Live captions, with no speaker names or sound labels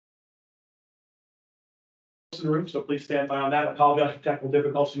in the room, so please stand by on that. I apologize for technical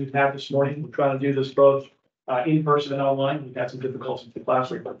difficulties we've had this morning. We're trying to do this both in person and online. We've had some difficulties with the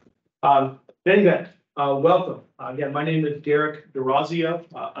classroom. In any event, welcome. Again, my name is Derek DeRazio.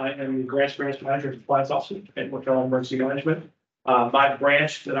 I am the Grants Branch Manager and Compliance Officer at Hotel Emergency Management. My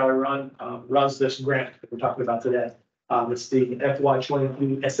branch that I run runs this grant that we're talking about today. It's the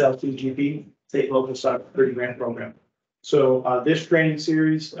FY22 SLCGP State Local Cybersecurity Grant Program. So this training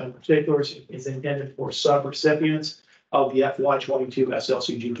series in particular is intended for sub-recipients of the FY22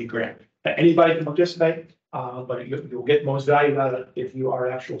 SLCGP grant. Anybody can participate, but you'll get most value out of it if you are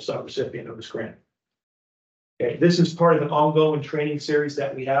an actual sub-recipient of this grant. Okay, this is part of an ongoing training series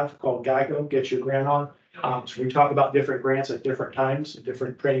that we have called GYGO, Get Your Grant On. So we talk about different grants at different times,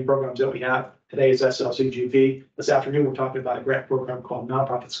 different training programs that we have. Today is SLCGP. This afternoon, we're talking about a grant program called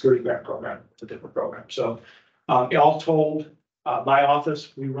Nonprofit Security Grant Program. It's a different program. So all told, my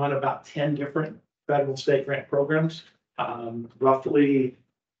office, we run about 10 different federal state grant programs. Roughly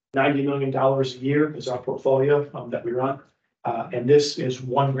 $90 million a year is our portfolio that we run. And this is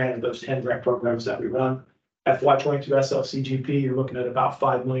one grant of those 10 grant programs that we run. FY22 SLCGP, you're looking at about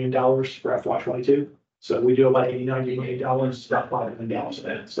 $5 million for FY22. So we do about $90 million, about $5 million of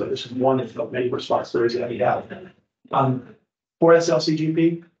that. So this is one of many responsibilities that we have. For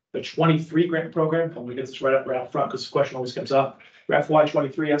SLCGP, the 23 grant program, and we get this right up front because the question always comes up. For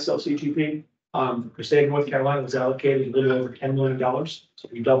FY23 SLCGP, the state of North Carolina was allocated a little over $10 million. So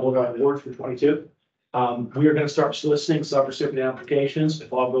we doubled our award for 22. We are going to start soliciting sub-recipient applications,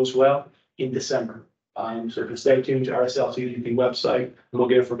 if all goes well, in December. So you can stay tuned to our SLCGP website, and we'll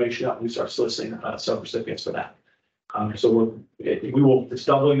get information out when we start soliciting sub-recipients for that. It's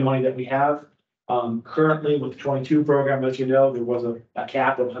doubling the money that we have. Currently with the 22 program, as you know, there was a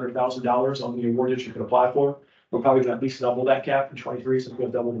cap of $100,000 on the award that you could apply for. We're probably going to at least double that cap in 23, so we're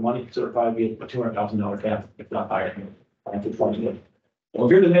going to double the money. So it'll probably be a $200,000 cap, if not higher, for 22. Well,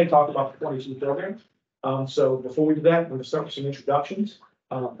 here today, talk about the 22 programs. So before we do that, we're going to start with some introductions.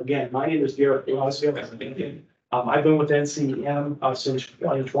 Again, my name is Derek DeRazio. I've been with NCEM since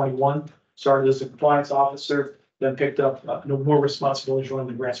 2021. Started as a compliance officer, then picked up more responsibility joining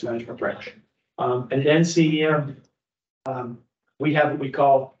the grants management branch. And at NCEM, we have what we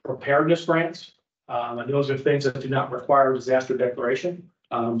call preparedness grants. And those are things that do not require disaster declaration.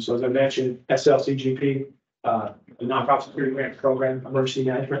 So as I mentioned, SLCGP, the Nonprofit Security Grant Program, Emergency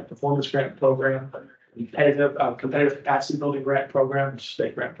Management Performance Grant Program, Competitive Capacity Building Grant Program,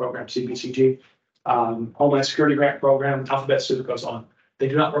 State Grant Program, CBCG, Homeland Security Grant Program, alphabet soup goes on. They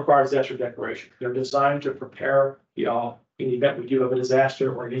do not require disaster declaration. They're designed to prepare y'all in the event we do have a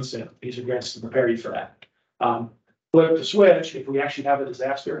disaster or an incident. These are grants to prepare you for that. Flip the switch, if we actually have a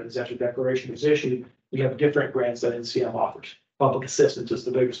disaster and disaster declaration is issued, we have different grants that NCM offers. Public assistance is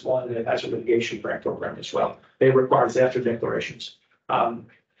the biggest one, and it has a litigation grant program as well. They require disaster declarations.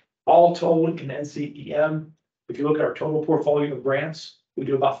 All told in NCEM, if you look at our total portfolio of grants, we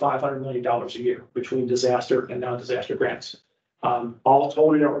do about $500 million a year between disaster and non-disaster grants. All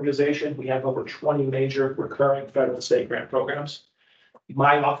told in our organization, we have over 20 major recurring federal and state grant programs.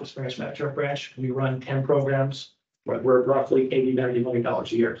 My office, branch manager branch, we run 10 programs where we're roughly $90 million a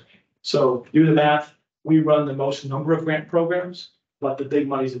year. So do the math. We run the most number of grant programs, but the big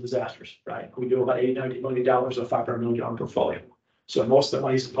money's in disasters, right? We do about $90 million of $500 million portfolio. So most of the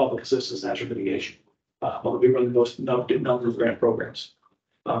money is in public assistance, natural mitigation. But we run the most number of grant programs.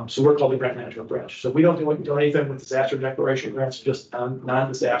 So we're called the grant management branch. So we don't do anything with disaster declaration grants, just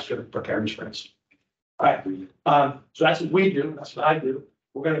non-disaster preparedness grants. All right. So that's what we do. That's what I do.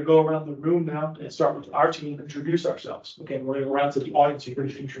 We're going to go around the room now and start with our team and introduce ourselves. Okay, we're going to go around to the audience. You can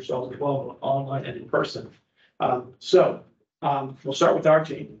introduce yourselves as well, online and in person. We'll start with our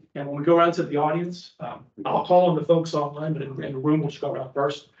team. And when we go around to the audience, I'll call on the folks online, but in the room, we'll just go around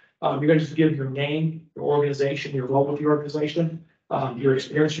first. You're going to just give your name, your organization, your role with the organization, your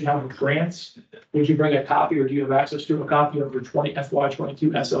experience you have with grants. Did you bring a copy or do you have access to a copy of your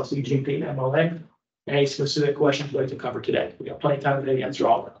FY22 SLCGP MOA? Any specific questions you'd like to cover today? We have plenty of time today to answer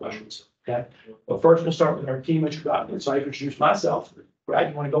all of our questions. Okay. But first, we'll start with our team introduction. So I introduce myself. Brad,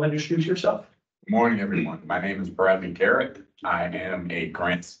 you want to go ahead and introduce yourself? Good morning, everyone. My name is Bradley Garrett. I am a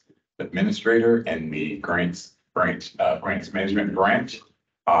grants administrator in the grants management branch.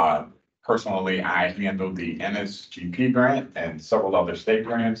 Personally, I handle the NSGP grant and several other state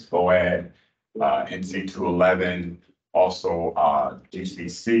grants, BOAD, NC211, also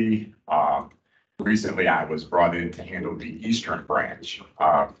GCC. Recently, I was brought in to handle the Eastern branch.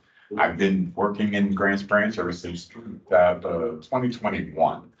 I've been working in grants branch ever since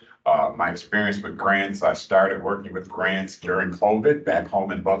 2021. My experience with grants, I started working with grants during COVID back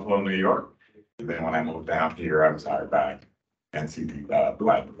home in Buffalo, New York. And then when I moved down here, I was hired by NCD,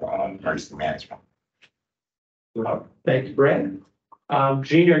 emergency management. Thank you, Brad.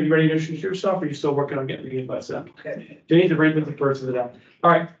 Jean, are you ready to introduce yourself, or are you still working on getting the invites up? Okay. Jean's the right with the person to that.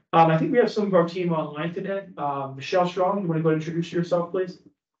 All right, I think we have some of our team online today. Michelle Strong, you want to go ahead and introduce yourself, please?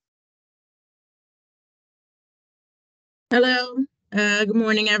 Hello, good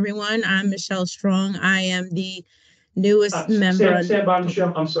morning, everyone. I'm Michelle Strong. I am the newest member. Stand by,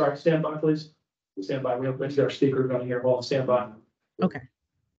 Michelle. I'm sorry. Stand by, please. Stand by. We have our speaker going here. Hold on. Stand by. Okay.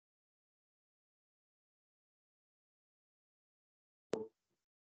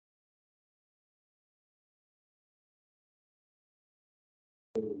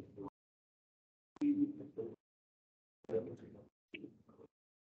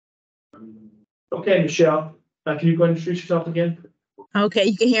 Okay, Michelle. Can you go ahead and introduce yourself again? Okay,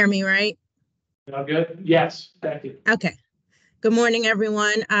 you can hear me, right? All good? Yes. Thank you. Okay. Good morning,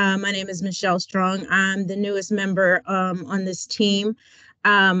 everyone. My name is Michelle Strong. I'm the newest member on this team.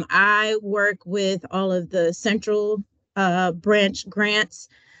 I work with all of the central branch grants.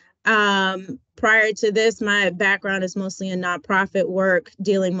 Prior to this, my background is mostly in nonprofit work,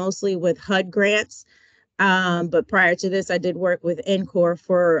 dealing mostly with HUD grants. But prior to this, I did work with NCORE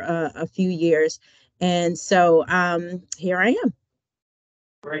for a few years. And so here I am.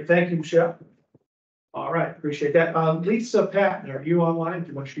 Great. Thank you, Michelle. All right. Appreciate that. Lisa Patton, are you online? Do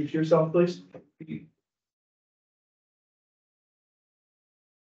you want to introduce yourself, please?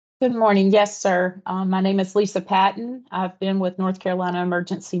 Good morning. Yes, sir. My name is Lisa Patton. I've been with North Carolina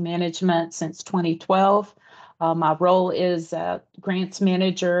Emergency Management since 2012. My role is grants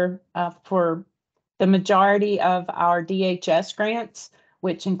manager for the majority of our DHS grants,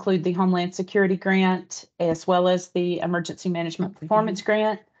 which include the Homeland Security Grant, as well as the Emergency Management Performance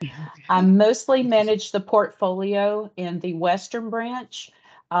Grant. I mostly manage the portfolio in the Western branch,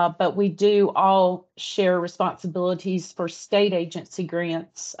 but we do all share responsibilities for state agency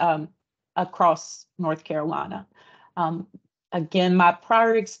grants across North Carolina. Again, my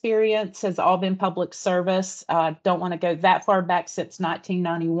prior experience has all been public service. Don't want to go that far back since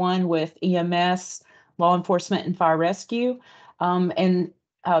 1991 with EMS, law enforcement, and fire rescue.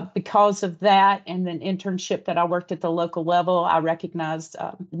 Because of that and an internship that I worked at the local level, I recognized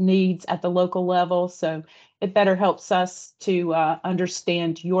needs at the local level. So it better helps us to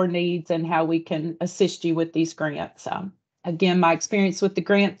understand your needs and how we can assist you with these grants. Again, my experience with the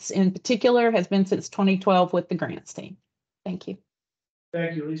grants in particular has been since 2012 with the grants team. Thank you.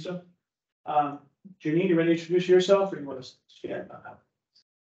 Thank you, Lisa. Janine, you ready to introduce yourself, or you want to stand by?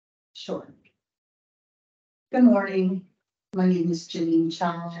 Sure. Good morning. My name is Janine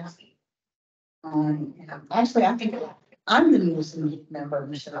Charles. Actually, I think I'm the newest member,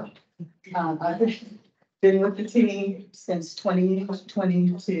 Michelle. I've been with the team since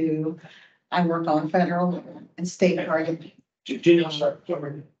 2022. I work on federal and state target. Janine, I'm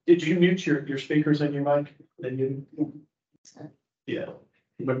sorry. Did you mute your speakers on your mic? Then you. Yeah.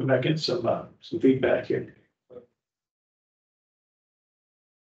 We're back in some feedback here.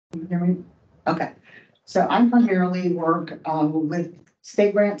 Can you hear me? Okay. So I primarily work with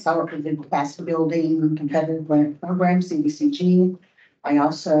state grants. I work with the capacity building, competitive grant program, CBCG. I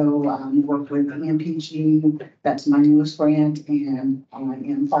also work with MPG. That's my newest grant, and I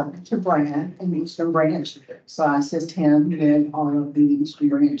am partner to Brad in the Eastern Branch. So I assist him with all of the Eastern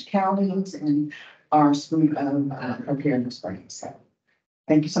Branch counties and our suite of preparedness grants. So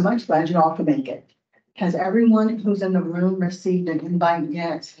thank you so much. Glad you all could make it. Has everyone who's in the room received an invite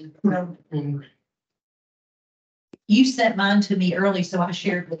yet? No. You sent mine to me early, so I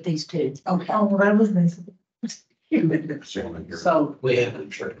shared with these two. Okay. Oh, that was nice. So, We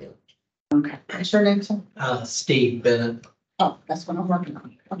haven't sure. okay. What's your name, sir? Steve Bennett. Oh, that's what I'm working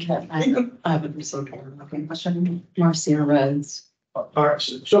on. Okay. I haven't received one. Okay, what's your name? Marcia Rhodes. All right.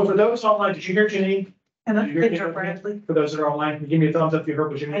 So for those online, did you hear Janine? And Did you hear Kendra Janine? Bradley. For those that are online, can you give me a thumbs up if you heard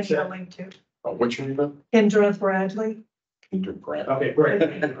what I Janine need a said. link too. What's your name? Kendra Bradley. Brad. Okay, great.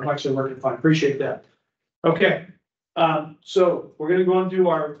 I'm actually working fine. Appreciate that. Okay. So we're gonna go into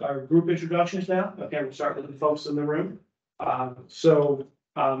our group introductions now. Okay, we'll start with the folks in the room.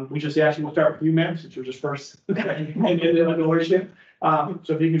 We just asked you to start with you, ma'am, since you're just first. And the leadership.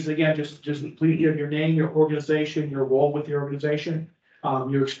 So if you can just again, just please give your name, your organization, your role with your organization,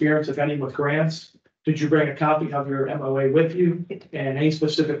 your experience, if any, with grants. Did you bring a copy of your MOA with you? And any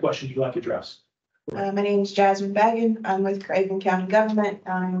specific questions you'd like to address? My name is Jasmine Baggin. I'm with Craven County Government.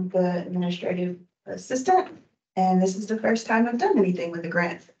 I'm the administrative assistant. And this is the first time I've done anything with a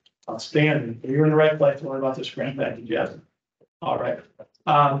grant. Outstanding. You're in the right place to learn about this grant. Thank you, Jasmine. All right.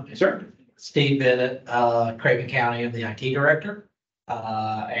 Sir. Steve Bennett, Craven County, I'm the IT director.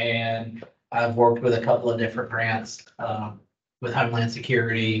 And I've worked with a couple of different grants, with Homeland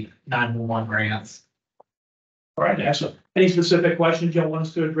Security, 911 grants. All right, excellent. Any specific questions y'all want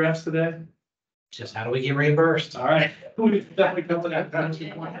us to address today? Just how do we get reimbursed? All right. We definitely come to that.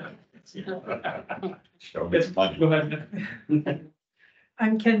 Show me some money. Go ahead.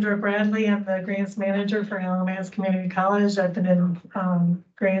 I'm Kendra Bradley. I'm the grants manager for Alamance Community College. I've been in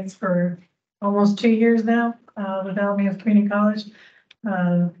grants for almost 2 years now with Alamance Community College.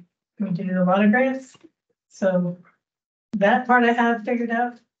 We do a lot of grants. So that part I have figured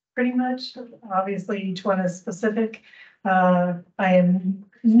out pretty much. Obviously, each one is specific. I am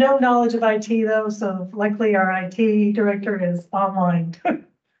no knowledge of IT though, so luckily our IT director is online.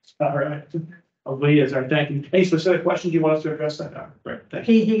 All right. Lee, is there, thank you. Any specific questions you want us to address? Great, thank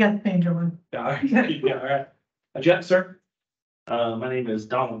you. He got the major one. Yeah, all right. Yeah, all right. Jen, sir? My name is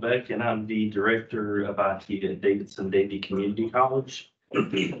Donald Beck and I'm the Director of IT at Davidson-Davie Community College.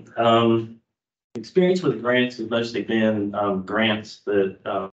 Experience with grants has mostly been grants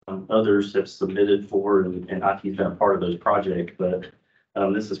that others have submitted for, and IT's been a part of those projects, but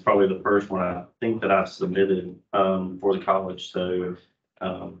this is probably the first one I think that I've submitted for the college. So,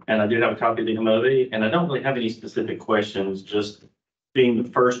 and I do have a copy of the MOA, and I don't really have any specific questions, just being the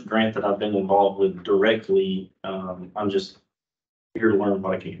first grant that I've been involved with directly. I'm just here to learn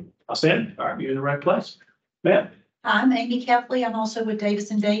what I can. I'll stand. All right, you're in the right place. Ma'am? I'm Amy Kefley. I'm also with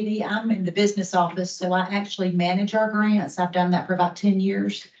Davidson-Davie. I'm in the business office, so I actually manage our grants. I've done that for about 10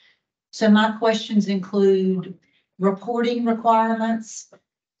 years. So my questions include reporting requirements,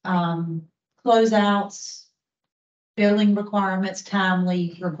 closeouts, billing requirements,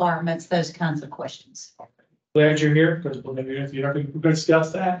 timely requirements, those kinds of questions. Glad you're here, because we're going to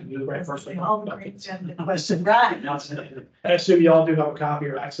discuss that. And you're the right person. All the grants and the question. Right. I assume you all do have a copy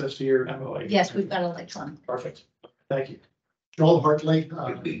or access to your MOA. Yes, we've got electronic. Perfect. Thank you. Joel Hartley,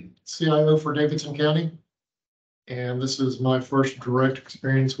 CIO for Davidson County. And this is my first direct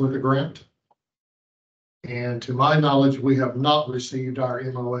experience with a grant. And to my knowledge, we have not received our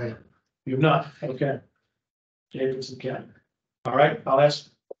MOA. You've not, okay. Davidson County. All right, I'll ask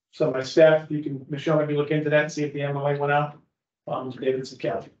some of my staff, you can, Michelle, maybe look into that and see if the MOA went out. Davidson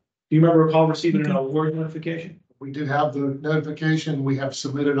County. Do you remember recall receiving an award notification? We do have the notification. We have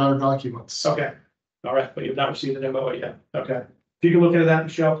submitted our documents. Okay, all right, but you've not received an MOA yet. Okay. If you can look into that,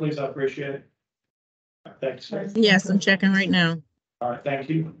 Michelle, please, I appreciate it. All right, thanks. Yes, I'm checking right now. All right, thank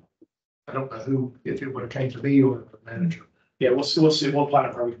you. I don't know who, if it would have came to me or the manager. Yeah, we'll see, we'll plan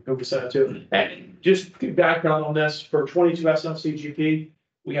it who we send it to. And just background on this, for 22 SLCGP,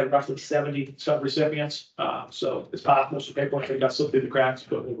 we had roughly 70 sub-recipients. So it's possible some paperwork that got slipped through the cracks,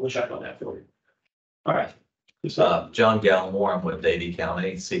 but we'll check on that for you. All right. John Gallimore, I'm with Davie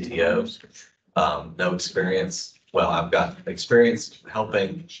County, CTO. No experience. Well, I've got experience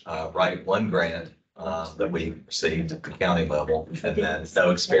helping write one grant that we received at the county level, and then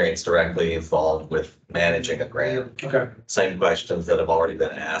no experience directly involved with managing a grant. Okay. Same questions that have already been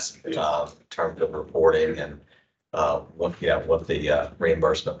asked in terms of reporting and what the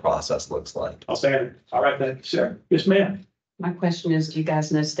reimbursement process looks like. I'll say it. All right, thank you, sir. Yes, ma'am. My question is, do you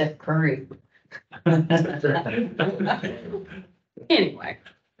guys know Steph Curry? Anyway,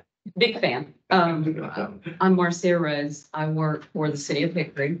 big fan. I'm Marcia Rose. I work for the city of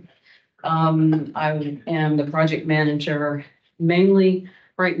Hickory. I am the project manager mainly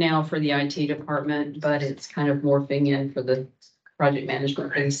right now for the IT department, but it's kind of morphing in for the project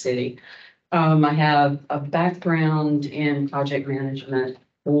management for the city. I have a background in project management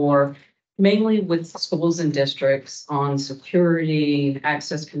for mainly with schools and districts on security,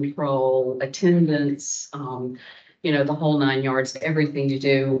 access control, attendance, the whole 9 yards, everything to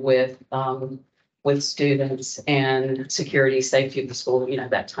do with students and security, safety of the school,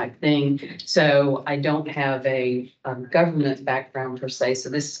 that type thing. So I don't have a government background per se. So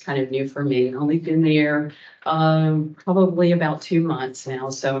this is kind of new for me. I've only been there probably about 2 months now.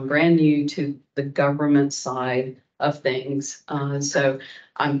 So I'm brand new to the government side of things. So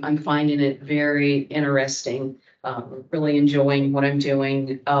I'm finding it very interesting. Really enjoying what I'm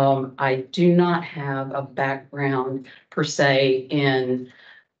doing. I do not have a background per se in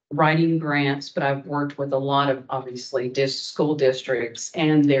writing grants, but I've worked with a lot of obviously school districts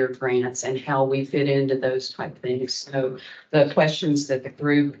and their grants and how we fit into those type things. So the questions that the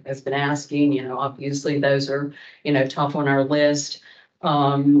group has been asking, obviously those are, top on our list.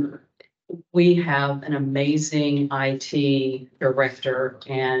 We have an amazing IT director,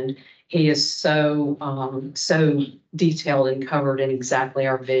 and he is so detailed and covered in exactly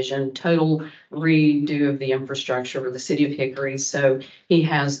our vision, total redo of the infrastructure for the city of Hickory. So he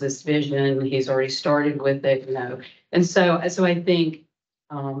has this vision. He's already started with it, And so I think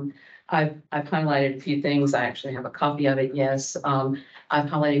I've highlighted a few things. I actually have a copy of it, yes. I've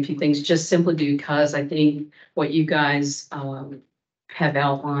highlighted a few things just simply because I think what you guys have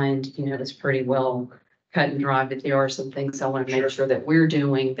outlined, is pretty well cut and dry, but there are some things I want to make sure that we're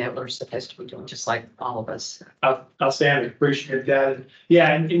doing that we're supposed to be doing, just like all of us. Outstanding, appreciate that. And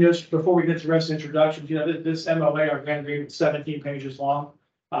yeah, and before we get to the rest of the introductions, this MOA, our grant agreement, is 17 pages long.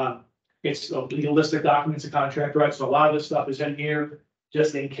 It's a legalistic documents and contract, right? So a lot of this stuff is in here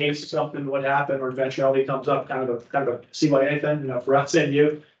just in case something would happen or eventuality comes up, kind of a see like anything, for us and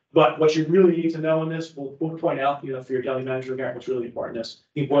you. But what you really need to know in this, we'll point out, for your daily manager grant, what's really important is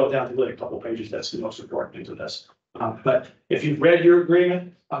you boil it down to really a couple of pages. That's the most important thing to this. But if you've read your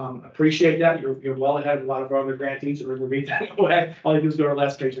agreement, appreciate that. You're well ahead of a lot of our other grantees, or we'll read that away. All you do is go to the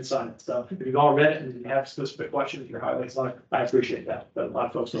last page and sign it. So if you've all read it and you have specific questions, your highlights on it, I appreciate that. But a lot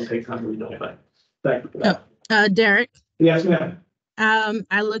of folks don't take time to read the whole thing. Thank you for that. Derek, Yes, ma'am.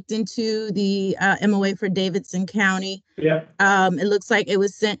 I looked into the MOA for Davidson County. Yeah. It looks like it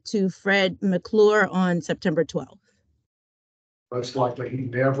was sent to Fred McClure on September 12th. Most likely he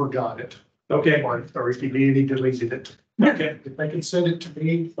never got it. Okay. Or if he did, he deleted it. Okay. If they can send it to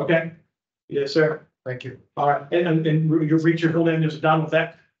me, Okay. Yes, sir. thank you. All right. And your reach your full name is Donald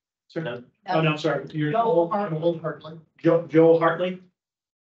Beck? Sir? No. Oh, no, sorry. You're Joel Hartley. Joel Hartley.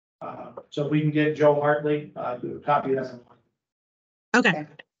 So we can get Joe Hartley, a copy of that. Okay.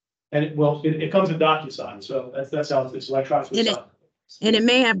 And it comes in DocuSign, so that's how it's electronically And signed. And it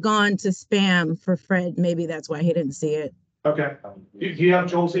may have gone to spam for Fred. Maybe that's why he didn't see it. Okay. Do you have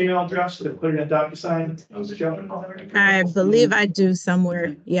Joel's email address to put it in DocuSign? I believe I do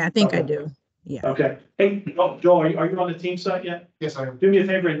somewhere. Yeah, I think I Okay. do. Yeah. Okay. Hey, Joel, are you on the team site yet? Yes, I am. Do me a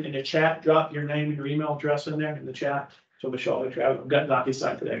favor in the chat, drop your name and your email address in there in the chat. So Michelle, I've got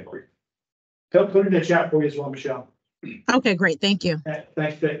DocuSign today for you. Put it in the chat for you as well, Michelle. Okay, great. Thank you. Thanks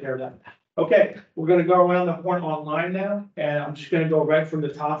for taking care of that. Okay, we're gonna go around the horn online now, and I'm just gonna go right from the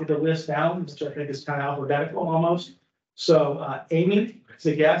top of the list down, which I think is kind of alphabetical almost. So, Amy, it's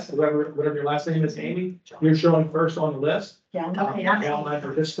a guess, whatever your last name is, Amy, you're showing first on the list. Yeah. Online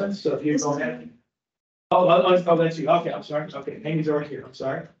participants, so if you go ahead. That's you. Okay, I'm sorry. Okay, Amy's already here. I'm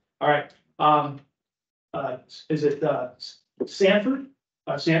sorry. All right. Is it, Sanford?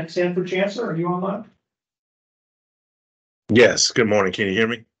 Sanford Chancellor, are you online? Yes, good morning. Can you hear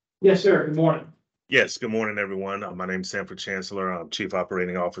me? Yes, sir. Good morning. Yes, good morning, everyone. My name is Sanford Chancellor. I'm Chief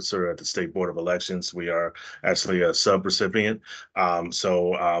Operating Officer at the State Board of Elections. We are actually a sub-recipient.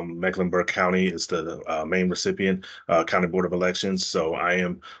 Mecklenburg County is the main recipient, County Board of Elections. So I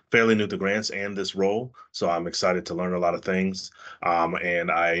am fairly new to grants and this role. So I'm excited to learn a lot of things. And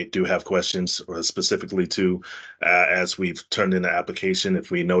I do have questions specifically to, as we've turned in the application,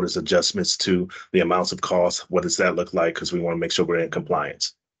 if we notice adjustments to the amounts of costs, what does that look like? Because we want to make sure we're in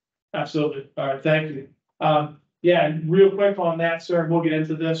compliance. Absolutely. All right, thank you. Yeah, and real quick on that, sir, and we'll get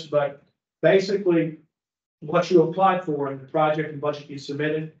into this, but basically what you applied for in the project and budget you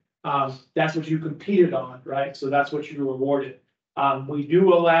submitted, that's what you competed on, right? So that's what you were awarded. We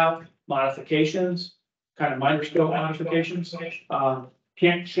do allow modifications, kind of minor scope modifications.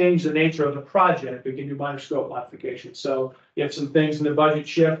 Can't change the nature of the project, but can do minor scope modifications. So if some things in the budget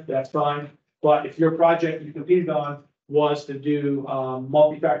shift, that's fine. But if your project you competed on was to do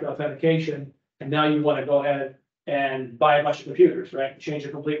multi-factor authentication, and now you want to go ahead and buy a bunch of computers, right? Change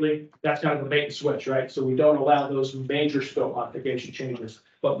it completely. That's kind of a bait and switch, right? So we don't allow those major scope modification changes,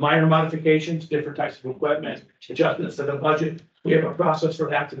 but minor modifications, different types of equipment, adjustments to the budget. We have a process for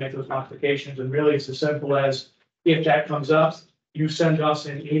that to make those modifications. And really it's as simple as if that comes up, you send us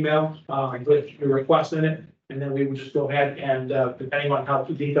an email with your request in it. And then we would just go ahead and depending on how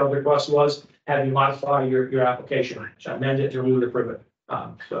detailed the request was, have you modify your application, amend it, and we would approve it.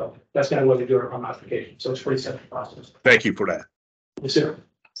 So that's kind of what we do on modification. So it's a pretty simple process. Thank you for that. Yes, sir.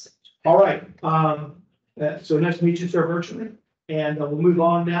 All right. So nice to meet you, sir, virtually. And we'll move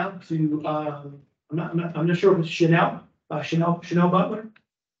on now to I'm not sure if it's Chanel Butler.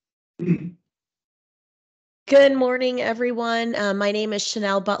 Good morning, everyone. My name is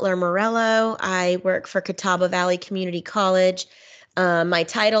Chanel Butler Morello. I work for Catawba Valley Community College. My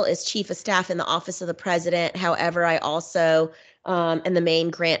title is Chief of Staff in the Office of the President. However, I also am the main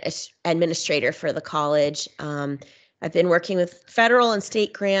grant administrator for the college. I've been working with federal and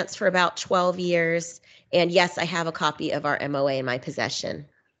state grants for about 12 years. And yes, I have a copy of our MOA in my possession.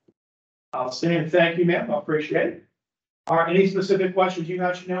 I'll say and thank you, ma'am. I appreciate it. Are any specific questions you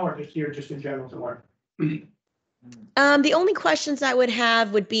have, Chanel, or just in general to learn? The only questions I would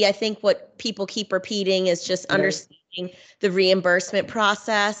have would be, I think what people keep repeating is just understanding the reimbursement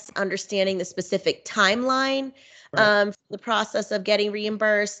process, understanding the specific timeline the process of getting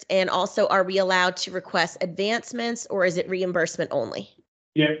reimbursed? And also, are we allowed to request advancements or is it reimbursement only?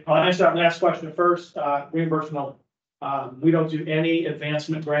 Yeah, I'll answer that last question first, reimbursement. We don't do any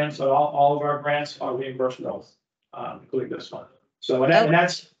advancement grants at all. All of our grants are reimbursement, including this one. So, and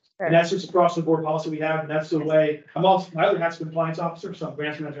that's just across the board policy we have, and that's the way, my other hat's compliance officer, so I'm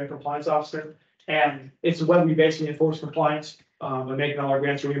grants manager and compliance officer. And it's the way we basically enforce compliance, and making all our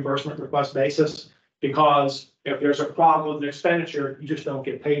grants reimbursement request basis. Because if there's a problem with an expenditure, you just don't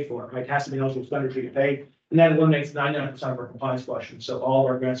get paid for it, right? It has to be an eligible expenditure to get paid. And that eliminates 99% of our compliance questions. So all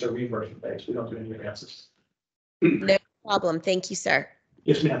of our grants are reimbursement based. We don't do any advances. No problem. Thank you, sir.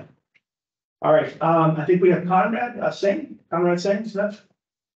 Yes, ma'am. All right. I think we have Conrad Singh. Conrad Singh, is that?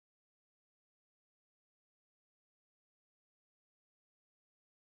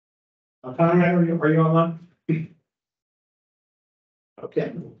 Conrad, are you online?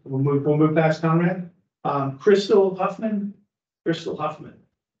 Okay, we'll move past Conrad. Crystal Huffman.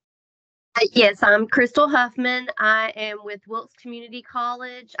 Yes, I'm Crystal Huffman. I am with Wilkes Community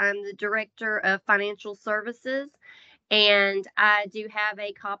College. I'm the Director of Financial Services, and I do have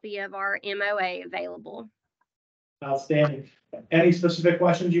a copy of our MOA available. Outstanding. Any specific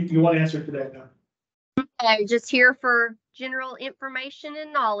questions you want to answer today? I'm just here for general information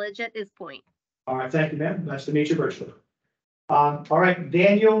and knowledge at this point. All right, thank you, ma'am. Nice to meet you virtually. All right,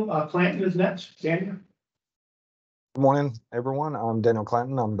 Daniel Clanton is next. Daniel. Good morning, everyone. I'm Daniel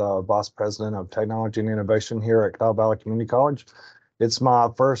Clanton. I'm the Vice President of Technology and Innovation here at Catawba Valley Community College. It's my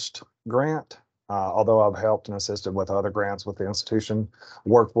first grant, although I've helped and assisted with other grants with the institution,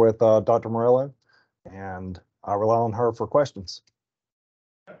 worked with Dr. Morello, and I rely on her for questions.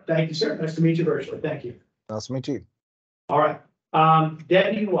 Thank you, sir. Nice to meet you virtually. Thank you. Nice to meet you. All right,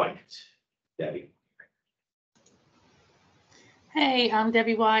 Debbie White. Debbie. Hey, I'm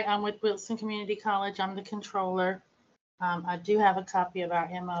Debbie White. I'm with Wilson Community College. I'm the controller. I do have a copy of our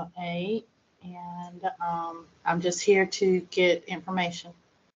MOA, and I'm just here to get information.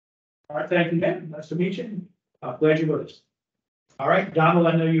 All right, thank you, ma'am. Nice to meet you. Glad you're with us. All right, Donald,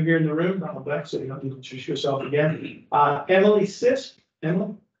 I know you're here in the room. Donald Beck, so you don't need to introduce yourself again. Emily Sisk.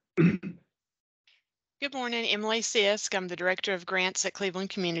 Emily. Good morning, Emily Sisk. I'm the Director of Grants at Cleveland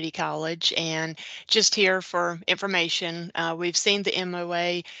Community College and just here for information. We've seen the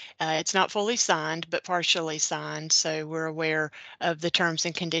MOA. It's not fully signed, but partially signed, so we're aware of the terms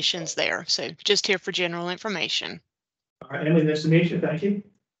and conditions there. So just here for general information. All right, Emily, nice to meet you. Thank you.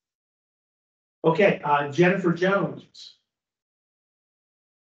 Okay, Jennifer Jones.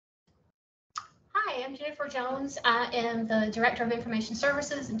 Hi, I'm Jennifer Jones. I am the Director of Information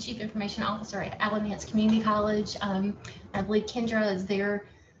Services and Chief Information Officer at Alamance Community College. I believe Kendra is there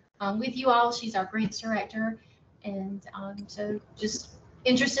with you all. She's our grants director. And so just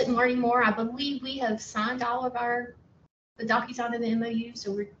interested in learning more. I believe we have signed all of the DocuSign and the MOU,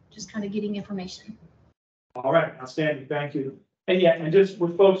 so we're just kind of getting information. All right, outstanding. Thank you. And yeah, and just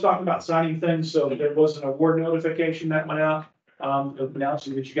with folks talking about signing things, so there was an award notification that went out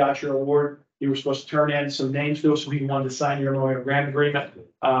announcing that you got your award. You were supposed to turn in some names to us when you wanted to sign your MOA grant agreement.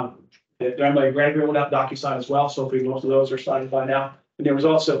 The MOA grant agreement went out DocuSign as well, so hopefully most of those are signed by now. And there was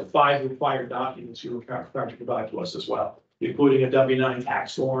also 5 required documents you were required to provide to us as well, including a W-9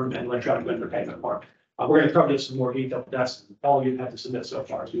 tax form and electronic vendor payment form. We're going to cover this in more detail, but that's all you've had to submit so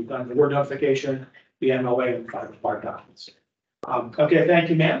far. So we've done the award notification, the MOA, and 5 required documents. Okay, thank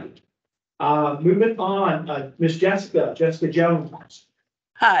you, ma'am. Moving on, Miss Jessica Jones.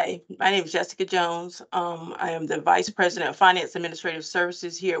 Hi, my name is Jessica Jones. I am the Vice President of Finance Administrative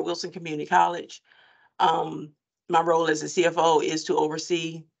Services here at Wilson Community College. My role as a CFO is to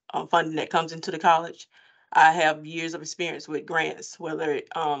oversee funding that comes into the college. I have years of experience with grants, whether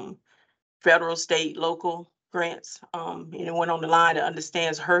federal, state, local grants. Anyone on the line that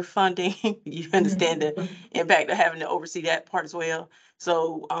understands her funding, you understand the impact of having to oversee that part as well.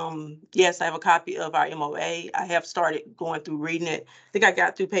 So yes, I have a copy of our MOA. I have started going through reading it. I think I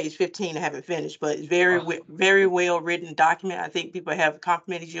got through page 15. I haven't finished, but it's very well written document. I think people have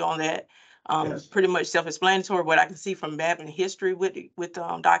complimented you on that. Yes. Pretty much self-explanatory. What I can see from having history with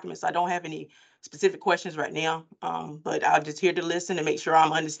documents. I don't have any specific questions right now, but I'll just here to listen and make sure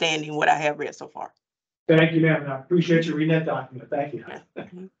I'm understanding what I have read so far. Thank you, ma'am. I appreciate you reading that document. Thank you.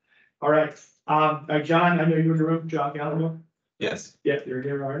 All right. John, I know you're in the room. John Gallimore. Yes. Yeah, you're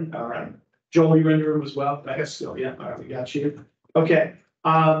here already. All right. Joel, you're in the room as well. I guess so. Yeah. All right. We got you. Okay.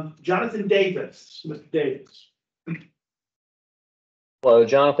 Jonathan Davis. Mr. Davis. Hello,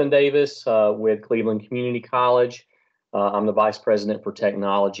 Jonathan Davis with Cleveland Community College. I'm the Vice President for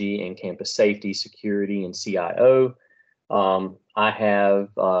Technology and Campus Safety, Security, and CIO. I have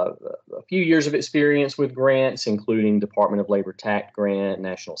a few years of experience with grants, including Department of Labor TACT grant,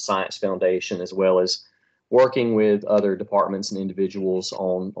 National Science Foundation, as well as working with other departments and individuals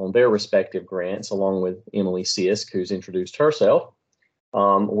on their respective grants, along with Emily Sisk, who's introduced herself.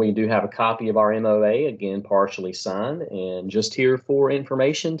 We do have a copy of our MOA, again, partially signed, and just here for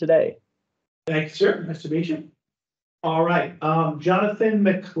information today. Thank you, sir. Nice to meet you. All right, Jonathan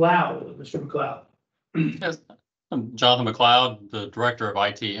McLeod, Mr. McLeod. Yes, I'm Jonathan McLeod, the Director of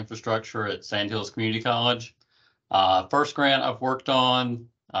IT Infrastructure at Sandhills Community College. First grant I've worked on,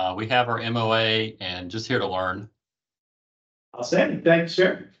 we have our MOA and just here to learn. Outstanding. Thank you,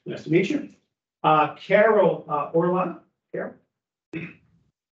 sir. Nice to meet you. Carol Orlana. Carol.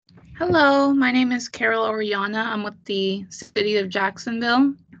 Hello, my name is Carol Oriana. I'm with the City of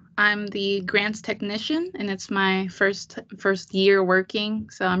Jacksonville. I'm the grants technician, and it's my first year working,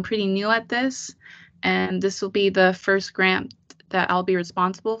 so I'm pretty new at this. And this will be the first grant that I'll be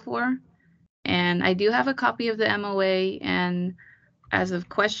responsible for. And I do have a copy of the MOA, and as of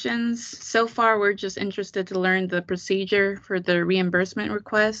questions, so far we're just interested to learn the procedure for the reimbursement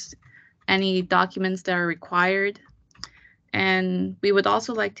request, any documents that are required. And we would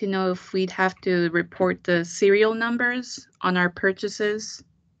also like to know if we'd have to report the serial numbers on our purchases.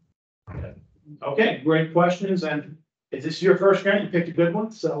 Okay, great questions. And is this your first grant? You picked a good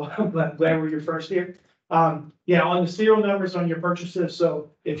one, so I'm glad we're your first here. Yeah, on the serial numbers on your purchases.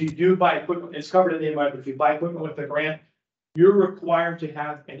 So if you do buy equipment, it's covered in the MOA, but if you buy equipment with the grant, you're required to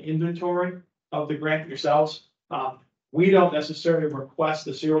have an inventory of the grant yourselves. We don't necessarily request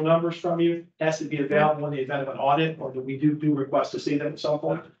the serial numbers from you. It has to be available in the event of an audit, or we do request to see them at some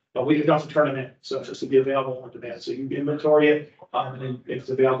point, but we don't turn them in. So it's just to be available on demand. So you can inventory it, and it's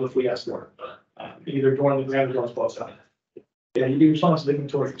available if we ask for it, either during the grant or during close out. Yeah, you do responsible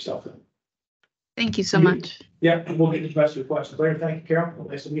inventory yourself. Thank you so much. Yeah, and we'll get to the rest of your questions later. Thank you, Carol.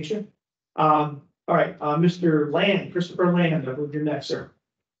 Nice to meet you. All right, Mr. Land, Christopher Land, I believe you're next, sir.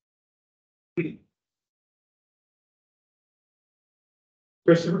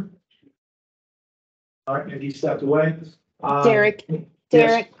 Christopher? All right, maybe he stepped away. Derek,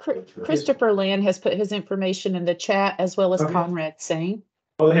 Yes. Christopher Land has put his information in the chat as well as Okay. Conrad Singh.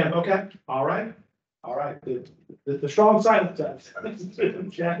 Oh, they have, okay, all right. All right, the strong silent test.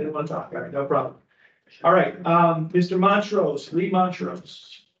 Chat didn't want to talk, all right, no problem. All right, Mr. Montrose, Lee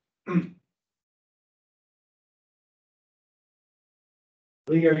Montrose.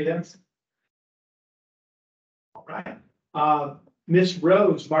 Lee, are you there? All right, Miss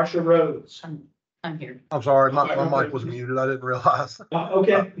Rose, Marsha Rose. I'm here. I'm sorry, my Okay. mic was muted. I didn't realize.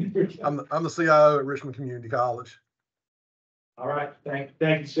 Okay. I'm the CIO at Richmond Community College. All right, thank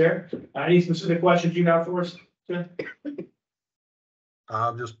you, sir. Any specific questions you have for us, sir?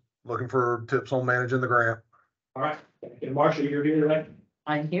 I'm just looking for tips on managing the grant. All right, and Marsha, you're here today?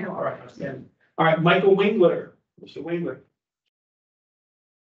 I'm here. All right, outstanding. All right, Michael Wingler, Mr. Wingler.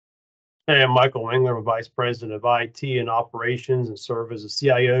 Hey, I'm Michael Wingler, I'm Vice President of IT and Operations and serve as a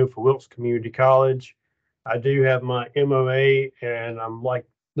CIO for Wilkes Community College. I do have my MOA, and I'm like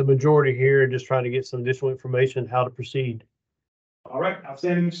the majority here, just trying to get some additional information on how to proceed. All right,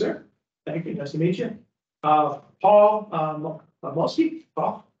 outstanding, sir. Thank you. Nice to meet you. Paul Mosky.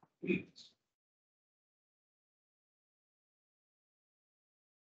 Paul.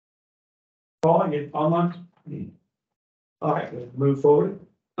 Paul, you're online. All right, we'll move forward.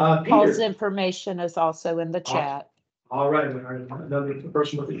 Paul's Peter. information is also in the chat. All right, another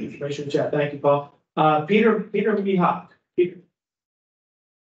person with the information chat. Thank you, Paul. Peter Mihawk. Peter.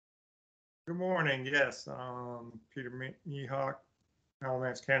 Good morning. Yes, Peter Mihawk,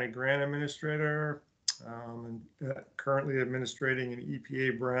 Alamance County Grant Administrator, and currently administrating an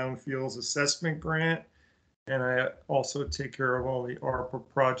EPA Brownfields Assessment Grant. And I also take care of all the ARPA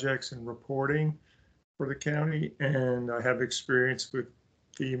projects and reporting for the county. And I have experience with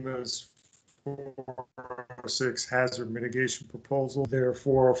FEMA's 406 hazard mitigation proposal, their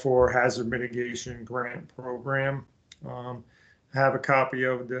 404 hazard mitigation grant program. I have a copy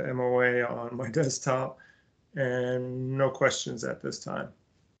of the MOA on my desktop and no questions at this time.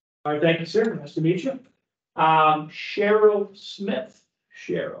 All right, thank you, sir. Nice to meet you. Cheryl Smith.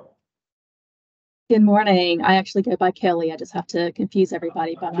 Cheryl. Good morning. I actually go by Kelly. I just have to confuse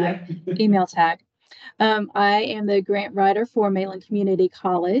everybody by my email tag. I am the grant writer for Mainland Community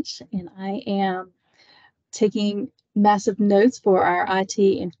College, and I am taking massive notes for our IT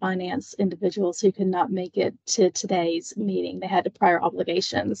and finance individuals who could not make it to today's meeting. They had prior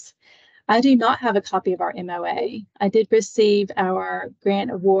obligations. I do not have a copy of our MOA. I did receive our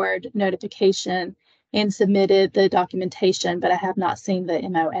grant award notification and submitted the documentation, but I have not seen the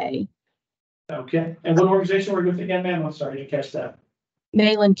MOA. Okay, and what organization were you with again, ma'am? I'm sorry, I didn't catch that.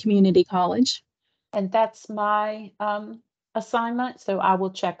 Mayland Community College. And that's my assignment, so I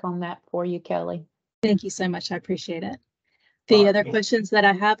will check on that for you, Kelly. Thank you so much. I appreciate it. All The right. other questions that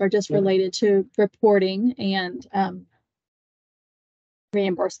I have are just Yeah. related to reporting and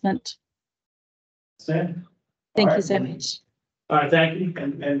reimbursement. Sam? Thank All you right. so much. All right, thank you.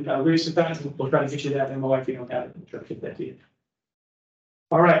 And recent times, we'll try to get you that MOI if you don't have it. We'll try to get that to you.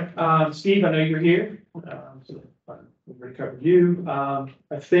 All right, Steve, I know you're here. So we're going to cover you.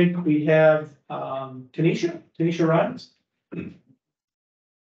 I think we have Tanisha Rhymes.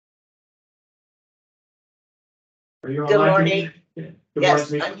 Are you Good online, morning. Tanisha? Yeah. Good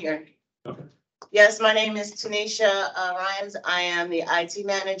Yes, morning, I'm here. Okay. Yes, my name is Tanisha Rhymes. I am the IT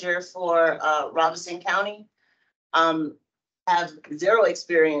manager for Robinson County. Have zero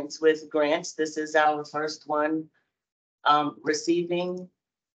experience with grants. This is our first one receiving.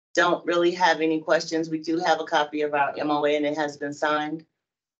 Don't really have any questions. We do have a copy of our MOA and it has been signed.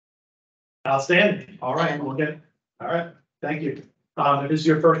 Outstanding. All right, okay. All right, thank you. If this is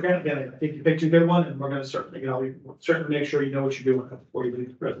your first grant, again, I think you picked a good one, and we're going to certainly, certainly make sure you know what you're doing before you leave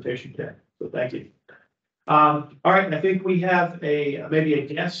the presentation today. So thank you. All right, I think we have maybe a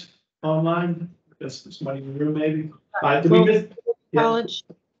guest online. There's somebody in the room, maybe. Did we miss? College.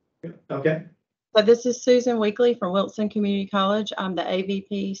 Okay. So this is Susan Weekly from Wilson Community College. I'm the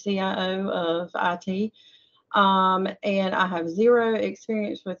AVP CIO of IT. And I have zero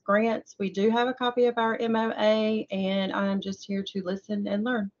experience with grants. We do have a copy of our MOA, and I'm just here to listen and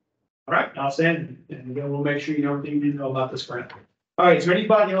learn. All right, outstanding. And again, we'll make sure you know everything you need to know about this grant. All right, is there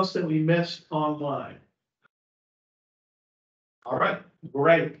anybody else that we missed online? All right,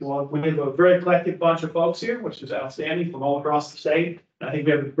 great. Well, we have a very eclectic bunch of folks here, which is outstanding from all across the state. And I think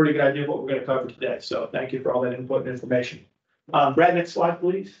we have a pretty good idea of what we're going to cover today. So thank you for all that input and information. Brad, next slide,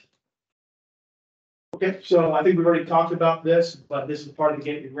 please. Okay, so I think we've already talked about this, but this is part of the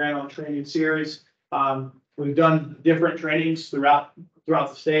Get Your Grant on Training series. We've done different trainings throughout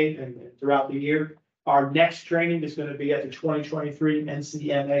the state and throughout the year. Our next training is going to be at the 2023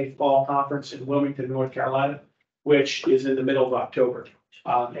 NCMA Fall Conference in Wilmington, North Carolina, which is in the middle of October.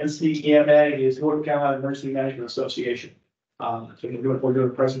 NCMA is North Carolina Emergency Management Association. So we're doing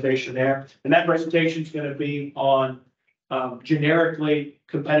a presentation there. And that presentation is going to be on generically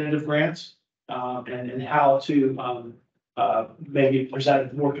competitive grants and how to maybe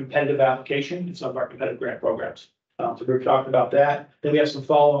present a more competitive application in some of our competitive grant programs. So we've talked about that. Then we have some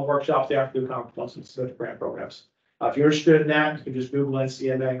follow-on workshops after the conference and specific grant programs. If you're interested in that, you can just Google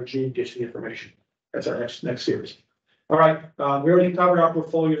NCMA or G, get you the information. That's our next series. All right, we already covered our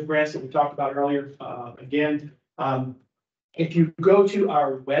portfolio of grants that we talked about earlier. Again, if you go to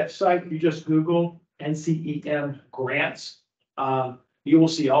our website, if you just Google NCEM grants, you will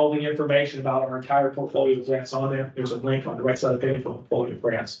see all the information about our entire portfolio of grants on there. There's a link on the right side of the page for portfolio of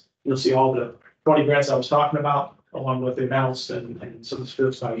grants. You'll see all the 20 grants I was talking about, along with the amounts and some of the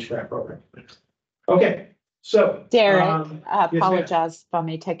specifics on each grant program. Okay, so. Derek, I yes, apologize if I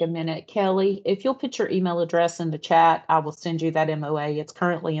may take a minute. Kelly, if you'll put your email address in the chat, I will send you that MOA. It's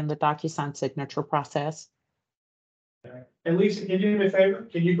currently in the DocuSign signature process. And Lisa, can you do me a favor?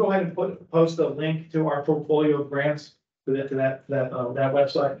 Can you go ahead and post a link to our portfolio of grants to that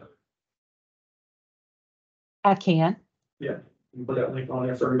website? I can. Yeah, you put that link on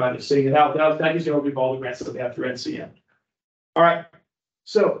there for everybody to see. And that gives you an overview of all the grants that we have through NCM. All right,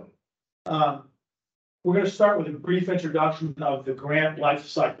 so we're going to start with a brief introduction of the grant life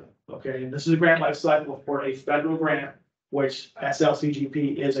cycle. Okay, and this is a grant life cycle for a federal grant, which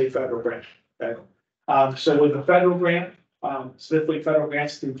SLCGP is a federal grant. Okay, so with a federal grant, specifically federal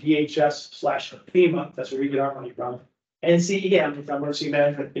grants through DHS/FEMA, that's where we get our money from. NCEM, Emergency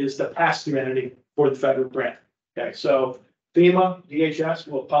Management, is the pass-through entity for the federal grant. Okay, so FEMA, DHS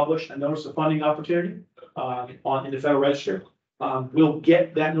will publish a notice of funding opportunity in the Federal Register. We'll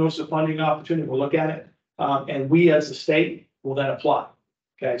get that notice of funding opportunity. We'll look at it, and we as a state will then apply.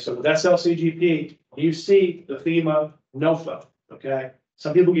 Okay, so with SLCGP, you see the FEMA NOFO. Okay,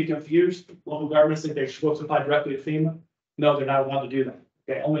 some people get confused. Local governments think they're supposed to apply directly to FEMA. No, they're not allowed to do that.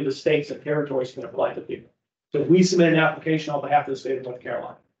 Okay, only the states and territories can apply to FEMA. So we submit an application on behalf of the state of North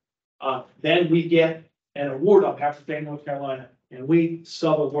Carolina. Then we get an award on behalf of the state of North Carolina, and we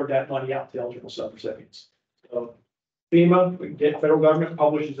sub-award that money out to eligible sub-recipients. So FEMA, we get federal government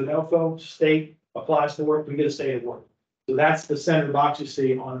publishes an NOFO, state applies to work, we get a state award. So that's the center box you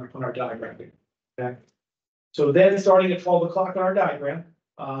see on our diagram here. Okay. So then starting at 12 o'clock on our diagram,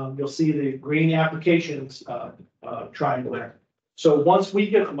 you'll see the green applications triangle there. So once we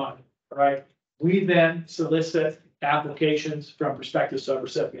get the money, right, we then solicit applications from prospective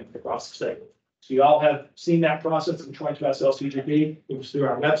sub-recipients across the state. So you all have seen that process in 22 SLCGP. It was through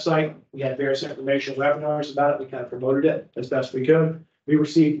our website. We had various information webinars about it. We kind of promoted it as best we could. We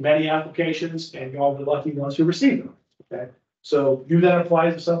received many applications and you all were the lucky ones who received them. Okay. So you then apply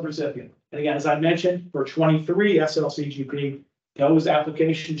as a sub-recipient. And again, as I mentioned, for 23 SLCGP, those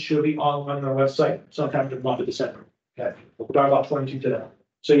applications should be online on our website sometime in the month of December. Okay. We're talking about 22 today.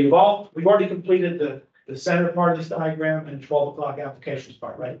 So we've already completed the center part of this diagram and 12 o'clock applications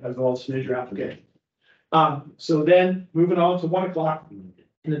part, right? As well as submit your application. So then moving on to 1 o'clock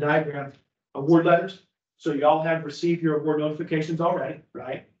in the diagram, award letters. So you all have received your award notifications already,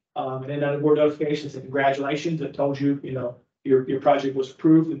 right? And then that award notifications and congratulations that told you, you know, your project was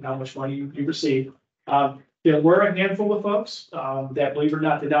approved and how much money you received. There were a handful of folks that, believe it or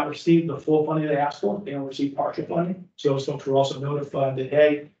not, did not receive the full funding they asked for. They only received partial funding. So those folks were also notified that,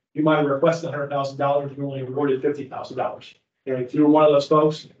 hey, you might have requested $100,000, you only awarded $50,000. And if you were one of those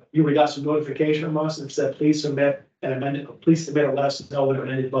folks, you would have got some notification from us and said, please submit an amended, please submit a let us know with an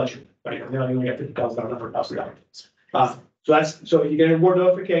amended budget. Right now you only get $50,000, $100,000. So you get an award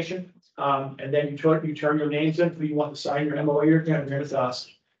notification, and then you turn your names in who you want to sign your MOA or grant agreement with us.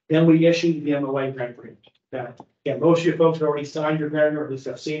 Then we issue the MOA grant agreement. Okay. Yeah, most of your folks have already signed your grant agreement, or at least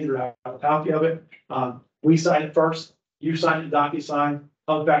have seen it or have a copy of it. We sign it first. You sign the DocuSign.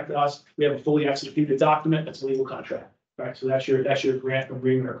 Comes back to us. We have a fully executed document. That's a legal contract. Right. So that's your grant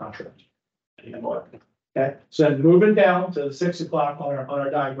agreement or contract. Okay. So then moving down to the 6 o'clock on our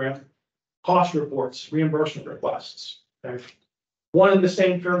diagram, cost reports, reimbursement requests. Okay. One and the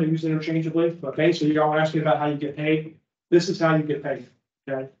same term, they're used interchangeably. Okay. So you're all asking about how you get paid. This is how you get paid.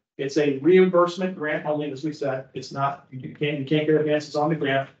 Okay. It's a reimbursement grant only, as we said. It's not, you can't get advances on the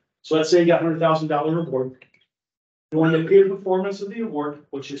grant. So let's say you got $100,000 award. During the period of performance of the award,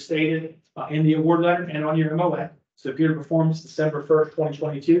 which is stated in the award letter and on your MOA. So the period of performance, December 1st,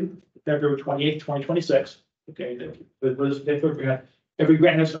 2022, February 28th, 2026. Okay, every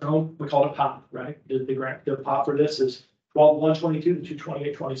grant has their own, we call it POP, right? The POP for this is 12/1/22 to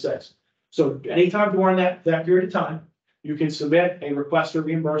 2/28/26. So anytime during that period of time, you can submit a request for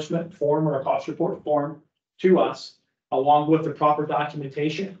reimbursement form or a cost report form to us, along with the proper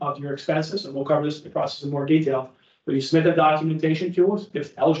documentation of your expenses, and we'll cover this in the process in more detail. But you submit the documentation to us,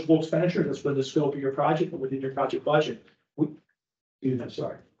 if eligible expenditure, that's within the scope of your project and within your project budget. We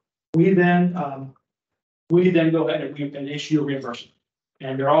then go ahead and issue a reimbursement.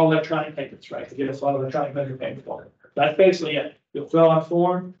 And they're all electronic payments, right? To get us all electronic vendor payment for it. That's basically it. You'll fill out a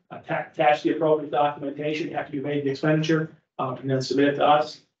form, attach the appropriate documentation after you made the expenditure, and then submit it to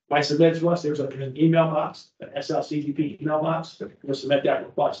us. By submit to us, there's an email box, an SLCGP email box. We'll submit that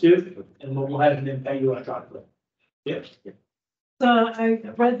request to, and we'll go ahead and then pay you electronically. Yep. So I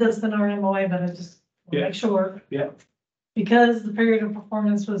read this in our MOA, but I just want to make sure. Yeah. Because the period of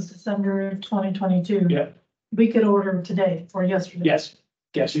performance was December of 2022. Yeah. We could order today or yesterday. Yes.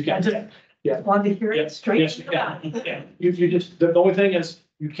 Yes, you can. Yeah. Wanted to hear it straight. Yes, you can. Yeah. You just, the only thing is,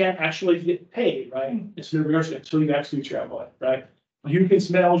 you can't actually get paid, right? It's the reverse until you execute your MOA, right? You can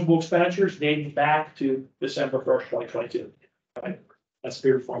submit eligible expenditures dating back to December 1st, 2022. Right? That's the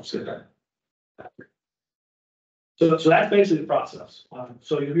period of performance. So that's basically the process.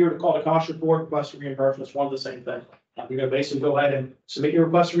 So you're here to call the cost report, request for reimbursement. It's one of the same thing. You're going to basically go ahead and submit your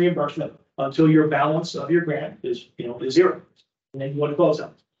request for reimbursement until your balance of your grant is zero, and then you want to close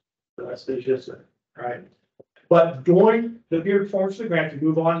out. So that's just it. All right. But during the period of performance of the grant, to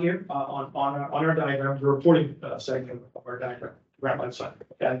move on here on our diagram, the reporting segment of our diagram, grant website.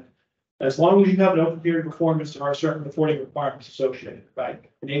 Okay. As long as you have an open period of performance, there are certain reporting requirements associated, right?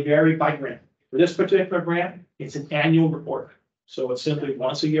 And they vary by grant. For this particular grant, it's an annual report. So it's simply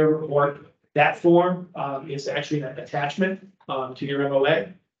once a year report. That form is actually an attachment to your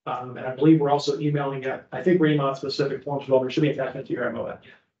MOA. And I believe we're also emailing it. I think we're emailing specific forms as well. There should be an attachment to your MOA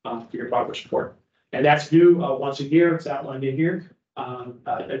for your progress report. And that's due once a year. It's outlined in here. I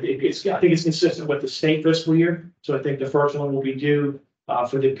think it's consistent with the state fiscal year. So I think the first one will be due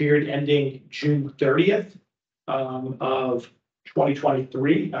for the period ending June 30th of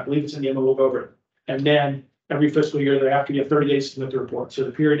 2023. I believe it's in the MOA over it. And then every fiscal year thereafter, you have 30 days to submit the report. So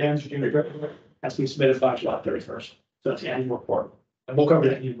the period ends June 30th, has to be submitted by July 31st. So that's the annual report. And we'll cover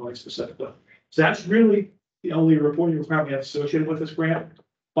that annually specifically. So that's really the only reporting requirement we have associated with this grant.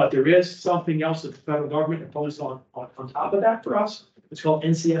 But there is something else that the federal government imposed on top of that for us. It's called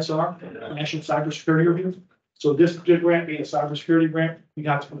NCSR, National Cybersecurity Review. So this grant being a cybersecurity grant, we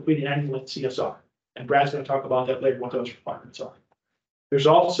got to complete an annual NCSR. And Brad's going to talk about that later, what those requirements are. There's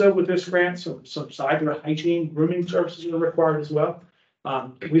also with this grant, some cyber hygiene grooming services are required as well.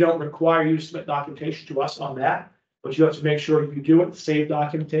 We don't require you to submit documentation to us on that, but you have to make sure you do it, save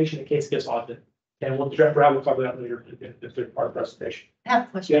documentation in case it gets audited. And we'll, Brad will cover that later if they're part of the presentation. I have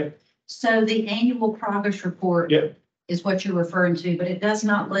a question. Yeah. So the annual progress report Yeah. is what you're referring to, but it does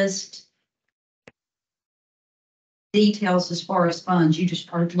not list details as far as funds. You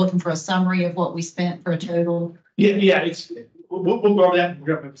just are looking for a summary of what we spent for a total. Yeah, it's, we'll go over that, we're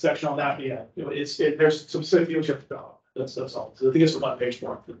gonna have a section on that, yeah, there's some specific things you have to fill out, that's all, so I think it's a 1-page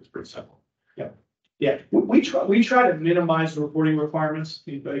form, it's pretty simple. Yeah, we try to minimize the reporting requirements,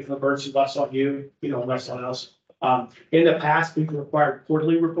 the burden is less on you, less on us. In the past, we've required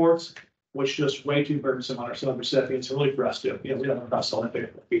quarterly reports, which just way too burdensome on some recipients, and really for us to, we don't want to cost all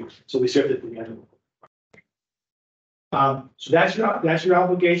that big, so we serve it at the end. So that's your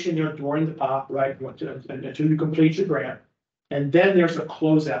obligation, during the POP, right, until you complete your grant. And then there's a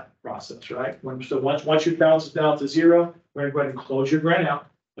closeout process, right? Once your balance is down to zero, we're going to go ahead and close your grant out.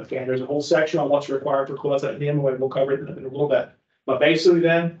 Okay, and there's a whole section on what's required for closeout in the MOA. We'll cover it in a little bit. But basically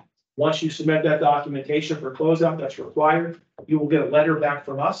then, once you submit that documentation for closeout that's required, you will get a letter back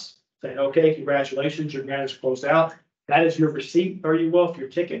from us saying, okay, congratulations, your grant is closed out. That is your receipt, or you will, if your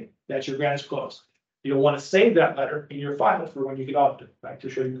ticket, that your grant is closed. You'll want to save that letter in your file for when you get audited, right, to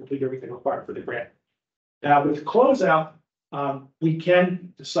show you complete everything required for the grant. Now, with closeout, we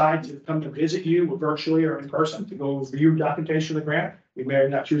can decide to come to visit you virtually or in person to go review documentation of the grant. We may or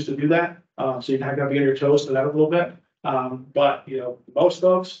not choose to do that, so you're not going to be on your toes to that a little bit. But most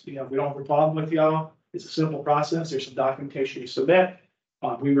folks, we don't have a problem with y'all. It's a simple process. There's some documentation you submit.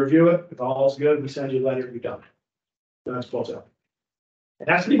 We review it. If all is good, we send you a letter and you're done. So that's closeout. And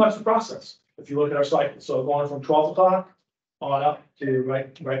that's pretty much the process. If you look at our cycle, so going from 12 o'clock on up to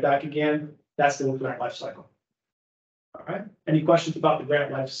right back again, that's the grant life cycle. All right. Any questions about the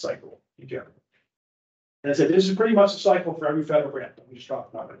grant life cycle in general? And I said, this is pretty much the cycle for every federal grant that we just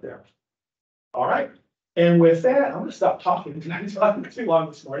talked about right there. All right. And with that, I'm going to stop talking because I've been talking too long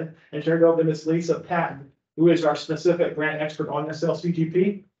this morning and turn it over to Ms. Lisa Patton, who is our specific grant expert on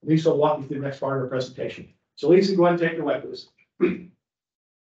SLCGP. Lisa will walk you through the next part of our presentation. So Lisa, go ahead and take it away, please.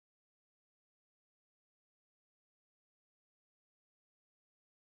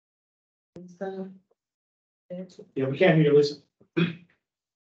 Yeah, we can't hear you, Lisa.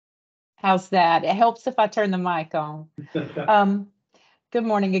 How's that? It helps if I turn the mic on. Good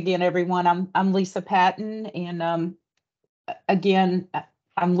morning again, everyone. I'm Lisa Patton, and again,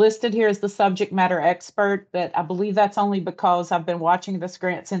 I'm listed here as the subject matter expert, but I believe that's only because I've been watching this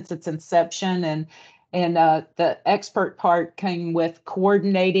grant since its inception, and the expert part came with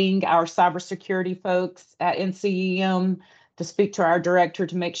coordinating our cybersecurity folks at NCEM to speak to our director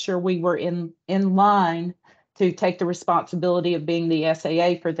to make sure we were in line to take the responsibility of being the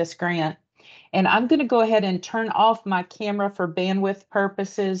SAA for this grant. And I'm going to go ahead and turn off my camera for bandwidth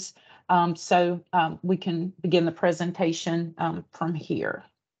purposes so we can begin the presentation from here.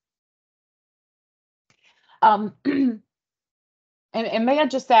 And may I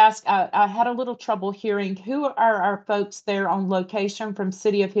just ask, I had a little trouble hearing, who are our folks there on location from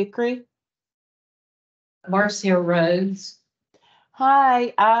City of Hickory? Marcia Rhodes.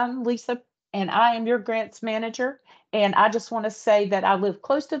 Hi, I'm Lisa, and I am your grants manager. And I just want to say that I live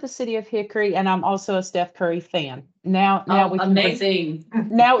close to the City of Hickory, and I'm also a Steph Curry fan. Now we can amazing.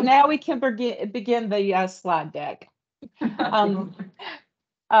 Now we can begin the slide deck. I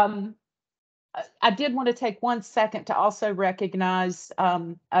did want to take 1 second to also recognize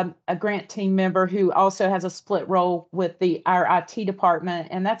a grant team member who also has a split role with our IT department,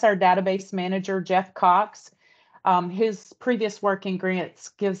 and that's our database manager, Jeff Cox. His previous work in grants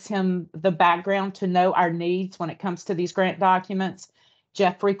gives him the background to know our needs when it comes to these grant documents.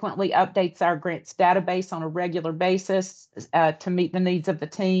 Jeff frequently updates our grants database on a regular basis to meet the needs of the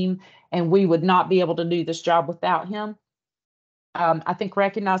team, and we would not be able to do this job without him. I think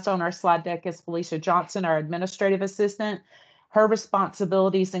recognized on our slide deck is Felicia Johnson, our administrative assistant. Her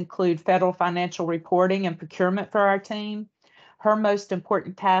responsibilities include federal financial reporting and procurement for our team. Her most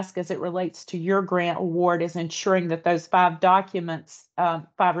important task as it relates to your grant award is ensuring that those 5 documents,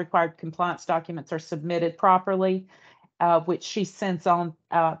 5 required compliance documents are submitted properly, which she sends on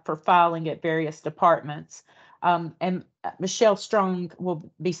for filing at various departments. And Michelle Strong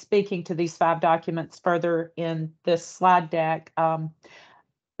will be speaking to these 5 documents further in this slide deck.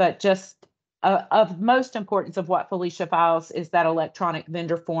 But just of most importance of what Felicia files is that electronic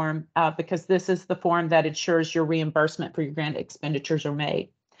vendor form, because this is the form that ensures your reimbursement for your grant expenditures are made.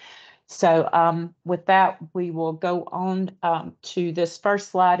 So with that, we will go on to this first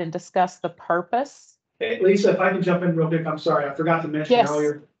slide and discuss the purpose. Hey, Lisa, if I can jump in real quick, I'm sorry, I forgot to mention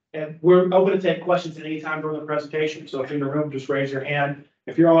earlier. And we're open to take questions at any time during the presentation. So if you're in the room, just raise your hand.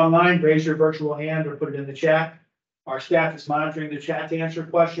 If you're online, raise your virtual hand or put it in the chat. Our staff is monitoring the chat to answer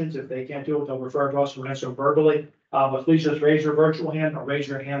questions. If they can't do it, they'll refer to us, we'll answer them verbally. But please just raise your virtual hand or raise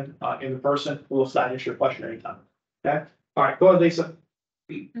your hand in person. We'll start answer your question anytime. Okay? All right, go ahead, Lisa.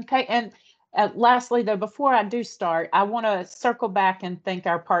 Okay, and lastly, though, before I do start, I want to circle back and thank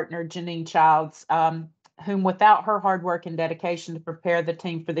our partner, Janine Childs, whom without her hard work and dedication to prepare the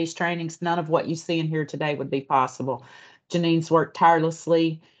team for these trainings, none of what you see in here today would be possible. Janine's worked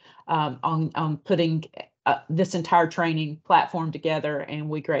tirelessly on putting this entire training platform together, and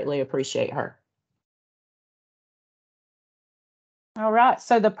we greatly appreciate her. All right,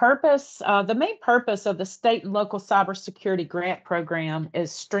 so the main purpose of the state and local cybersecurity grant program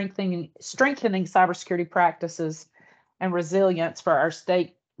is strengthening cybersecurity practices and resilience for our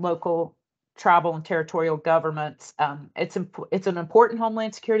state, local, tribal, and territorial governments. It's an important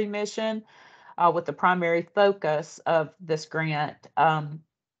homeland security mission with the primary focus of this grant.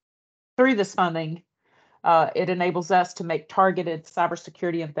 Through this funding, it enables us to make targeted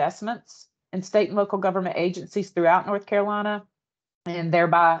cybersecurity investments in state and local government agencies throughout North Carolina, and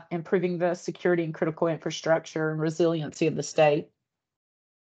thereby improving the security and critical infrastructure and resiliency of the state.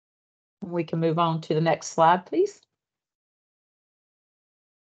 We can move on to the next slide, please.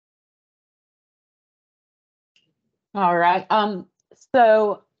 All right,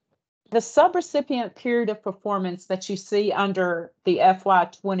 so the subrecipient period of performance that you see under the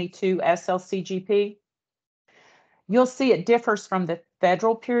FY22 SLCGP, you'll see it differs from the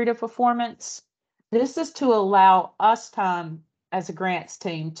federal period of performance. This is to allow us time as a grants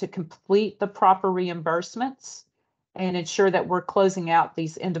team to complete the proper reimbursements and ensure that we're closing out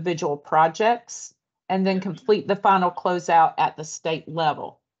these individual projects and then complete the final closeout at the state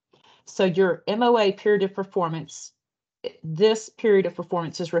level. So your MOA period of performance, this period of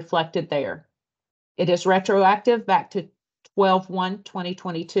performance is reflected there. It is retroactive back to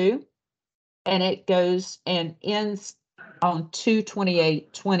 12/1/2022, and it goes and ends on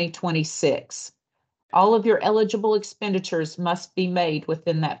 2/28/2026. All of your eligible expenditures must be made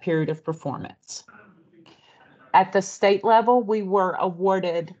within that period of performance. At the state level, we were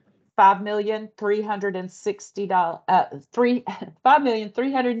awarded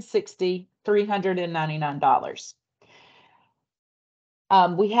 $5,360,399.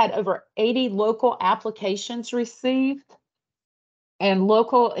 We had over 80 local applications received, and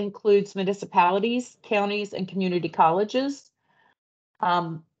local includes municipalities, counties, and community colleges.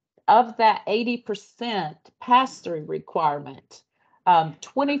 Of that 80% pass-through requirement,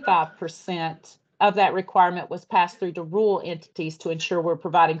 25% of that requirement was passed through to rural entities to ensure we're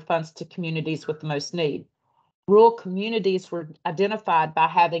providing funds to communities with the most need. Rural communities were identified by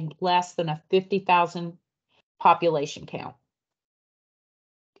having less than a 50,000 population count.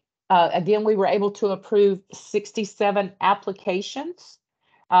 Again, we were able to approve 67 applications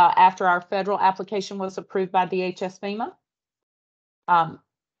after our federal application was approved by DHS FEMA.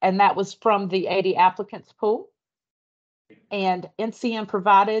 And that was from the 80 applicants pool. And NCM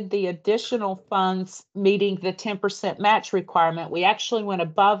provided the additional funds meeting the 10% match requirement. We actually went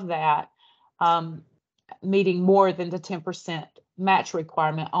above that, meeting more than the 10% match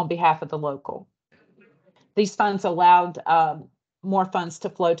requirement on behalf of the local. These funds allowed more funds to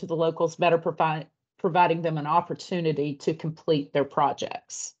flow to the locals, better providing them an opportunity to complete their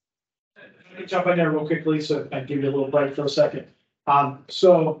projects. Let me jump in there real quickly so I can give you a little break for a second.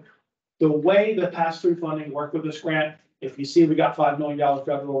 So the way the pass-through funding worked with this grant, if you see we got $5 million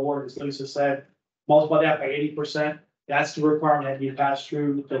federal award, as Lisa said, multiply that by 80%, that's the requirement that you pass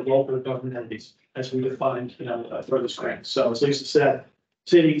through the local government entities as we defined, for this grant. So as Lisa said,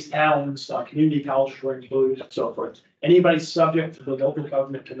 cities, towns, community colleges were included, and so forth. Anybody subject to the local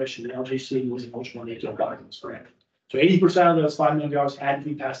government commission, the LGC, was eligible to apply for this grant. So 80% of those $5 million had to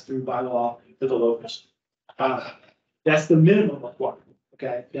be passed through by law to the locals. That's the minimum requirement.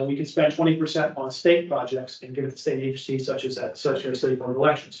 Okay, then we can spend 20% on state projects and give it to state agencies such as State Board of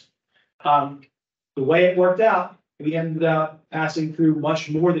Elections. The way it worked out, we ended up passing through much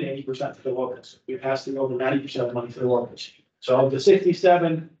more than 80% to the locals. We passed through over 90% of the money to the locals. So of the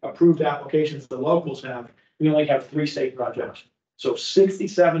 67 approved applications the locals have, we only have 3 state projects. So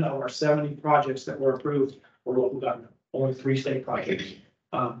 67 of our 70 projects that were approved were local government, only 3 state projects.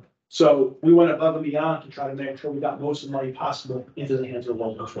 So we went above and beyond to try to make sure we got most of the money possible into the hands of the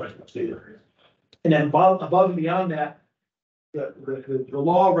local residents. And then above and beyond that, the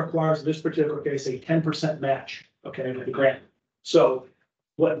law requires in this particular case a 10% match, okay, with the grant. So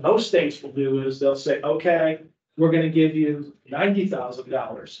what most states will do is they'll say, okay, we're going to give you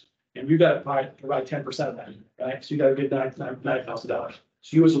 $90,000, and you got to provide 10% of that, right? So you got to get $9,000.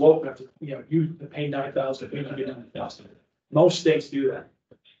 So you as a local have to, you pay $9,000, you get $9,000. Most states do that.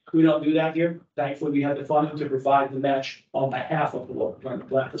 We don't do that here. Thankfully, we have the funding to provide the match on behalf of the local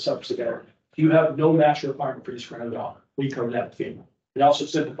government, the subs together. If you have no match requirement for this grant at all, we cover that with FEMA. It also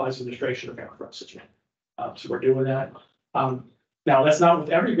simplifies administration of grant for us as well. So we're doing that. Now, that's not with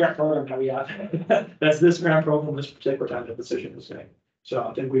every grant program that we have. That's this grant program, this particular time the decision was made. So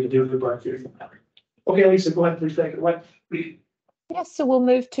I think we can do a good work here from that. Okay, Lisa, go ahead, please take it away. Yes, so we'll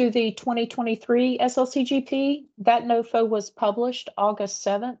move to the 2023 SLCGP. That NOFO was published August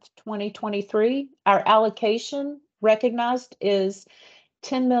 7th, 2023. Our allocation recognized is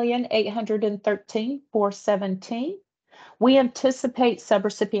 $10,813,417. We anticipate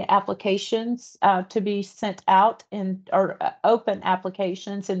subrecipient applications to be sent out or open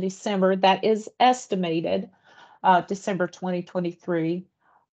applications in December. That is estimated December 2023.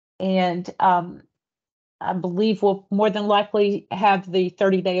 And I believe we'll more than likely have the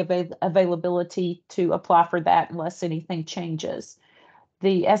 30-day availability to apply for that unless anything changes.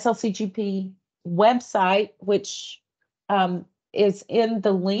 The SLCGP website, which is in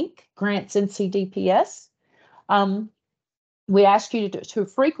the link, Grants NCDPS. We ask you to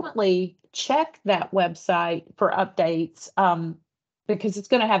frequently check that website for updates because it's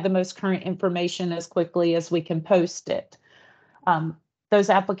going to have the most current information as quickly as we can post it. Those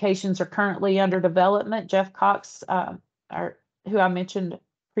applications are currently under development. Jeff Cox, who I mentioned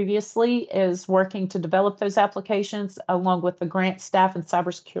previously, is working to develop those applications along with the grant staff and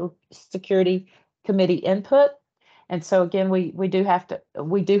cybersecurity committee input. And so again, we do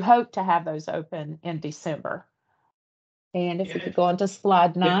hope to have those open in December. And if we could go on to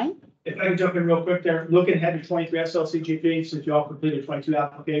slide 9. If I can jump in real quick there, looking ahead to 23 SLCGP, since you all completed 22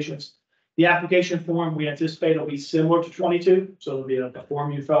 applications. The application form we anticipate will be similar to 22. So it'll be a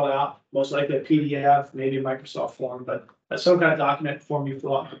form you fill out, most likely a PDF, maybe a Microsoft form, but some kind of document form you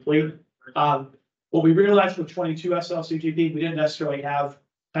fill out and complete. What we realized with 22 SLCGP, we didn't necessarily have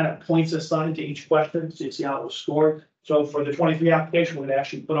kind of points assigned to each question, so you see how it was scored. So for the 23 application, we're going to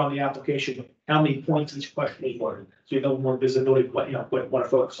actually put on the application how many points each question is worth. So you have more visibility of what you want to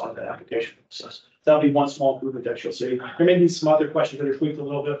focus on that application process. That'll be one small improvement that you'll see. There may be some other questions that are tweaked a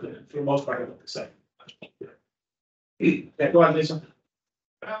little bit, but for the most part, I look the same. Yeah, go ahead, Lisa.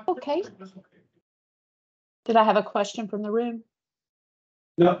 Okay. Did I have a question from the room?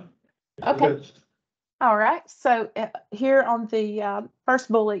 No. Okay. All right. So here on the first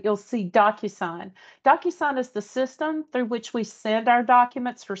bullet, you'll see DocuSign. DocuSign is the system through which we send our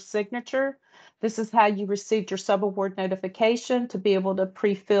documents for signature. This is how you received your subaward notification to be able to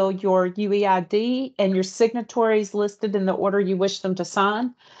pre-fill your UEID and your signatories listed in the order you wish them to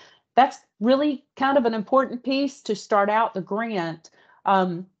sign. That's really kind of an important piece to start out the grant.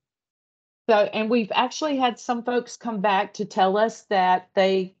 And we've actually had some folks come back to tell us that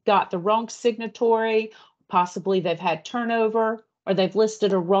they got the wrong signatory, possibly they've had turnover, or they've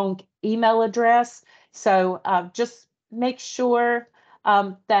listed a wrong email address. So just make sure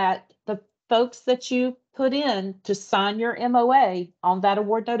that the folks that you put in to sign your MOA on that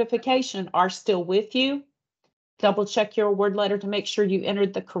award notification are still with you. Double check your award letter to make sure you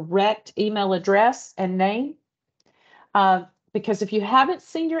entered the correct email address and name. Because if you haven't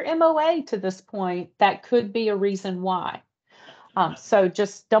seen your MOA to this point, that could be a reason why. So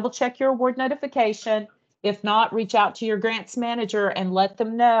just double check your award notification. If not, reach out to your grants manager and let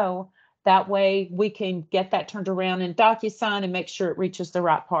them know. That way we can get that turned around in DocuSign and make sure it reaches the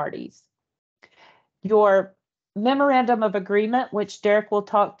right parties. Your memorandum of agreement, which Derek will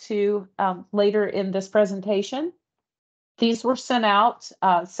talk to later in this presentation. These were sent out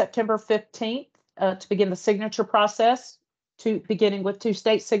September 15th to begin the signature process. Beginning with 2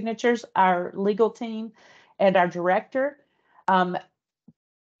 state signatures, our legal team and our director.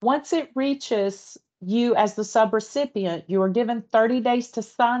 Once it reaches you as the subrecipient, you are given 30 days to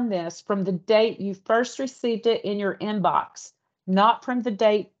sign this from the date you first received it in your inbox, not from the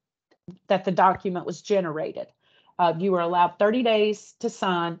date that the document was generated. You are allowed 30 days to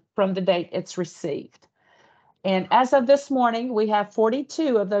sign from the date it's received. And as of this morning, we have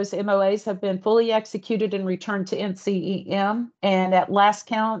 42 of those MOAs have been fully executed and returned to NCEM. And at last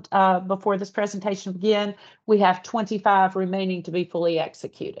count, before this presentation began, we have 25 remaining to be fully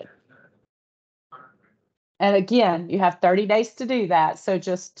executed. And again, you have 30 days to do that. So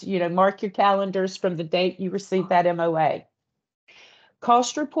just, mark your calendars from the date you received that MOA.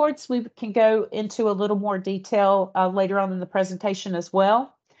 Cost reports, we can go into a little more detail later on in the presentation as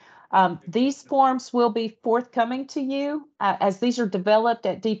well. These forms will be forthcoming to you as these are developed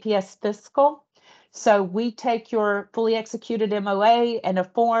at DPS Fiscal. So we take your fully executed MOA and a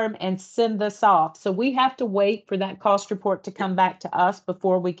form and send this off. So we have to wait for that cost report to come back to us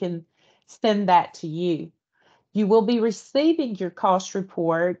before we can send that to you. You will be receiving your cost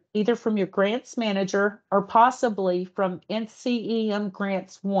report either from your grants manager or possibly from NCEM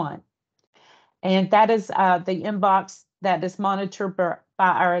Grants 1. And that is the inbox that is monitored by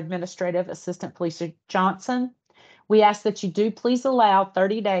our Administrative Assistant Felicia Johnson. We ask that you do please allow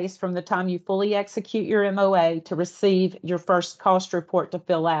 30 days from the time you fully execute your MOA to receive your first cost report to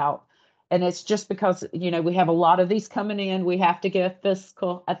fill out. And it's just because, you know, we have a lot of these coming in. We have to give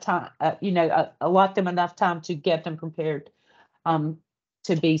fiscal a time, allot them enough time to get them prepared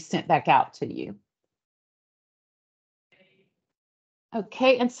to be sent back out to you.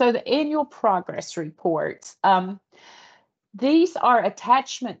 Okay, and so the annual progress reports. These are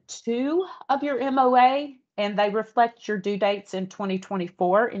attachment 2 of your MOA, and they reflect your due dates in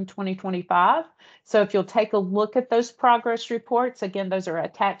 2024 and 2025. So if you'll take a look at those progress reports, again, those are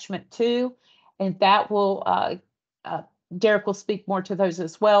attachment 2, and that will, Derek will speak more to those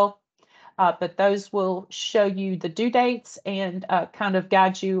as well. But those will show you the due dates and kind of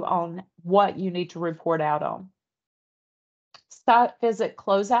guide you on what you need to report out on. Site visit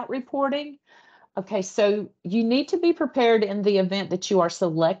closeout reporting. Okay, so you need to be prepared in the event that you are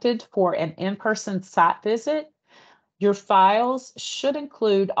selected for an in-person site visit. Your files should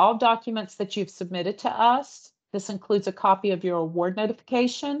include all documents that you've submitted to us. This includes a copy of your award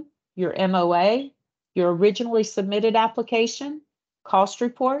notification, your MOA, your originally submitted application, cost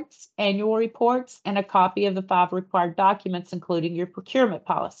reports, annual reports, and a copy of the 5 required documents, including your procurement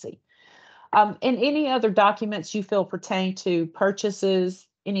policy. And any other documents you feel pertain to purchases,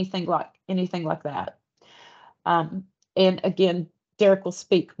 anything like that. And again, Derek will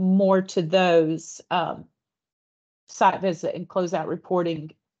speak more to those site visit and closeout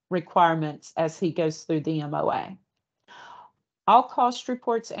reporting requirements as he goes through the MOA. All cost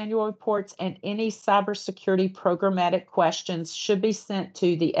reports, annual reports, and any cybersecurity programmatic questions should be sent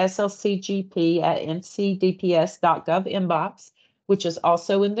to the SLCGP at ncdps.gov inbox, which is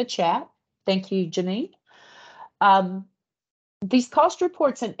also in the chat. Thank you, Janine. These cost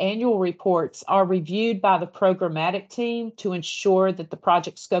reports and annual reports are reviewed by the programmatic team to ensure that the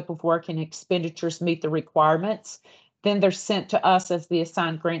project scope of work and expenditures meet the requirements. Then they're sent to us as the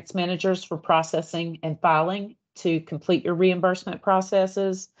assigned grants managers for processing and filing to complete your reimbursement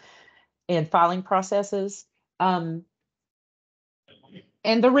processes and filing processes. And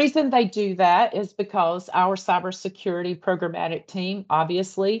the reason they do that is because our cybersecurity programmatic team,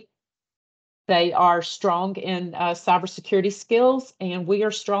 obviously, they are strong in cybersecurity skills, and we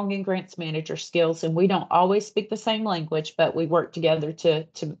are strong in grants manager skills, and we don't always speak the same language, but we work together to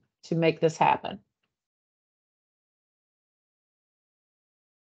make this happen.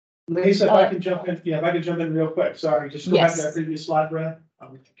 Lisa, if I can jump in, if I can jump in real quick, sorry, just go back to that previous slide, Brad.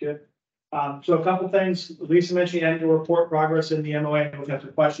 Good. So a couple things. Lisa mentioned annual report progress in the MOA, and we've got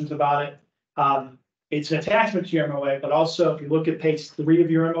some questions about it. It's an attachment to your MOA, but also if you look at page 3 of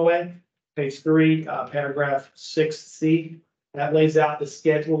your MOA, page 3, paragraph 6C, that lays out the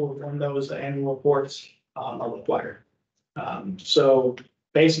schedule of when those annual reports are required. So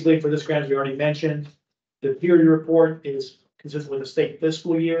basically for this grant, as we already mentioned, the period report is consistent with the state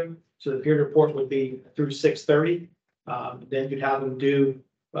fiscal year. So the period report would be through 6/30. Then you'd have them due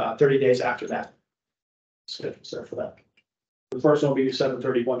 30 days after that. Schedule set for that. The first one will be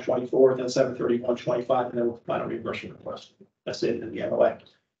 7/30/124, then 7/30/125, and then final reimbursement request. That's it in the MOA.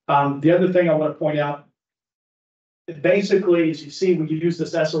 The other thing I want to point out, basically, as you see, when you use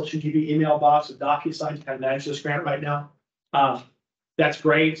this SLCGP email box of DocuSign to kind of manage this grant right now, that's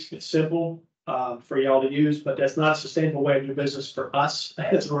great. It's simple for y'all to use, but that's not a sustainable way to do business for us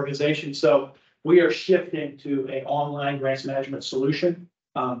as an organization. So we are shifting to an online grants management solution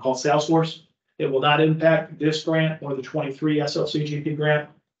called Salesforce. It will not impact this grant or the 23 SLCGP grant,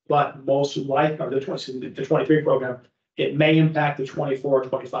 but most likely, or the 23 program. It may impact the 24 or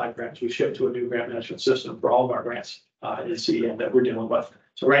 25 grants. We shift to a new grant management system for all of our grants in CEM that we're dealing with.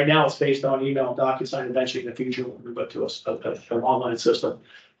 So right now it's based on email and DocuSign. Eventually in the future, we'll move it to an online system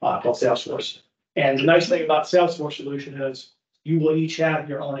called Salesforce. And the nice thing about Salesforce solution is you will each have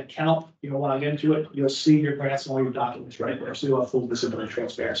your own account. You'll log into it. You'll see your grants and all your documents right there. So you'll have full visibility and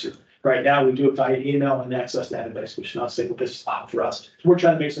transparency. Right now, we do it via email and access database, which is not a single business for us. So we're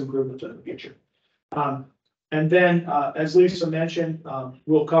trying to make some improvements in the future. And then, as Lisa mentioned,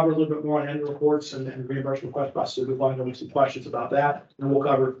 we'll cover a little bit more on annual reports and reimbursement request process. We'll find out some questions about that, and we'll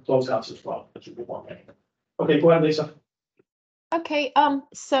cover closeouts as well. Okay, go ahead, Lisa. Okay,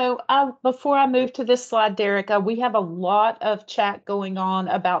 so before I move to this slide, Derek, we have a lot of chat going on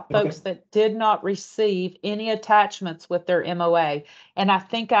about folks that did not receive any attachments with their MOA. And I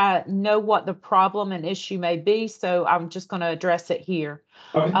think I know what the problem and issue may be, so I'm just going to address it here.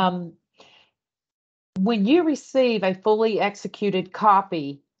 Okay. when you receive a fully executed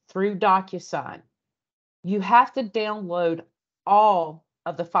copy through DocuSign, you have to download all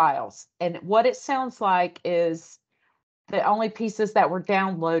of the files. And what it sounds like is the only pieces that were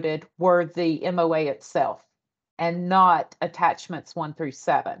downloaded were the MOA itself and not attachments 1 through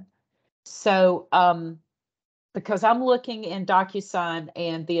 7. So, because I'm looking in DocuSign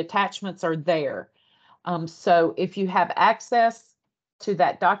and the attachments are there. So if you have access to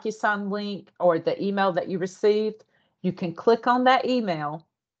that DocuSign link or the email that you received, you can click on that email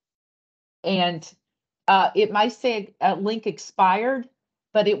and it might say a link expired,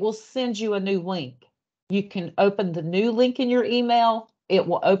 but it will send you a new link. You can open the new link in your email. It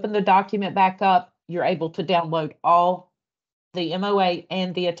will open the document back up. You're able to download all the MOA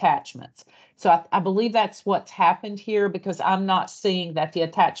and the attachments. So I believe that's what's happened here because I'm not seeing that the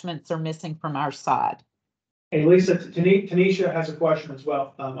attachments are missing from our side. Hey, Lisa, Tanisha has a question as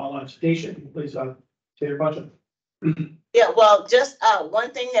well, online. Tanisha, please, say your question. Yeah, well, just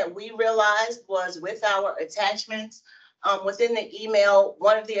one thing that we realized was with our attachments, within the email,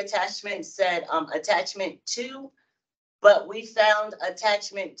 one of the attachments said attachment 2, but we found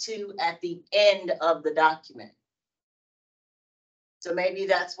attachment 2 at the end of the document. So maybe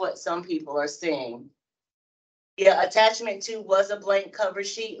that's what some people are seeing. Yeah, attachment 2 was a blank cover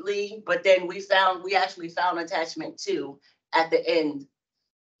sheet, Lee, but then we actually found attachment 2 at the end.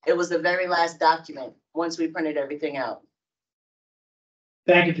 It was the very last document once we printed everything out.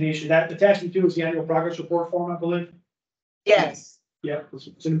 Thank you, Tanisha. That attachment 2 is the annual progress report form, I believe. Yes. Yeah,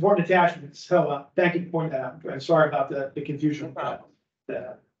 it's an important attachment. So thank you for pointing that out. I'm sorry about the confusion.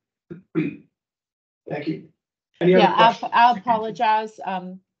 Thank you. Any other questions? I apologize.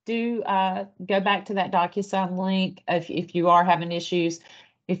 Do go back to that DocuSign link if you are having issues.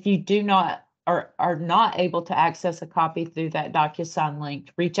 If you do not are not able to access a copy through that DocuSign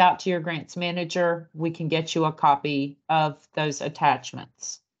link, reach out to your grants manager. We can get you a copy of those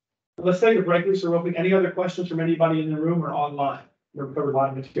attachments. Let's take a break, Lisa, real quick. Any other questions from anybody in the room or online? We've covered a lot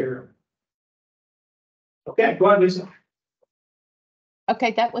of material. Okay, go ahead, Lisa.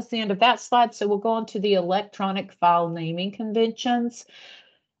 Okay, that was the end of that slide. So we'll go on to the electronic file naming conventions.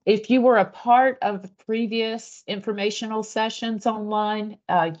 If you were a part of previous informational sessions online,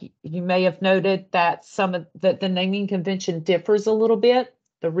 you may have noted that some of the naming convention differs a little bit.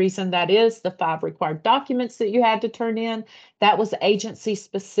 The reason that is the 5 required documents that you had to turn in, that was agency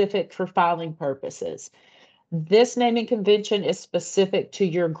specific for filing purposes. This naming convention is specific to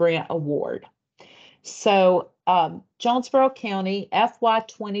your grant award. So Jonesboro County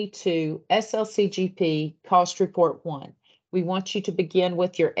FY22 SLCGP Cost Report 1. We want you to begin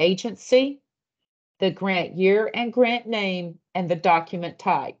with your agency, the grant year and grant name, and the document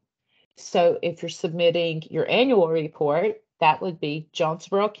type. So if you're submitting your annual report, that would be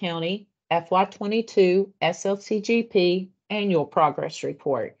Jonesboro County FY22 SLCGP Annual Progress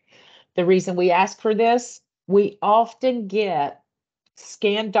Report. The reason we ask for this, we often get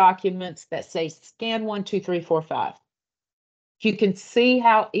scanned documents that say scan 1, 2, 3, 4, 5. You can see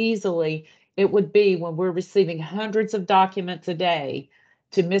how easily it would be when we're receiving hundreds of documents a day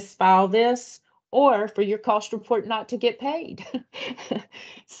to misfile this or for your cost report not to get paid.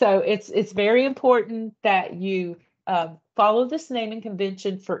 So it's very important that you follow this naming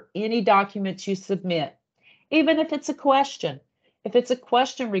convention for any documents you submit, even if it's a question. If it's a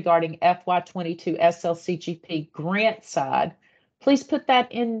question regarding FY22 SLCGP grant side, please put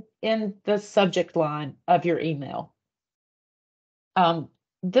that in the subject line of your email.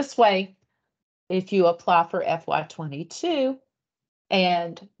 This way, if you apply for FY22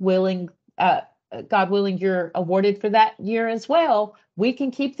 and God willing, you're awarded for that year as well, we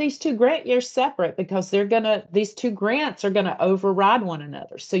can keep these 2 grant years separate because these 2 grants are gonna override one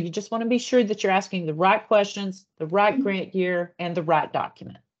another. So you just want to be sure that you're asking the right questions, the right grant year, and the right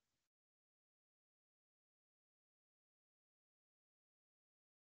document.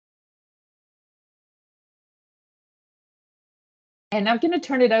 And I'm going to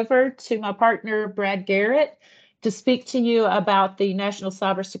turn it over to my partner, Brad Garrett, to speak to you about the National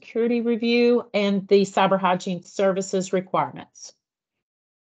Cybersecurity Review and the cyber hygiene services requirements.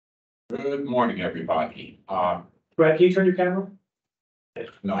 Good morning, everybody. Brad, can you turn your camera?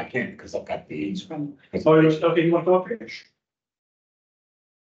 No, I can't because I've got these. Oh, okay, you want to go up here?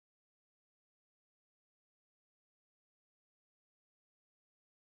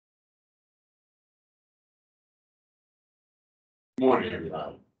 Good morning,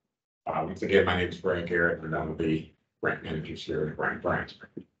 everybody. Once again, my name is Brad Garrett, and I'm the grant manager here at Grant Branch.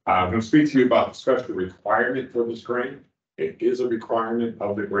 I'm going to speak to you about the special requirement for this grant. It is a requirement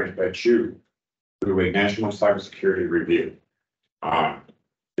of the grant that you do a national cybersecurity review.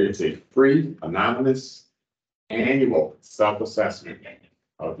 It's a free, anonymous, annual self-assessment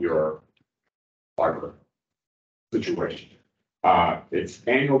of your cyber situation. It's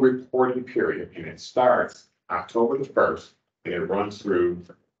annual reporting period, and it starts October the 1st, and it runs through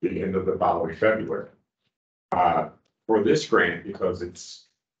the end of the following February. For this grant, because it's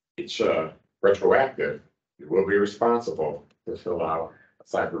retroactive, you will be responsible to fill out a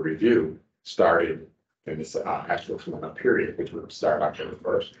cyber review starting in this actual period, which will start October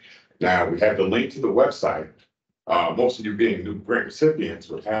 1st. Now, we have the link to the website. Most of you being new grant recipients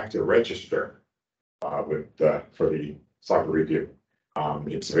would have to register for the cyber review.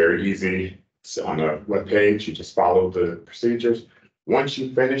 It's very easy. It's on the webpage. You just follow the procedures. Once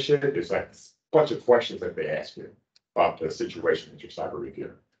you finish it, there's like a bunch of questions that they ask you about the situation with your cyber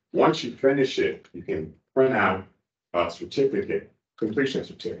review. Once you finish it, you can print out a certificate, completion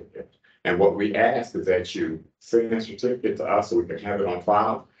certificate. And what we ask is that you send that certificate to us so we can have it on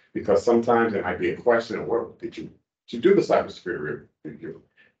file, because sometimes there might be a question of where did you do the cybersecurity review?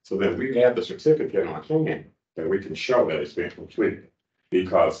 So then we have the certificate on hand that we can show that it's been completed.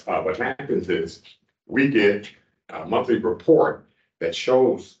 Because what happens is we get a monthly report that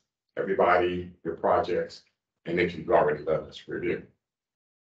shows everybody your projects and that you've already done this review.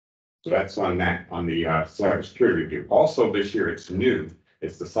 So that's on that, on the cybersecurity review. Also this year, it's new.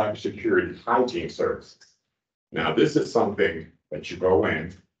 It's the cybersecurity hygiene services. Now, this is something that you go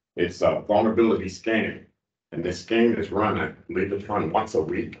in. It's a vulnerability scanning. And this scan is run, I believe it's run once a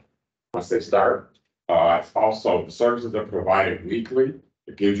week, once they start. It's also, the services are provided weekly.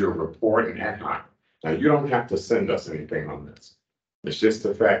 It gives you a report and ad hoc. Now, you don't have to send us anything on this. It's just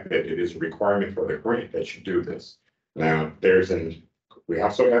the fact that it is a requirement for the grant that you do this. Now, we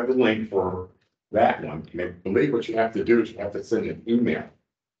also have the link for that one. And I believe what you have to do is you have to send an email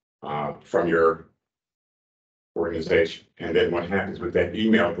from your organization. And then what happens with that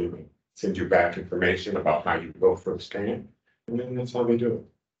email, they send you back information about how you go for the scan. And then that's how they do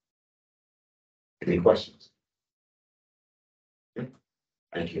it. Any questions?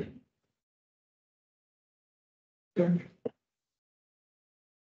 Thank you.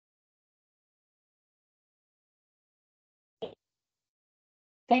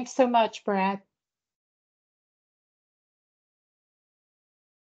 Thanks so much, Brad.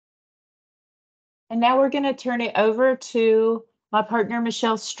 And now we're going to turn it over to my partner,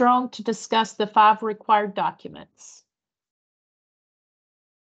 Michelle Strong, to discuss the 5 required documents.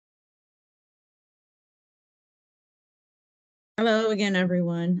 Hello again,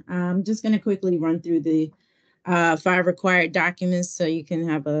 everyone. I'm just going to quickly run through the 5 required documents so you can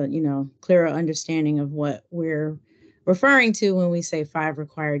have a clearer understanding of what we're referring to when we say 5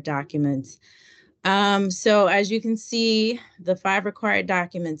 required documents. So as you can see, the 5 required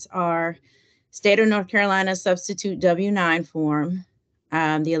documents are State of North Carolina Substitute W-9 form,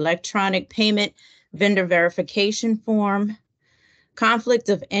 the electronic payment vendor verification form, conflict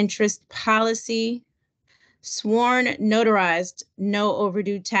of interest policy, sworn notarized no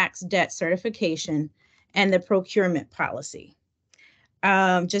overdue tax debt certification, and the procurement policy.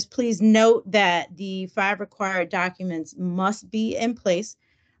 Just please note that the 5 required documents must be in place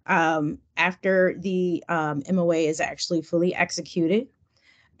after the MOA is actually fully executed.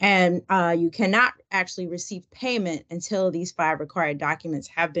 And you cannot actually receive payment until these 5 required documents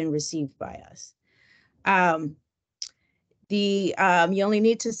have been received by us. You only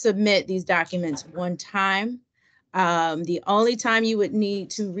need to submit these documents one time. The only time you would need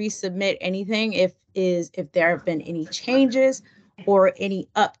to resubmit anything if there have been any changes or any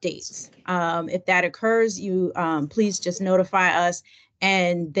updates. If that occurs, you please just notify us,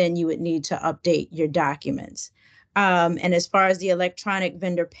 and then you would need to update your documents. And as far as the electronic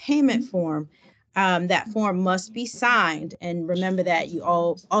vendor payment form, that form must be signed. And remember that you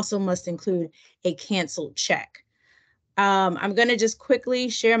also must include a canceled check. I'm going to just quickly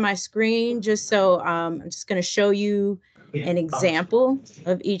share my screen just so I'm just going to show you an example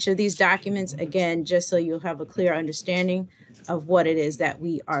of each of these documents, again, just so you'll have a clear understanding of what it is that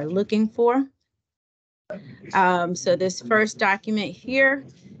we are looking for. So this first document here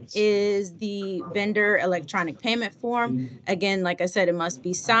is the vendor electronic payment form. Again, like I said, it must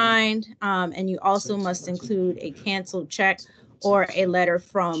be signed, and you also must include a canceled check or a letter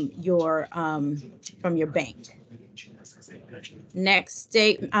from your bank. Next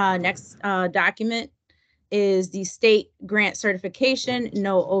document is the state grant certification,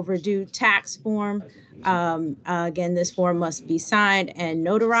 no overdue tax form. Again, this form must be signed and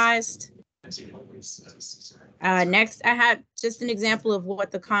notarized. Next, I have just an example of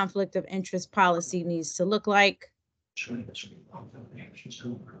what the conflict of interest policy needs to look like.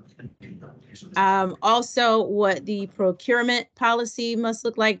 Also, what the procurement policy must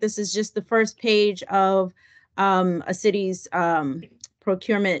look like. This is just the first page of a city's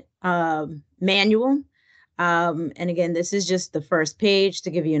procurement manual. And again, this is just the first page to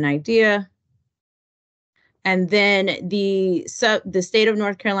give you an idea. And then the state of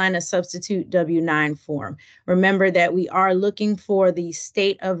North Carolina substitute W-9 form. Remember that we are looking for the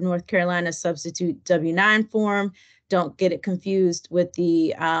state of North Carolina substitute W-9 form. Don't get it confused with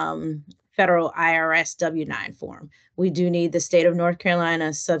the federal IRS W-9 form. We do need the state of North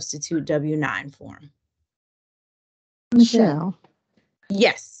Carolina substitute W-9 form. Michelle,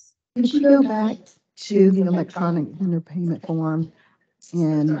 Yes. could you go back to the electronic vendor payment form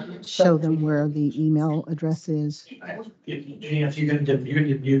and show them where the email address is? Janine, if you can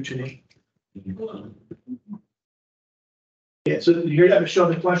mute, Janine. Yeah, so here that show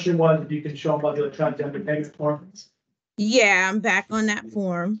the question was, if you can show them about the electronic vendor payment form. Yeah, I'm back on that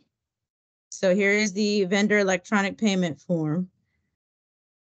form. So here is the vendor electronic payment form.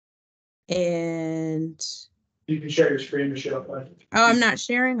 And You can share your screen, Michelle. oh, I'm not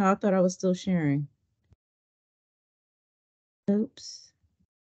sharing? Oh, I thought I was still sharing. Oops.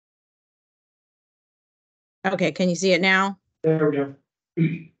 Okay, can you see it now? There we go.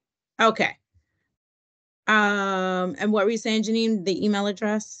 Okay. And what were you saying, Janine? The email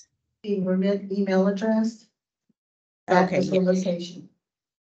address? The remit email address. That Okay, is the location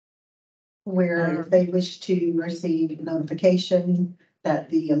where if they wish to receive notification that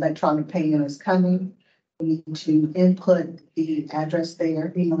the electronic payment is coming, we need to input the address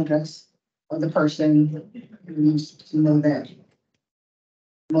there, email address of the person who needs to know that.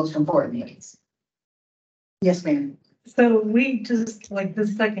 Most important things. Yes, ma'am. So we just, like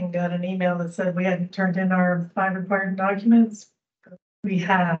this second, got an email that said we hadn't turned in our 5 required documents. We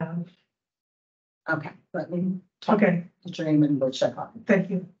have. Okay, let me talk Okay. to Dream and we'll check on it. Thank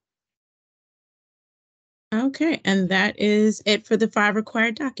you. Okay, and that is it for the 5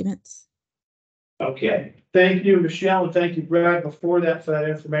 required documents. Okay, thank you, Michelle, and thank you, Brad, before that, for that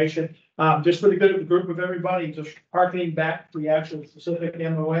information. Just for the good of the group of everybody, just harkening back to the actual specific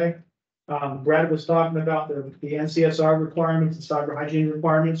MOA. Brad was talking about the NCSR requirements and cyber hygiene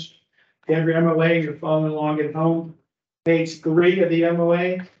requirements. Every MOA, you're following along at home. Page 3 of the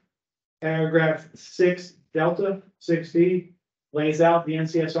MOA, paragraph 6 Delta 6D lays out the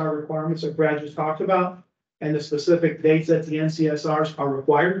NCSR requirements that Brad just talked about and the specific dates that the NCSRs are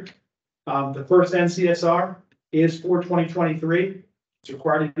required. The first NCSR is for 2023. It's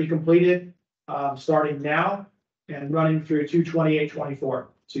required to be completed starting now and running through 2/28/24.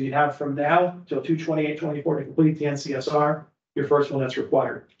 So you have from now till 2/28/24 to complete the NCSR, your first one that's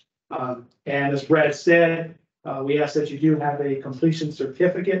required. And as Brad said, we ask that you do have a completion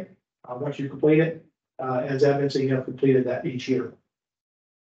certificate once you complete it, as evidence that you have completed that each year.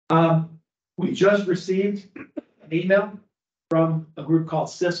 We just received an email from a group called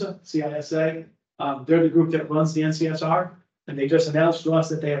CISA, C-I-S-A. They're the group that runs the NCSR, and they just announced to us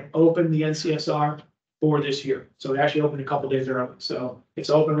that they have opened the NCSR for this year. So it actually opened a couple days early. So it's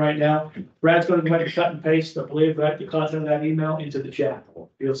open right now. Brad's going to go ahead and cut and paste, I believe, right, the content of that email into the chat.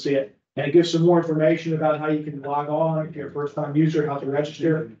 You'll see it. And it gives some more information about how you can log on if you're a first-time user, how to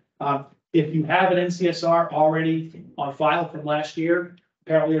register. If you have an NCSR already on file from last year,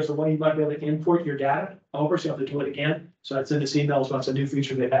 apparently there's a way you might be able to import your data over, so you have to do it again. So that's in this email, so it's a new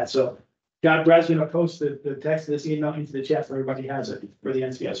feature they've had. So Brad's going to post the text of this email into the chat so everybody has it for the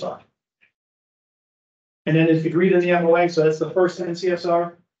NCSR. And then if you read in the MOA, so that's the first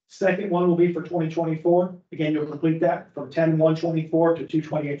NCSR. Second one will be for 2024. Again, you'll complete that from 10/1/24 to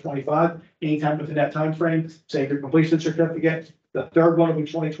 2/28/25. Anytime within that time frame, say your completion certificate. The third one will be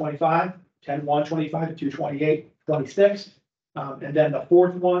 2025, 10/1/25 to 2/28/26. And then the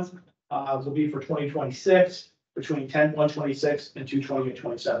fourth one will be for 2026, between 10/1/26 and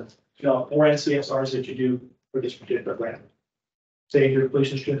 2/28/27. So more NCSRs that you do for this particular grant. Say your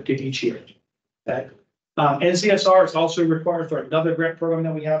completion certificate each year. Okay. NCSR is also required for another grant program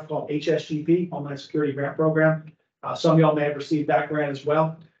that we have called HSGP, Homeland Security Grant Program. Some of y'all may have received that grant as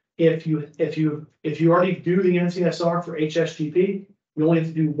well. If you already do the NCSR for HSGP, you only have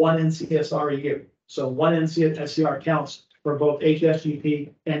to do one NCSR a year. So one NCSR counts for both HSGP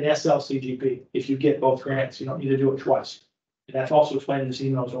and SLCGP. If you get both grants, you don't need to do it twice. And that's also explained in this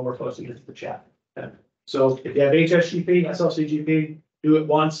email as well. We're posting it to the chat. Okay. So if you have HSGP, SLCGP, do it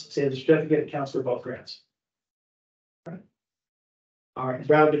once, say the certificate, it counts for both grants. All right,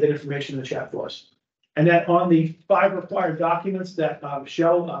 Brad will get that information in the chat for us. And then on the 5 required documents that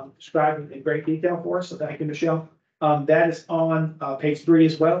Michelle described in great detail for us, so thank you, Michelle. That is on page 3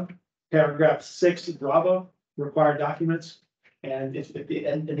 as well. Paragraph 6, Bravo, required documents. And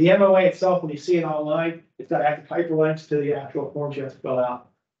the MOA itself, when you see it online, it's got active hyperlinks to the actual forms you have to fill out.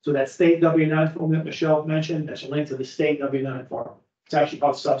 So that state W-9 form that Michelle mentioned, that's a link to the state W-9 form. It's actually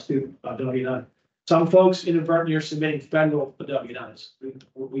called substitute W-9. Some folks inadvertently are submitting federal W-9s.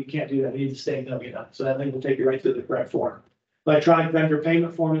 We can't do that. We need the state W-9. So that link will take you right to the correct form. Electronic vendor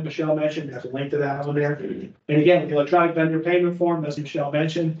payment form that Michelle mentioned, there's a link to that on there. And again, the electronic vendor payment form, as Michelle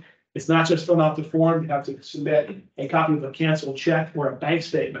mentioned, it's not just filling out the form, you have to submit a copy of a canceled check or a bank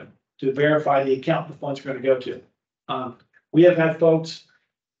statement to verify the account the funds are going to go to. We have had folks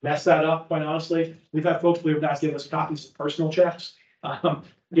mess that up, quite honestly. We've had folks believe not give us copies of personal checks,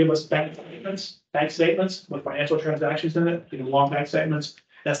 give us bank statements with financial transactions in it, long bank statements.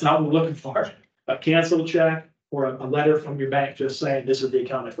 That's not what we're looking for. A canceled check or a letter from your bank just saying this is the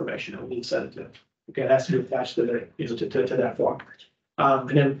account information that we need to send it to. Okay, that's to be attached to to that form. And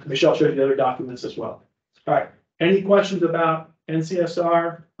then Michelle showed you the other documents as well. All right, any questions about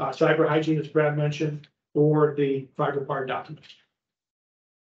NCSR, cyber hygiene, as Brad mentioned, or the 5 required documents?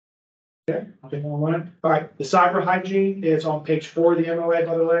 Okay, nothing more on it. All right, the cyber hygiene is on page 4 of the MOA,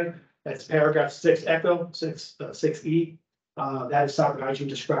 by the way. That's paragraph 6 echo, 6E. That is cyber hygiene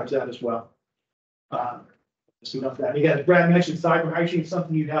describes that as well. So enough of that. Again, as Brad mentioned, cyber hygiene is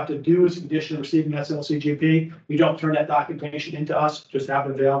something you'd have to do as a condition of receiving SLCGP. You don't turn that documentation into us, just have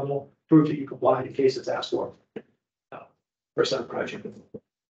it available, prove that you complied in case it's asked for cyber hygiene.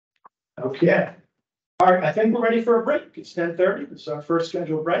 Okay. All right, I think we're ready for a break. It's 10:30. It's our first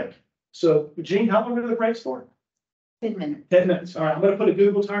scheduled break. So, Gene, how long are the breaks for? 10 minutes. 10 minutes. All right, I'm going to put a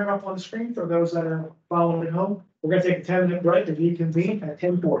Google timer up on the screen for those that are following at home. We're going to take a 10-minute break and reconvene at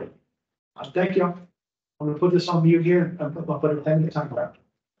 10:40. Thank you. I'm going to put this on mute here. I'll put a 10-minute timer out.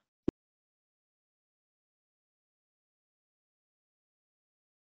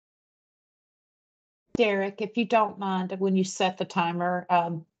 Derek, if you don't mind, when you set the timer,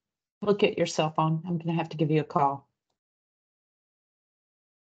 look at your cell phone. I'm going to have to give you a call.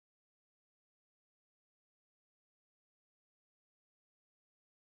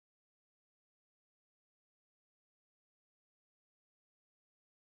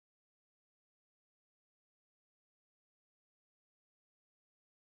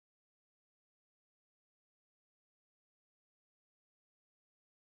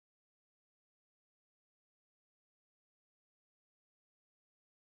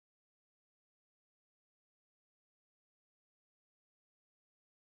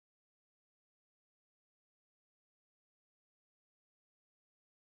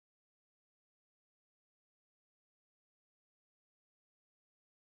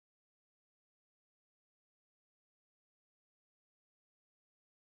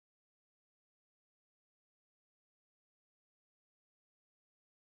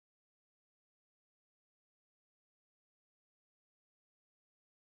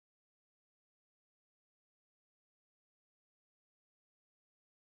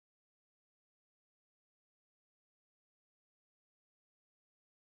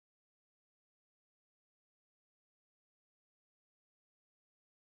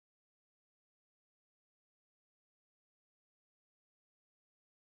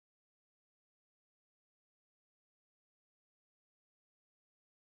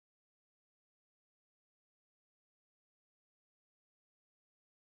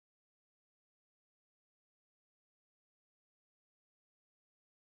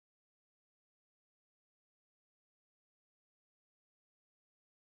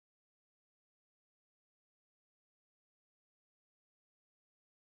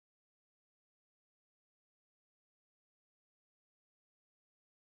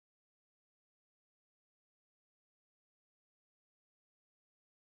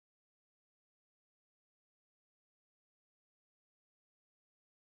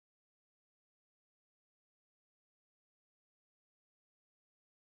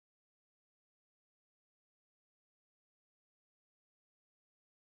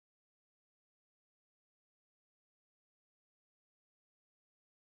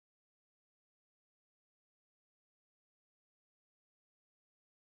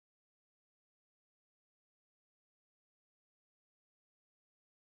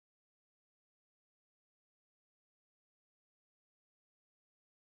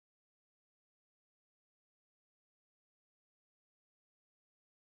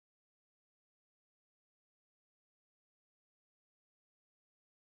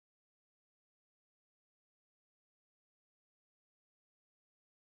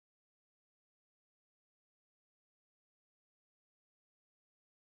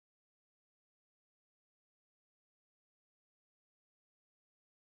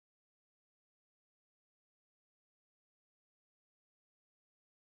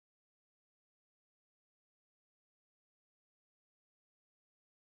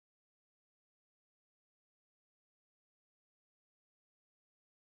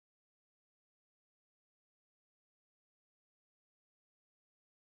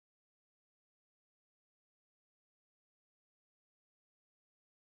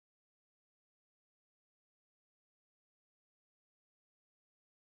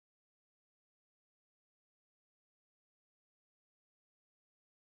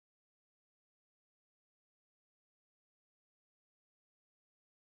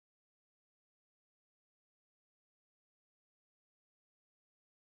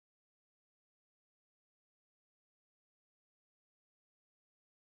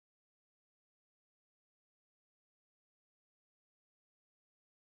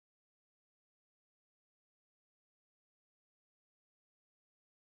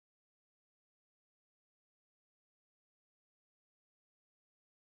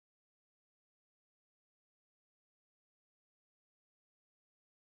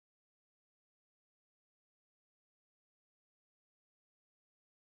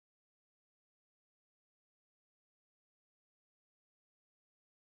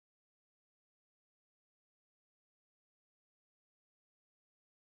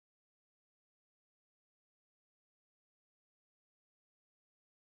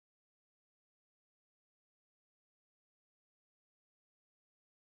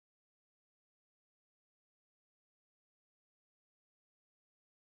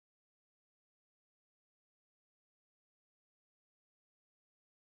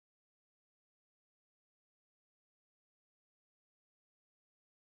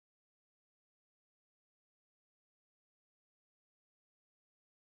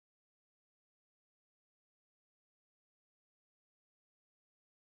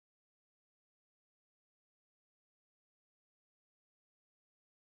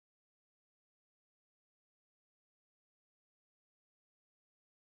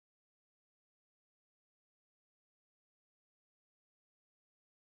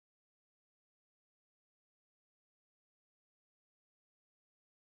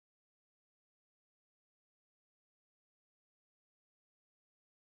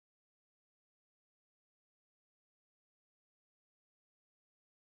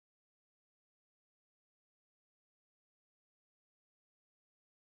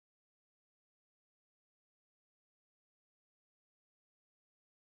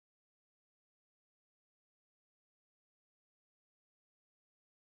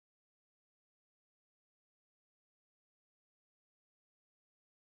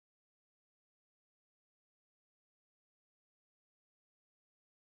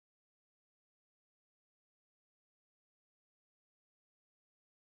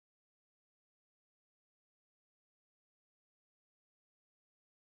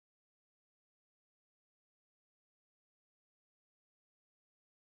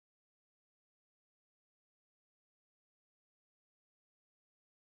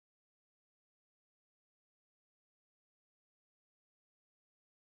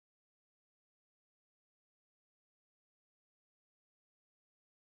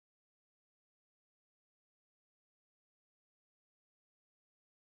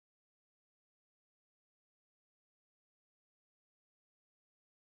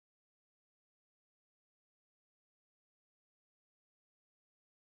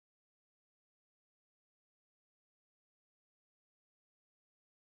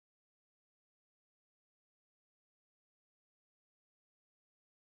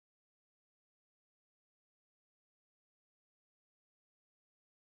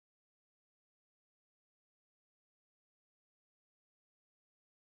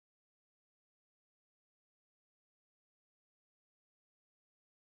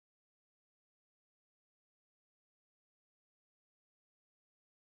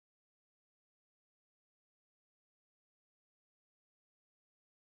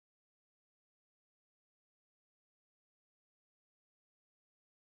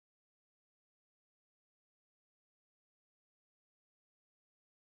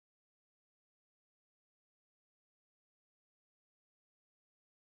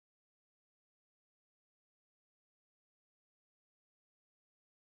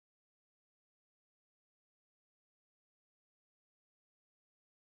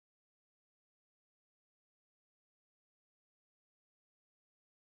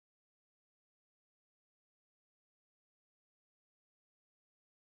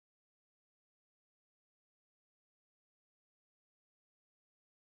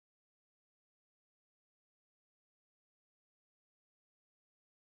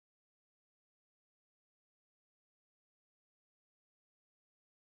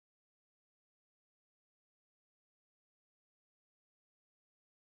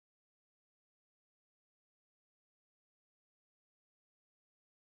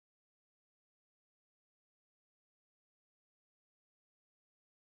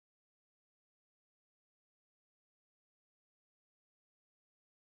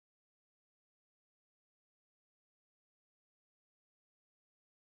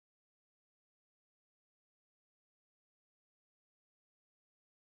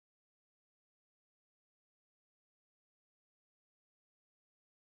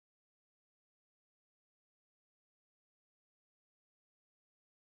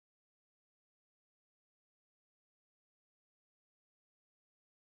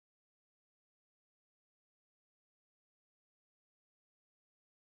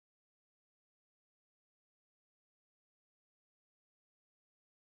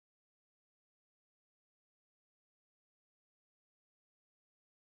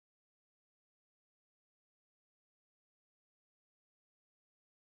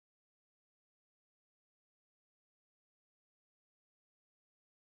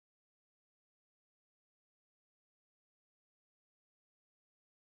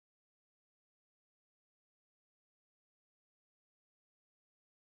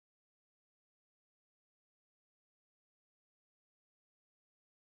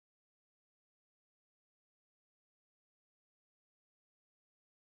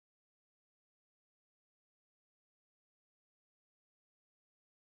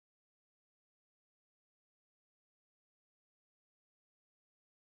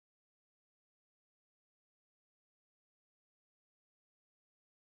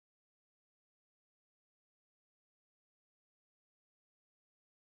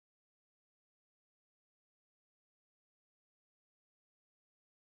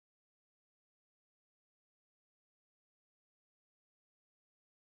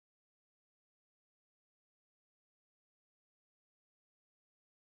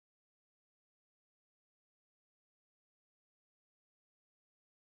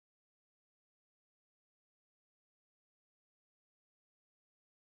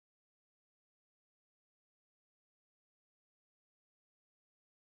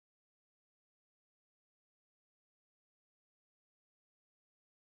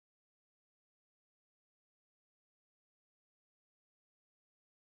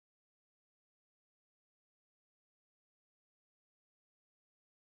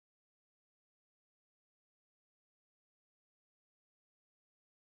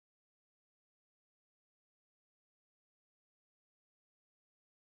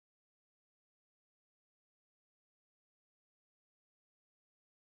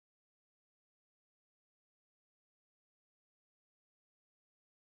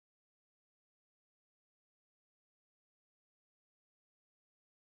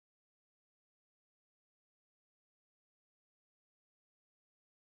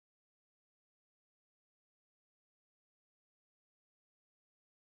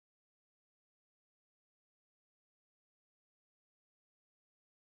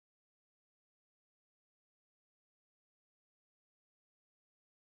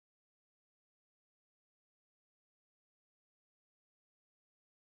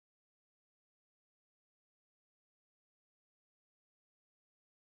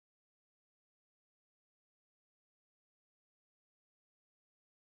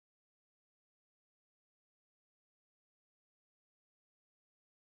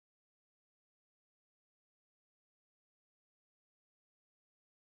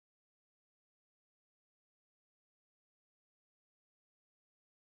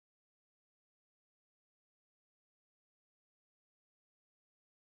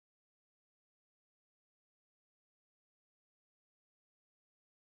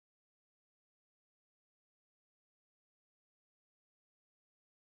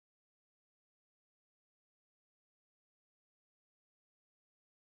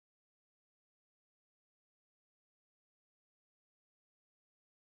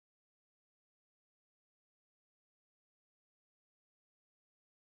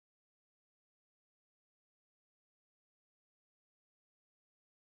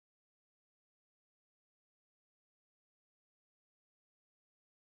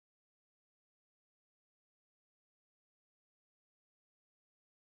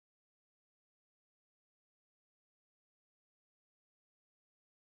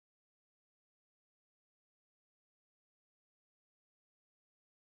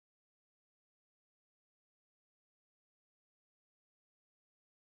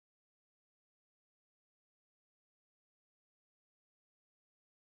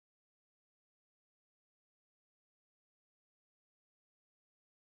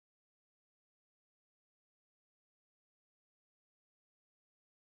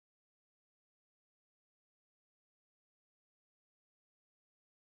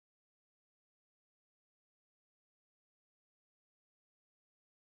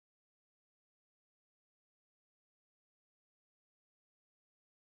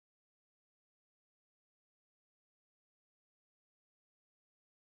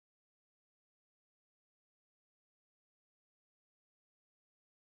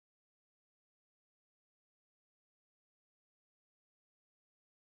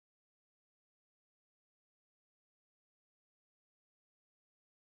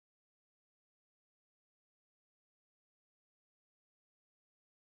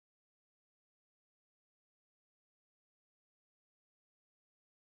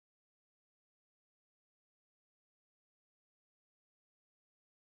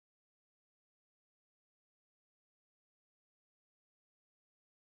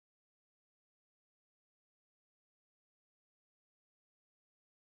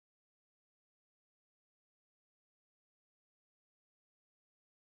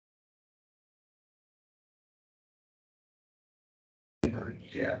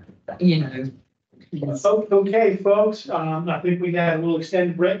 Yeah. You know. Okay, folks, I think we had a little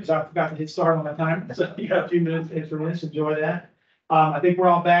extended break because I forgot to hit start on my time. So you got a few minutes for this, enjoy that. I think we're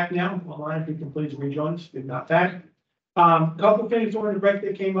all back now online. If you can please rejoin us, if not back. Couple things during the break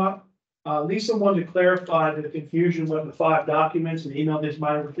that came up. Lisa wanted to clarify the confusion with the 5 documents and the email this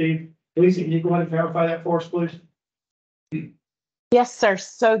might have received. Lisa, can you go ahead and clarify that for us, please? Yes, sir.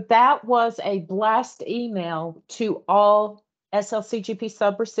 So that was a blast email to all SLCGP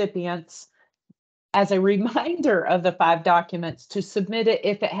subrecipients as a reminder of the 5 documents to submit it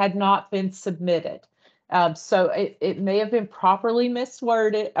if it had not been submitted. So it may have been properly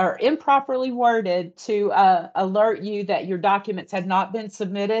misworded or improperly worded to alert you that your documents had not been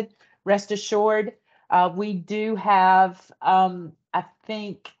submitted. Rest assured, we do have, I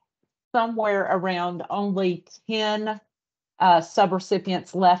think, somewhere around only 10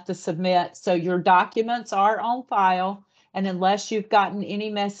 subrecipients left to submit. So your documents are on file. And unless you've gotten any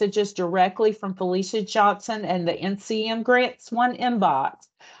messages directly from Felicia Johnson and the NCM Grants One inbox,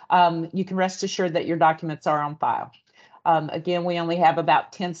 you can rest assured that your documents are on file. Again, we only have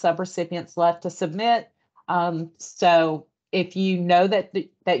about 10 subrecipients left to submit. So if you know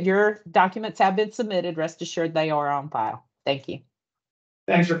that your documents have been submitted, rest assured they are on file. Thank you.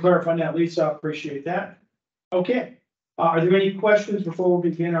 Thanks for clarifying that, Lisa. I appreciate that. Okay. Are there any questions before we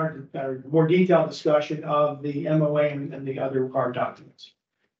begin our more detailed discussion of the MOA and the other required documents?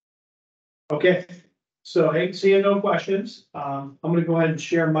 Okay, so hey, seeing no questions, I'm going to go ahead and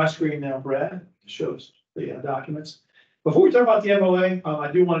share my screen now, Brad. It shows the documents. Before we talk about the MOA,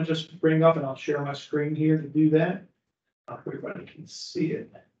 I do want to just bring up, and I'll share my screen here to do that. Everybody can see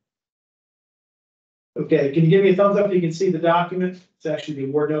it. Okay, can you give me a thumbs up if you can see the document? It's actually the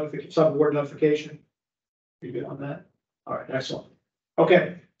award notification, sub-award notification. You good on that? All right, excellent.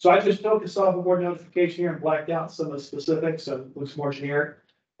 Okay, so I just took the sub-award notification here and blacked out some of the specifics, so it looks more generic.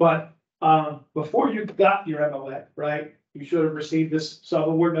 But before you got your MOA, right, you should have received this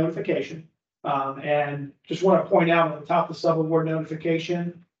sub-award notification. And just want to point out at the top of the sub-award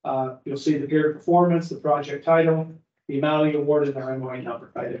notification, you'll see the period of performance, the project title, the amount of the award, and our MOA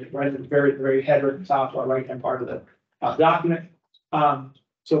number, right? Right at the very header at the top, or right-hand part of the document.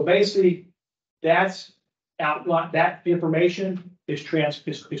 So basically, that's outline, that information is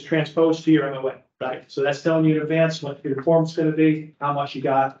transposed to your MOA, right? So that's telling you in advance what your performance is going to be, how much you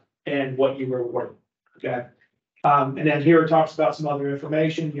got, and what you were awarded. Okay. And then here it talks about some other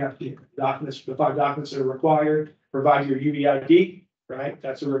information. You have the documents, the 5 documents that are required. Provide your UEID, right?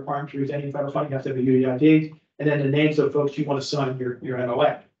 That's a requirement to use any federal funding. You have to have a UEID, and then the names of folks you want to sign your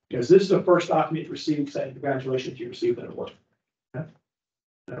MOA. Because this is the first document you received saying congratulations, you received an award. Okay.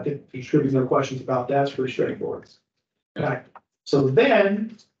 I think there should be no questions about that. It's pretty straightforward. Okay. So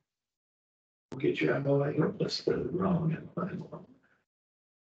then we'll get your MOA. Let's put it wrong.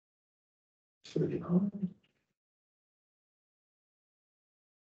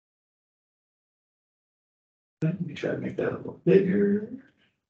 Let me try to make that a little bigger.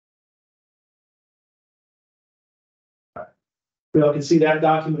 All right. We all can see that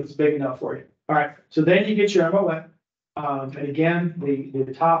document is big enough for you. All right. So then you get your MOA. And again,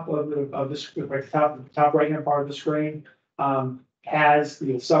 the top of the right, top right hand part of the screen has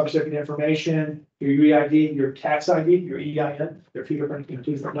the subrecipient information, your UEID, your tax ID, your EIN. They're two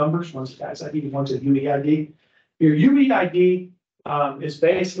different numbers. One's a tax ID, one's a UEID. Your UEID is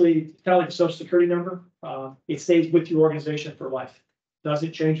basically kind of like a social security number. It stays with your organization for life.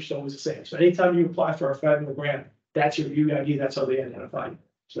 Doesn't change, it's always the same. So anytime you apply for a federal grant, that's your UEID, that's how they identify you.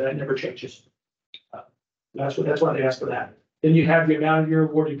 So that never changes. That's why they ask for that. Then you have the amount of your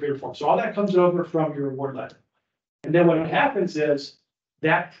award and period form. So all that comes over from your award letter. And then what happens is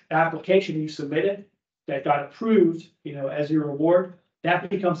that application you submitted that got approved, as your award, that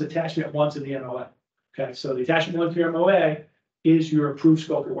becomes attachment 1 to the MOA. Okay, so the attachment 1 to your MOA is your approved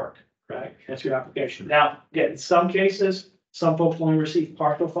scope of work, right? That's your application. Now, again, in some cases, some folks only receive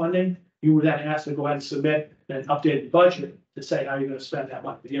partial funding. You would then have to go ahead and submit an updated budget to say how you're going to spend that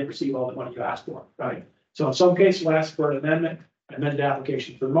money. You didn't receive all the money you asked for, right? So in some cases, we'll ask for an amended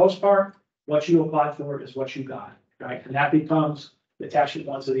application. For the most part, what you applied for is what you got, right? And that becomes the attachment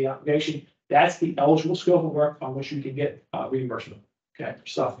 1 to the application. That's the eligible scope of work on which you can get reimbursement, okay,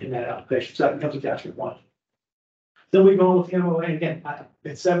 stuff in that application. So that becomes attachment 1. Then we go on with the MOA. Again,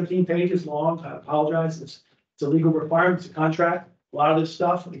 it's 17 pages long. I apologize. It's a legal requirement. It's a contract. A lot of this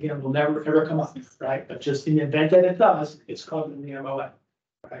stuff, again, will never ever come up, right? But just in the event that it does, it's covered in the MOA,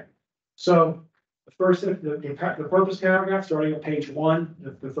 right? So the first, the purpose paragraph, starting on page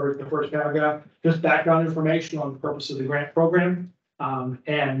 1, the first paragraph, just background information on the purpose of the grant program. We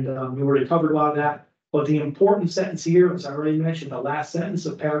already covered a lot of that. But the important sentence here, as I already mentioned, the last sentence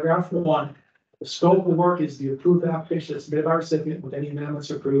of paragraph 1, the scope of work is the approved application that's submitted by recipient with any amendments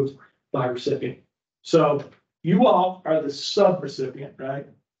approved by recipient. So you all are the sub-recipient, right?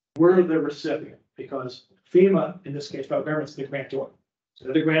 We're the recipient because FEMA, in this case, federal government's the grantor. So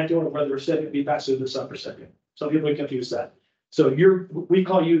they're the grantor, whether the recipient be passed to the sub-recipient. Some people confuse that. So we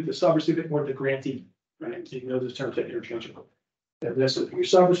call you the sub-recipient or the grantee, right? So you know the terms that are interchangeable. This is your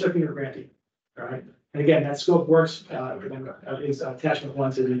sub-recipient or grantee, all right? And again, that scope works, is attachment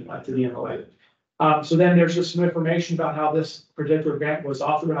 1 to the MOA. So then there's just some information about how this particular grant was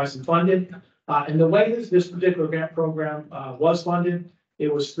authorized and funded. And the way this particular grant program was funded,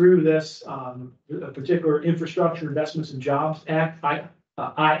 it was through this particular Infrastructure Investments and Jobs Act, IIJA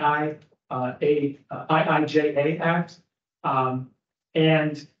Act.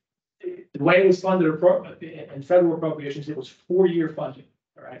 And the way it was funded in federal appropriations, it was 4-year funding.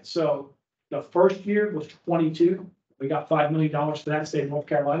 All right. So the first year was 22. We got $5 million for that, state of North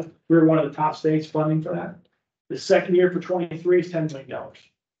Carolina. We were one of the top states funding for that. The second year for 23 is $10 million.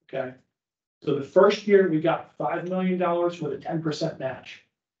 Okay. So the first year we got $5 million with a 10% match.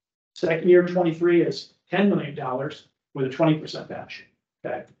 Second year 23 is $10 million with a 20% match.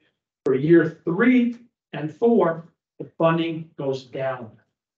 Okay. For year 3 and 4, the funding goes down.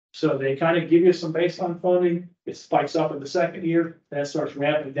 So they kind of give you some baseline funding. It spikes up in the second year, then it starts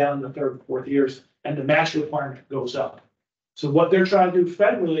ramping down in the third and fourth years, and the match requirement goes up. So what they're trying to do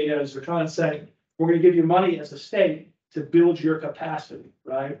federally is they're trying to say, we're going to give you money as a state to build your capacity,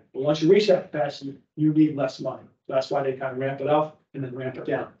 right? But once you reach that capacity, you need less money. So that's why they kind of ramp it up and then ramp it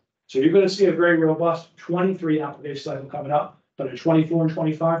down. So you're going to see a very robust 23 application cycle coming up, but in 24 and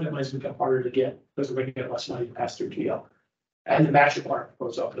 25, that might become harder to get because we're going to get less money to pass through GL. And the match requirement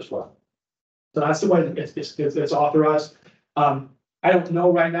goes up as well. So that's the way that it's authorized. I don't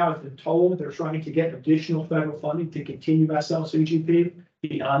know right now. I've been told they're trying to get additional federal funding to continue SLCGP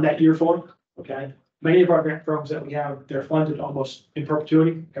beyond that year 4. Okay. Many of our grant programs that we have, they're funded almost in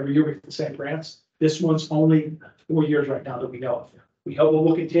perpetuity. Every year we get the same grants. This one's only 4 years right now that we know of. We hope it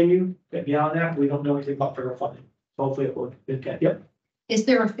will continue. But beyond that, we don't know anything about federal funding. Hopefully it will. Yep. Is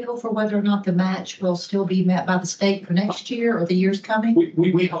there a feel for whether or not the match will still be met by the state for next year or the years coming?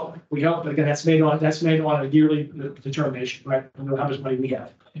 We hope. But again, that's made on a yearly determination, right? We know how much money we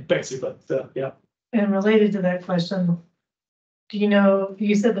have, basically. So, yeah. And related to that question, do you know,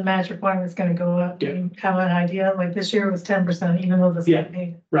 you said the match requirement is going to go up. Do you have an idea? Like this year was 10%, even though the state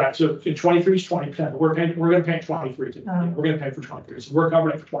paid. Right. So in 23 is 20%. We're going to pay 23 too. We're going to pay for 23. So we're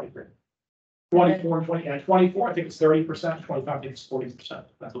covering it for 23. 24 and 20, and 24, I think it's 30%, 25, I think it's 40%,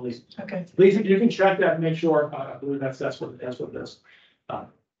 that's at least. Okay. At least you can check that and make sure, I believe that's what it is.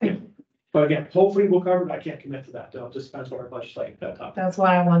 Yeah. But again, hopefully we'll cover it. I can't commit to that though. It just depends what our budget's like at that time. That's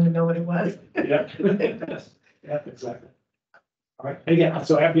why I wanted to know what it was. Yeah. Yeah, exactly. All right. Again,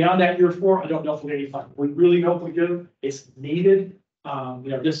 so beyond that year 4, I don't know if we're going to fund. We really hope we do. It's needed.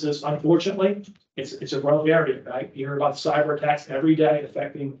 This is unfortunately, it's a growing area, right? You hear about cyber attacks every day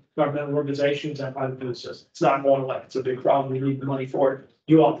affecting governmental organizations and private businesses. It's not going away. It's a big problem. We need the money for it.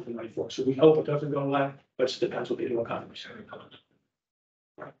 You all need the money for it. So we hope it doesn't go away, but it just depends what the new economy is.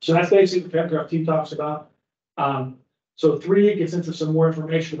 So that's basically what paragraph 2 talks about. So 3 gets into some more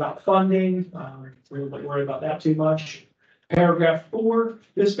information about funding. We don't worry about that too much. Paragraph 4,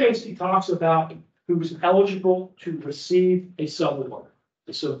 this basically talks about who's eligible to receive a sub-award.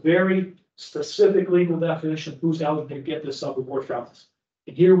 It's a very specific legal definition of who's eligible to get this sub-award from us.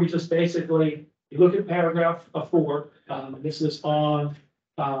 And here we just basically, you look at paragraph 4, this is on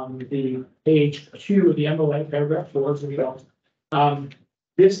the page 2 of the MOA, paragraph 4, as we go.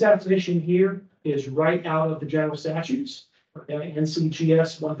 This definition here is right out of the general statutes, okay,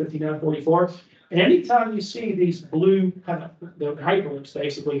 NCGS 15944. And anytime you see these blue kind of the hyperlinks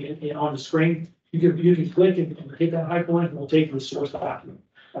basically on the screen, you can click and hit that hyperlink and we'll take you to the source document.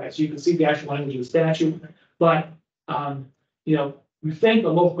 All right, so you can see the actual language of the statute. But you think the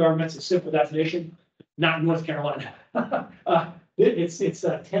local government's a simple definition, not in North Carolina. It's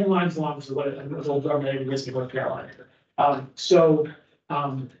 10 lines long as what a local government is in North Carolina.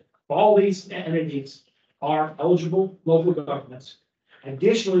 All these entities are eligible local governments.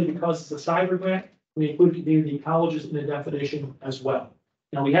 Additionally, because it's a cyber grant, we include community colleges in the definition as well.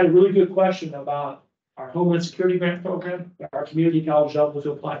 Now, we had a really good question about our Homeland Security Grant Program. Our community college eligible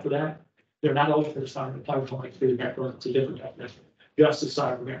to apply for that. They're not eligible for this time to apply for Homeland Security Grant Program. It's a different definition. Just a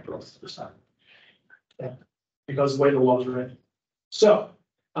cyber grant program this time. Yeah. Because of the way the laws are written. So,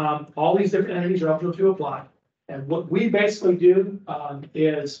 all these different entities are eligible to apply. And what we basically do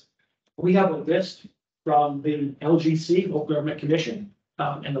is we have a list from the LGC, Local Government Commission,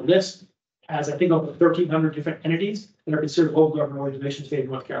 and the list has, I think, over 1,300 different entities that are considered local government organizations in the state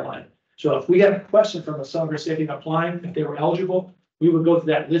of North Carolina. So if we had a question from a sub-recipient applying, if they were eligible, we would go to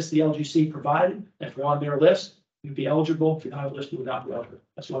that list the LGC provided. If we're on their list, you'd be eligible. If you're not on the list, you would not be eligible.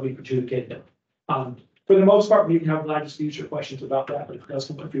 That's why we adjudicate them. For the most part, we can have live disputes or questions about that, but if it does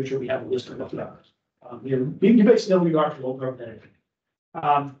come in the future, we have a list of what that is. You basically know who you are for local government entity.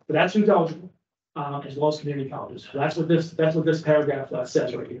 But that's who's eligible, as well as community colleges. So that's what this paragraph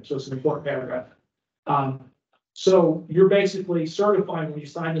says right here. So it's an important paragraph. So you're basically certifying when you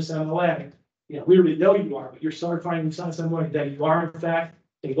sign this MOA. You know, we already know you are, but you're certifying when you sign this MOA that you are in fact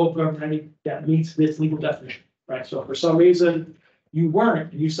a local government entity that meets this legal definition, right? So if for some reason you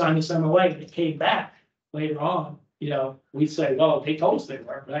weren't, and you signed this MOA and it came back later on, you know, we'd say, well, they told us they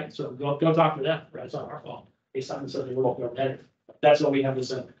were, right? So go talk to them, right? It's not our fault. They signed this as a local government entity. That's why we have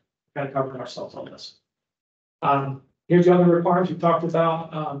this kind of covering ourselves on this. Here's the other requirements we talked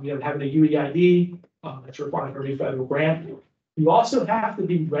about, you know, having a UEID, that's required for any federal grant. You also have to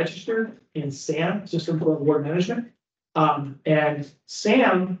be registered in SAM, System for Award Management. And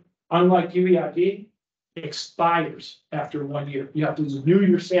SAM, unlike UEID, expires after 1 year. You have to renew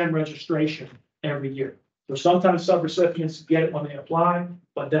your SAM registration every year. So sometimes subrecipients get it when they apply,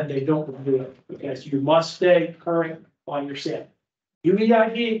 but then they don't renew it. Okay, so you must stay current on your SAM.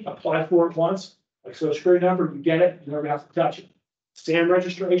 UEID, apply for it once, like Social Security number, you get it, you never have to touch it. SAM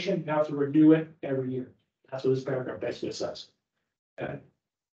registration, you have to renew it every year. That's what this paragraph basically says. Okay.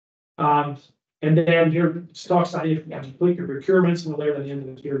 And then here it talks about if you have to complete your procurements and later at the end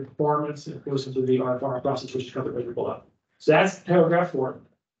of the year performance, and it goes into the RFR process, which is covered right below. So that's paragraph 4.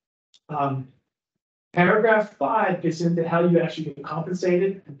 Paragraph 5 gets into how you actually get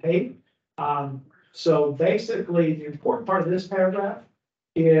compensated and paid. So basically, the important part of this paragraph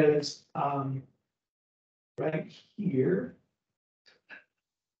is right here.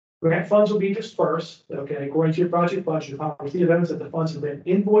 Grant funds will be dispersed, okay, according to your project budget, upon receipt of evidence that the funds have been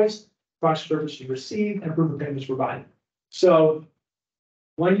invoiced, project service you received, and proof of payments provided. So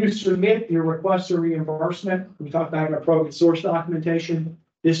when you submit your request for reimbursement, we talked about our program source documentation.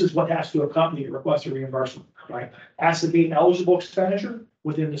 This is what has to accompany your request for reimbursement, right? It has to be an eligible expenditure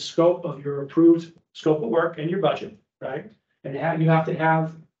within the scope of your approved scope of work and your budget, right? And you have to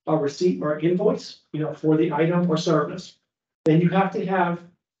have a receipt or invoice, you know, for the item or service. Then you have to have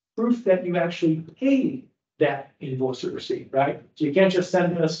proof that you actually paid that invoice or receipt, right? So you can't just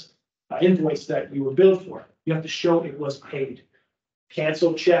send us an invoice that you were billed for. You have to show it was paid.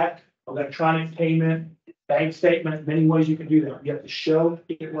 Cancel check, electronic payment, bank statement, many ways you can do that. You have to show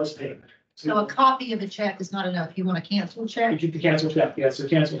it was paid. So a copy of the check is not enough. You want a cancel check? You keep the cancel check, yes, a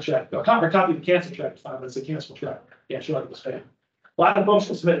cancel check. A copy of the cancel check is fine, but it's a cancel check. Yeah, show it was paid. A lot of folks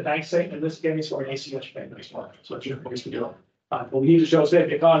will submit a bank statement in this case or an ACH payment as well. So that's your place to do it. But we need to show it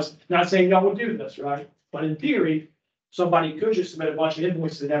because not saying y'all would do this, right? But in theory, somebody could just submit a bunch of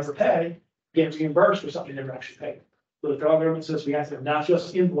invoices they never pay, get reimbursed for something they never actually paid. So the federal government says we have to have not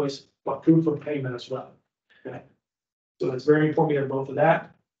just invoice, but proof of payment as well. Okay. So it's very important to have both of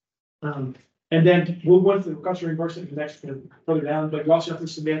that. And then we'll go into the request for reimbursement next further down, but you also have to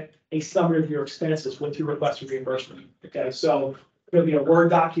submit a summary of your expenses with your request for reimbursement. Okay, so it'll be a Word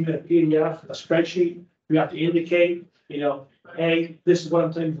document, a PDF, a spreadsheet. You have to indicate, you know, hey, this is what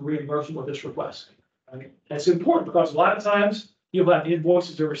I'm claiming for reimbursement with this request. Right? That's important because a lot of times you'll have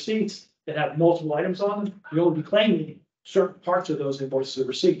invoices or receipts that have multiple items on them. You'll be claiming certain parts of those invoices or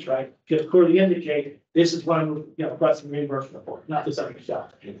receipts, right? You have to clearly indicate this is what I'm, requesting reimbursement for, not this other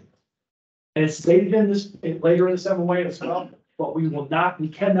stuff. And it's stated in this later in the MOA as well, but we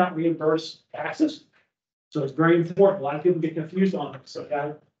cannot reimburse taxes. So it's very important. A lot of people get confused on this.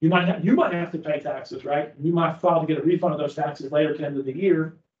 Okay, you might have to pay taxes, right? You might file to get a refund of those taxes later at the end of the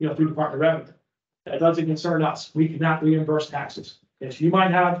year, through Department of Revenue. That doesn't concern us. We cannot reimburse taxes. Yes, you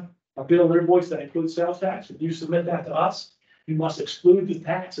might have a bill or invoice that includes sales tax. If you submit that to us, you must exclude the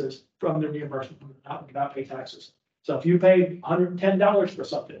taxes from the reimbursement. We cannot pay taxes. So if you paid $110 for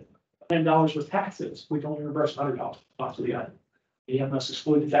something, $10 with taxes, we can only reimburse $100 off to the item. You must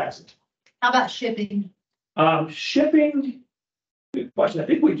exclude the taxes. How about shipping? Shipping, good question. I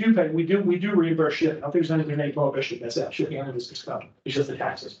think we do pay, we do reimburse shipping. I don't think there's anything any prohibition that's that shipping under this discount. It's just the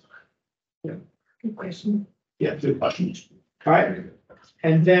taxes. Yeah. Good question. Yeah, good question. All right.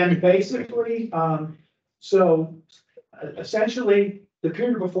 And then basically, so essentially the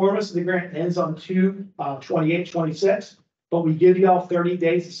period of performance of the grant ends on 2/28/26, but we give you all 30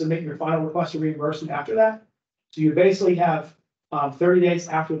 days to submit your final request of reimbursement after that. So you basically have 30 days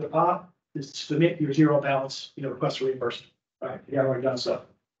after the pop to submit your zero balance, request for reimbursement. Right, you already done so.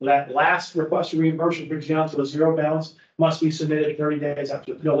 That last request for reimbursement brings you down to a zero balance, must be submitted 30 days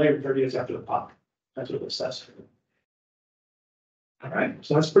after, no later than 30 days after the pop. That's what it says. All right,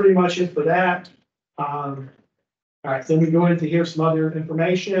 so that's pretty much it for that. All right, then we go into here some other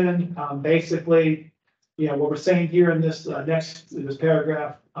information. Basically, you know, what we're saying here in this this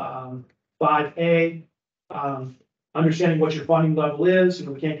paragraph 5A, understanding what your funding level is. You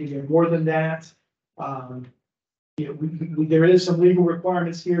know, we can't give you more than that. You know, there is some legal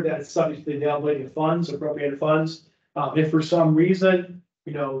requirements here that it's subject to the availability of funds, appropriated funds. If for some reason,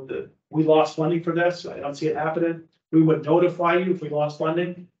 you know, we lost funding for this, I don't see it happening, we would notify you if we lost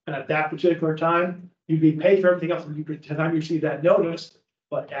funding. And at that particular time, you'd be paid for everything else. You could, time you receive that notice,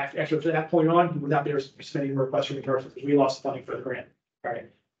 but after that point on, you would not be submitting a request for reimbursement because we lost funding for the grant. All right.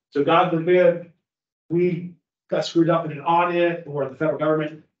 So God forbid, we got screwed up in an audit or the federal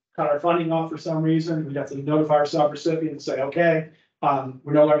government cut our funding off for some reason. We'd have to notify our subrecipient and say, okay,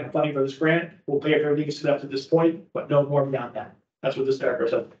 we're no longer funding for this grant. We'll pay for everything that's up to this point, but no more beyond that. That's what this paragraph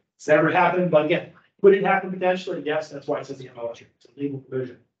says. It's never happened, but again, would it happen potentially? Yes, that's why it says the MOA. It's a legal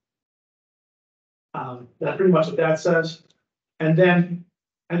provision. That's pretty much what that says. And then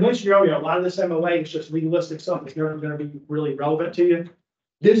I mentioned earlier, a lot of this MOA is just legalistic stuff. It's never going to be really relevant to you.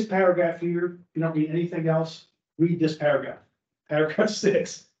 This paragraph here, if you don't read anything else, read this paragraph. Paragraph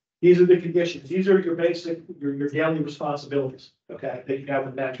 6. These are the conditions. These are your basic, your daily responsibilities, okay, that you have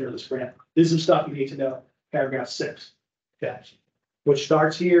with manager of this grant. This is stuff you need to know. Paragraph 6, okay, which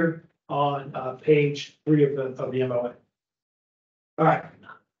starts here on page 3 of the MOA. All right,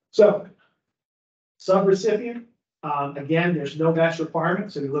 so subrecipient, again, there's no match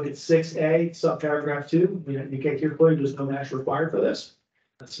requirement. So you look at 6A, subparagraph 2, we indicate here clearly there's no match required for this.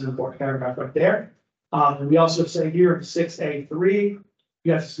 That's an important paragraph right there. And we also say here in 6A3,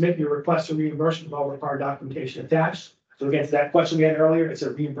 you have to submit your request for reimbursement with all required documentation attached. So again, to that question we had earlier, it's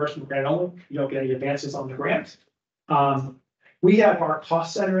a reimbursement grant only. You don't get any advances on the grant. We have our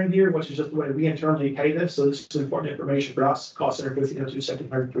cost center in here, which is just the way we internally pay this. So this is important information for us. Cost center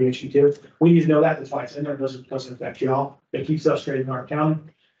 1502-2 We need to know that. That's why it's in there. It doesn't affect y'all. It keeps us straight in our accounting.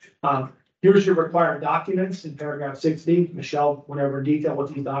 Here's your required documents in paragraph 6D. Michelle went over in detail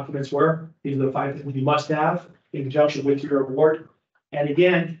what these documents were. These are the 5 things you must have in conjunction with your award. And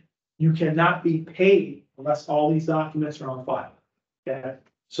again, you cannot be paid unless all these documents are on file. Okay,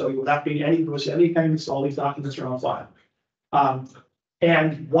 so you will not be any payments. All these documents are on file.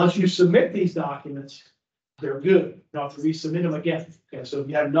 And once you submit these documents, they're good. You don't have to resubmit them again. Okay, so if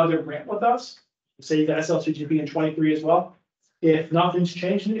you have another grant with us, say you got SLCGP in 23 as well. If nothing's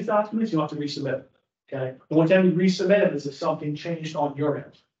changed in these documents, you don't have to resubmit them. Okay, the one time you resubmit them is if something changed on your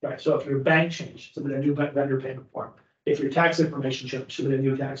end. Right, so if your bank changed, submit a new vendor payment form. If your tax information changed, submit a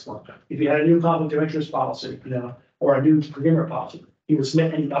new tax form. If you had a new conflict of interest policy, you know, or a new procurement policy, you would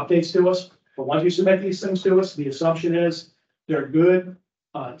submit any updates to us. But once you submit these things to us, the assumption is they're good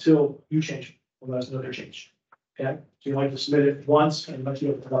until you change them, unless they're changed. Okay, so you like to submit it once and let you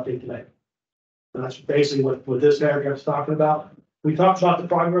have an update today. And that's basically what this paragraph is talking about. We talked about the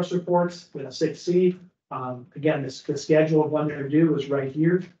progress reports with a 6C. Again, the schedule of when they're due is right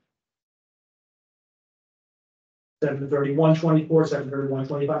here. 7/31/24,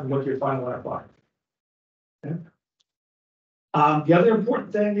 7/31/25, and what's your final FY. Okay. The other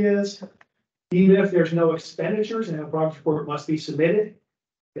important thing is, even if there's no expenditures and a progress report must be submitted.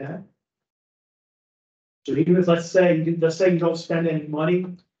 Okay. So even if let's say you don't spend any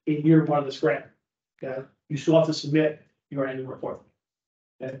money in year 1 of this grant, okay, you still have to submit your annual report.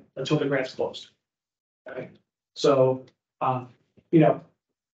 Okay, until the grant's closed. Okay. So you know,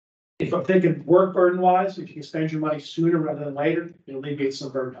 if I'm thinking work burden wise, if you can spend your money sooner rather than later, it alleviates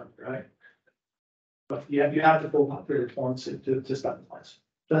some burden on you, right? But you have to pull out period of forms to spend the funds.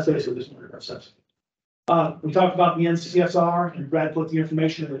 That's basically this paragraph says. We talked about the NCSR, and Brad put the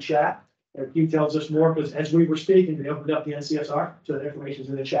information in the chat. He tells us more because as we were speaking, they opened up the NCSR, so the information is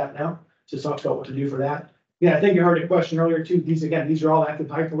in the chat now. So it talks about what to do for that. Yeah, I think you heard a question earlier too. These are all active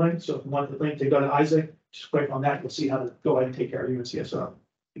hyperlinks. So if you want the link to go to Isaac, just click on that. You'll see how to go ahead and take care of your NCSR.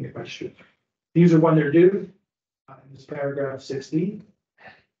 These are when they're due. This is paragraph 6D.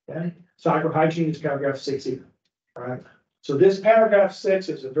 Okay, cyber hygiene is paragraph 6E. All right. So this paragraph 6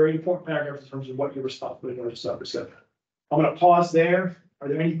 is a very important paragraph in terms of what you're responsible for. Subrecipient. I'm going to pause there. Are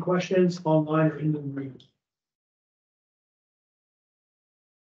there any questions online or in the room?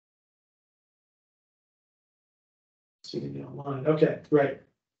 See me online. Okay, great.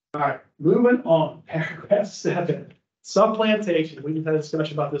 All right, moving on. Paragraph 7. Supplantation. We just had a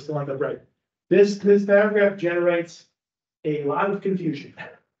discussion about this during the break. This paragraph generates a lot of confusion.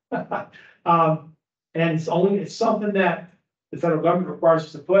 And it's something that the federal government requires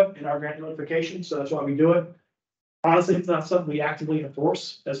us to put in our grant notification, so that's why we do it. Honestly, it's not something we actively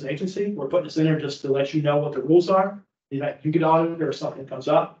enforce as an agency. We're putting this in there just to let you know what the rules are. If you get audited or something comes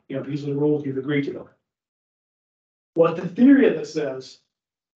up, these are the rules you've agreed to. What the theory of this is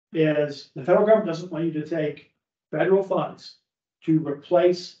the federal government doesn't want you to take federal funds to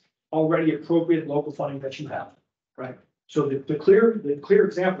replace already appropriate local funding that you have, right? So the clear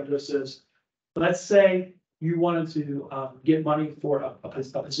example of this is, let's say you wanted to get money for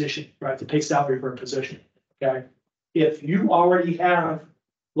a position, right? To pay salary for a position, okay? If you already have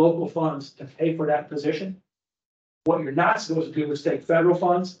local funds to pay for that position, what you're not supposed to do is take federal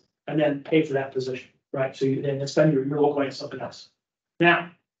funds and then pay for that position, right? So then spend your local money on something else.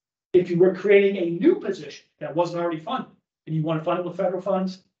 Now, if you were creating a new position that wasn't already funded and you want to fund it with federal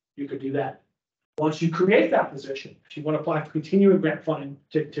funds, you could do that. Once you create that position, if you want to apply for continuing grant funding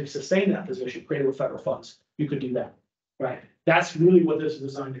to sustain that position created with federal funds, you could do that, right? That's really what this is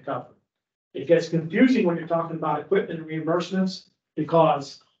designed to cover. It gets confusing when you're talking about equipment and reimbursements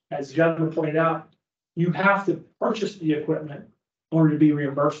because, as the gentleman pointed out, you have to purchase the equipment in order to be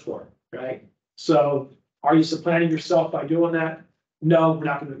reimbursed for it, right? So are you supplanting yourself by doing that? No, we're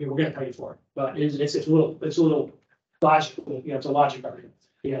not going to, we're going to pay for it, but it's a little logical, it's a logic argument.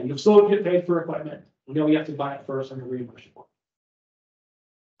 Yeah, you'll still get paid for equipment. You have to buy it first and reimburse you for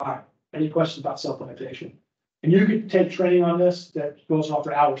it. All right, any questions about supplementation? And you could take training on this that goes on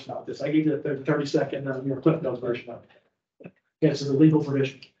for hours about this. I gave you the 30-second clip notes version of it. This is a legal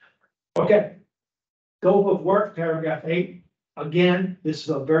provision. Okay. Scope of work, paragraph 8. Again, this is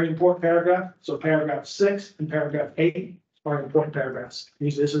a very important paragraph. So paragraph 6 and paragraph 8 are important paragraphs.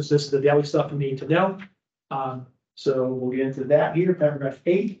 This is the daily stuff we need to know. So we'll get into that here. Paragraph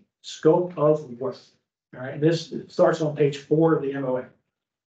 8, scope of work. All right, and this starts on page 4 of the MOA.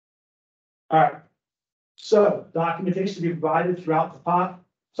 All right. So documentation to be provided throughout the pot.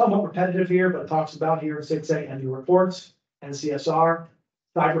 Somewhat repetitive here, but it talks about here in 6A annual reports, NCSR,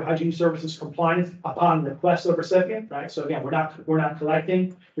 cyber hygiene services compliance upon request of recipient, right? So again, we're not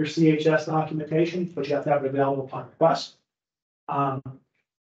collecting your CHS documentation, but you have to have it available upon request.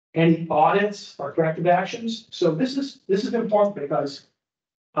 Any audits or corrective actions. So this is important because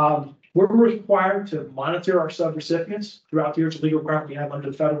we're required to monitor our subrecipients throughout the years of legal requirement we have under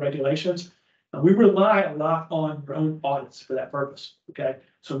the federal regulations. And we rely a lot on our own audits for that purpose. Okay,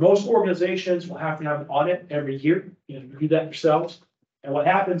 so most organizations will have to have an audit every year. You do that yourselves. And what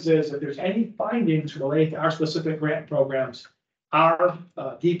happens is if there's any findings related to our specific grant programs, our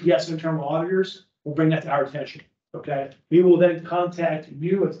DPS internal auditors will bring that to our attention. Okay, we will then contact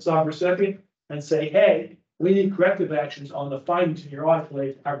you as a subrecipient and say, hey, we need corrective actions on the findings in your audit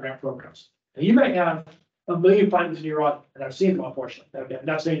related to our grant programs. And you may have a million findings in your audit, and I've seen them, unfortunately. Okay, I'm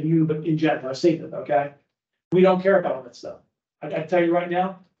not saying you, but in general, I've seen them. Okay, we don't care about all that stuff. I tell you right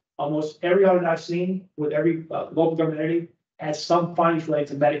now, almost every audit I've seen with every local government entity has some findings related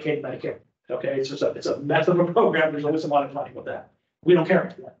to Medicaid, Medicare. Okay, it's a method of a program. There's always a lot of money with that. We don't care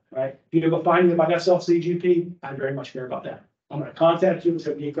about that, right? If you have a finding about SLCGP, I very much care about that. I'm going to contact you and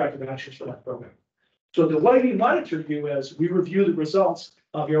say we need corrective actions for that program. So the way we monitor you is we review the results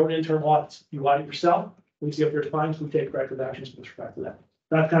of your own internal audits. You audit yourself. We see if there's findings, we take corrective actions with respect to that.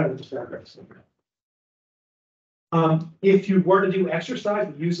 That's kind of what this paragraph is. If you were to do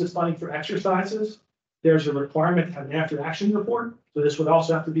exercise, we use this funding for exercises. There's a requirement to have an after action report. So this would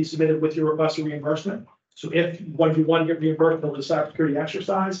also have to be submitted with your request for reimbursement. So if you want to get reimbursed over the cybersecurity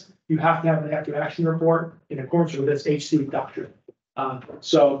exercise, you have to have an after action report in accordance with this HC doctrine.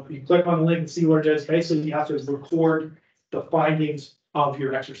 So you click on the link and see what it is. Basically, you have to record the findings of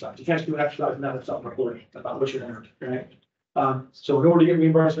your exercise. You can't do an exercise and not self-reporting about what you learned, right? So in order to get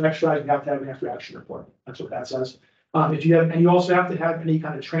reimbursed for exercise, you have to have an after action report. That's what that says. If you have, and you also have to have any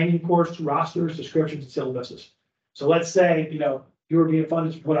kind of training course, rosters, descriptions, and syllabuses. So let's say, you were being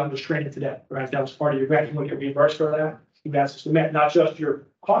funded for what I'm just training today, right? That was part of your grant. You want to get reimbursed for that. You have to submit not just your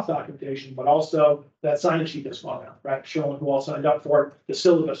cost documentation, but also that sign-in sheet that's gone out, right? Showing who all signed up for it, the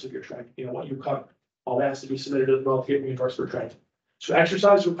syllabus of your training, what you covered. All that has to be submitted as well to get reimbursed for training. So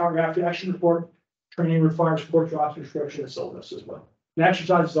exercise requires after action report. Training requires course roster description and syllabus as well. And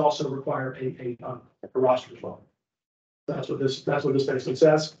exercises also require a roster as well. That's what this basically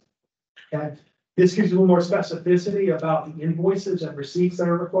says. Okay. This gives you a little more specificity about the invoices and receipts that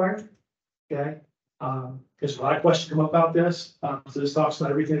are required. Okay. There's a lot of questions come up about this. So this talks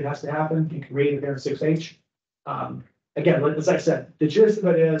about everything that has to happen. You can read it there in 6H. Again, as I said, the gist of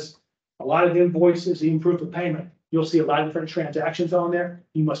it is a lot of invoices, even proof of payment. You'll see a lot of different transactions on there.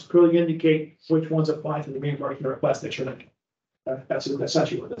 You must clearly indicate which ones apply to the reimbursement request that you're making. That's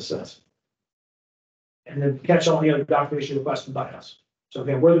essentially what this says. and then catch all the other documentation requested by us. So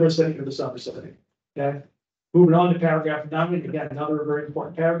again, we're the recipient of the sub-recipient, okay? Moving on to paragraph 9, again, another very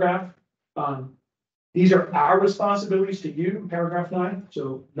important paragraph. These are our responsibilities to you, paragraph 9.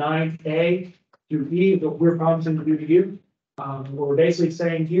 So 9A through E, that we're promising to do to you. What we're basically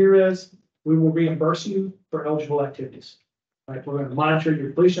saying here is we will reimburse you for eligible activities. Right? We're going to monitor your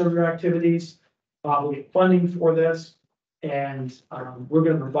completion of your activities, we'll get funding for this, and we're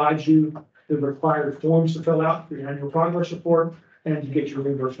going to provide you the required forms to fill out for your annual progress report and to get your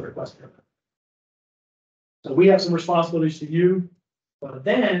reimbursement request. So we have some responsibilities to you, but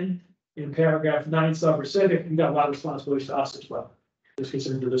then in paragraph 9 sub-recipient, you've got a lot of responsibilities to us as well. Just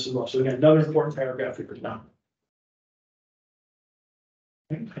consider this as well. So again, another important paragraph for you now.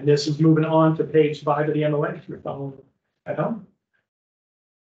 And this is moving on to page 5 of the MOA, if you're following at home.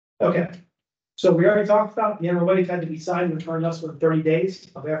 Okay, so we already talked about the MOA had to be signed and returned us within 30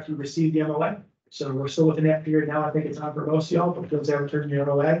 days of after you receive the MOA. So we're still within that period now. I think it's time for most of y'all, but because they returned the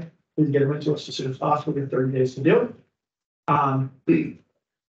MOA, we can get them into us as soon as possible. We have 30 days to do it.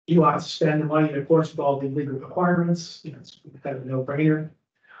 You want to spend the money in accordance with all the legal requirements. You know, it's kind of a no-brainer.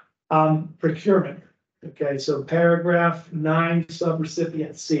 Procurement. Okay, so paragraph 9,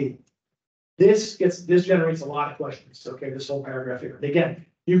 subrecipient C. This generates a lot of questions. Okay, this whole paragraph here. Again,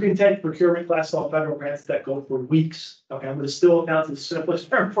 you can take procurement class all federal grants that go for weeks. Okay, I'm going to still down to the simplest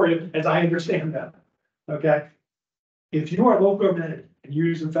term for you as I understand that. Okay, if you are a local government and you're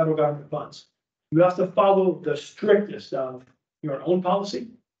using federal government funds, you have to follow the strictest of your own policy,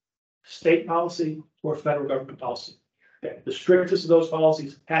 state policy, or federal government policy. Okay, the strictest of those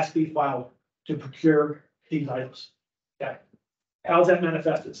policies has to be filed to procure these items. Okay, how does that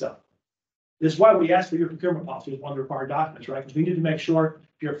manifest itself? This is why we ask for your procurement policy as one of the required documents, right? Because we need to make sure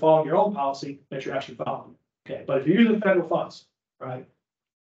if you're following your own policy that you're actually following. Okay, but if you're using federal funds, right,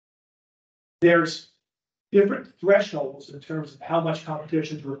 there's different thresholds in terms of how much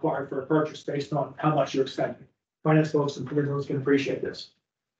competition is required for a purchase based on how much you're expending. Finance folks and criminals can appreciate this.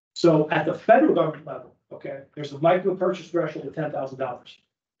 So at the federal government level, okay, there's a micro purchase threshold of $10,000.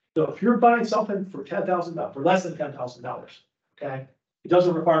 So if you're buying something for $10,000, for less than $10,000, okay, it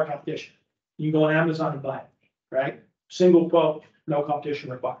doesn't require competition. You go on Amazon and buy it, right? Single quote, no competition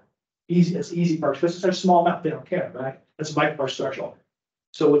required. Easy, it's easy purchase. This is a small amount, they don't care, right? That's a micro purchase threshold.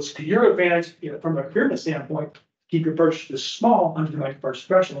 So it's to your advantage, you know, from a procurement standpoint, keep your purchases small under the micro purchase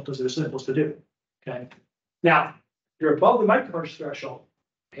threshold because they're simplest to do. Okay. Now, if you're above the micro purchase threshold,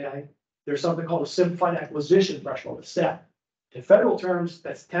 okay, there's something called a simplified acquisition threshold. It's set. In federal terms,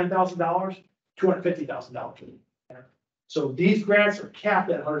 that's $10,000, $250,000. So these grants are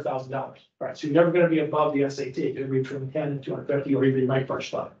capped at $100,000. Right. So you're never going to be above the SAT. You're going to be between 10 and 250 or even micro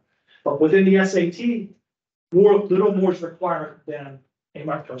purchase level. But within the SAT, little more is required than a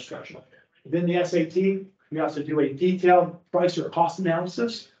micro purchase threshold. Within the SAT, you have to do a detailed price or cost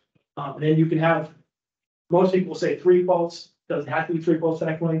analysis. And then you can have, most people say 3 quotes. Doesn't have to be 3 quotes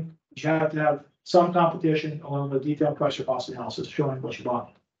technically. You have to have some competition along with detailed price or cost analysis showing what you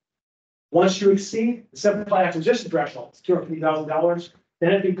bought. Once you exceed the simplified acquisition threshold, $250,000,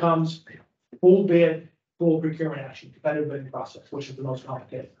 then it becomes full bid, full procurement action, competitive bidding process, which is the most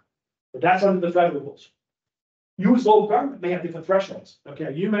complicated. But that's under the federal rules. You as local government may have different thresholds.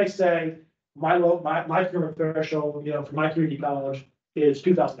 Okay, you may say my procurement threshold, you know, for my community college is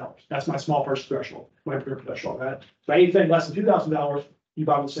 $2,000. That's my small purchase threshold, my procurement threshold, right? So anything less than $2,000, you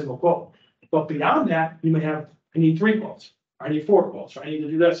buy with a single quote. But beyond that, you may have, I need 3 quotes, or I need 4 quotes, or I need to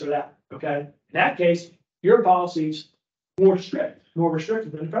do this or that. Okay, in that case, your policy's more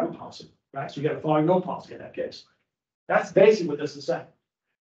restrictive than the federal policy, right? So you got to follow your own policy in that case. That's basically what this is saying.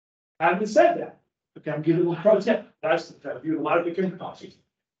 Having said that, okay, I'm giving a little pro tip. I've viewed a lot of procurement policies.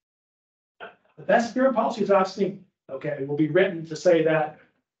 The best procurement policies I've seen, okay, will be written to say that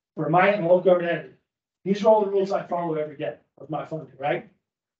for my local government entity, these are all the rules I follow every day of my funding, right?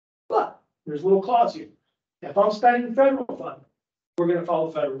 But there's a little clause here. If I'm spending the federal fund, we're going to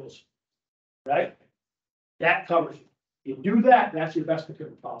follow federal rules, right? That covers you. You do that, that's your best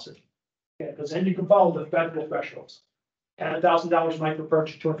procurement policy. Okay, because then you can follow the federal thresholds. $10,000 micro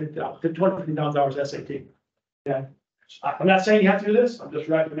purchase, $250,000 SAT. Okay, I'm not saying you have to do this. I'm just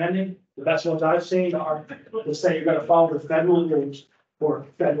recommending. The best ones I've seen are to say you're going to follow the federal rules for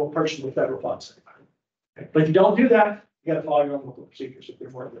federal purchase with federal funds. Okay. But if you don't do that, you got to follow your own local procedures if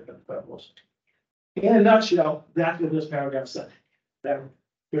you're working with the federal rules. In a nutshell, that's what this paragraph said.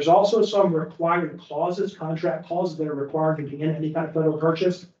 There's also some required clauses, contract clauses that are required to begin any kind of federal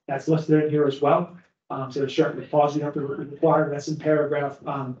purchase. That's listed in here as well. So there's certain clauses you have to require. That's in paragraph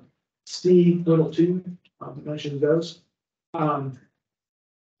C, little 2. Mentions those.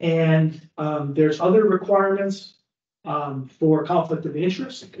 And, there's other requirements, for conflict of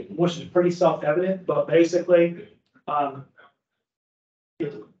interest, which is pretty self-evident, but basically,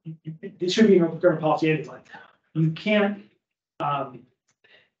 it should be in our procurement policy anyway. You can't,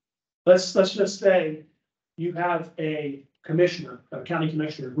 let's just say you have a commissioner, a county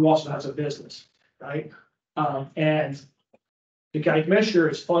commissioner who also has a business, right? And the county commissioner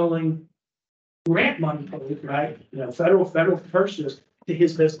is funneling grant money, right? You know, federal purchases to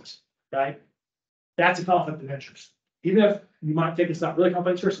his business, right? That's a conflict of interest. Even if you might think it's not really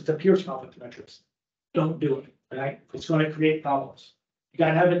conflict of interest, it's a pure conflict of interest. Don't do it, right? It's going to create problems. You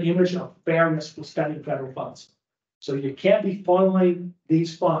gotta have an image of fairness with spending federal funds. So you can't be funneling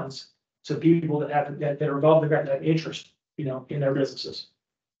these funds to people that are involved in the grant that have interest, you know, in their businesses.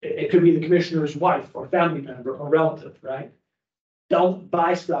 It could be the commissioner's wife or family member or relative, right? Don't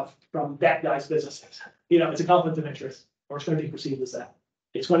buy stuff from that guy's businesses. You know, it's a conflict of interest, or it's going to be perceived as that.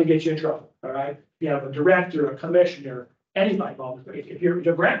 It's going to get you in trouble, all right? You have a director, a commissioner, anybody involved. If you're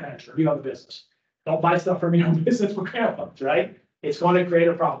a grant manager, you have a business. Don't buy stuff from your own business for grant funds, right? It's going to create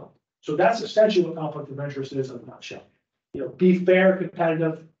a problem. So that's essentially what conflict of interest is in a nutshell. You know, be fair,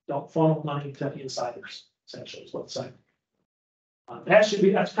 competitive, don't funnel money to insiders, essentially is what it's saying.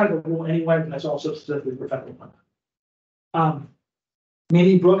 That's kind of a rule anyway, but that's also specifically for federal money.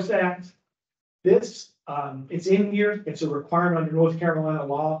 Minnie Brooks Act, this, it's in here, it's a requirement under North Carolina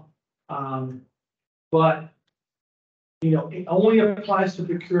law. But you know, it only applies to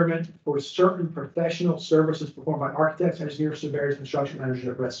procurement for certain professional services performed by architects, engineers, surveyors, construction managers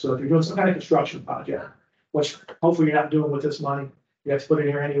at risk. So if you're doing some kind of construction project, which hopefully you're not doing with this money, you have to put it in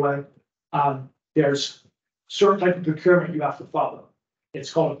here anyway. There's certain type of procurement you have to follow.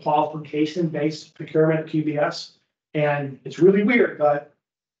 It's called a qualification-based procurement, QBS. And it's really weird, but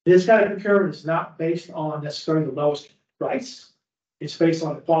this kind of procurement is not based on necessarily the lowest price. It's based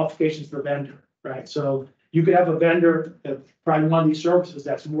on the qualifications of the vendor, right? So you could have a vendor of probably one of these services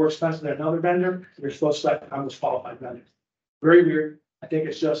that's more expensive than another vendor. You're supposed to select the most qualified vendor. Very weird. I think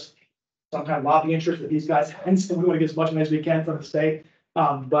it's just some kind of lobby interest that these guys have, and we want to get as much money as we can from the state.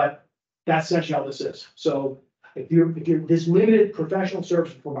 But that's essentially how this is. So if you're this limited professional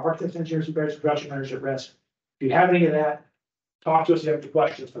service from architects, engineers, surveyors, production managers at risk, if you have any of that, talk to us if you have any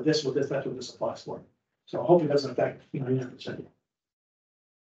questions for this, that's what this applies for. So hopefully it doesn't affect, you know, 100%.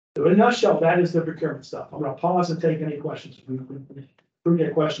 So in a nutshell, that is the procurement stuff. I'm going to pause and take any questions. We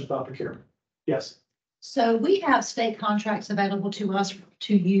get questions about procurement. Yes. So we have state contracts available to us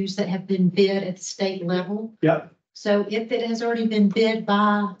to use that have been bid at the state level. Yeah. So if it has already been bid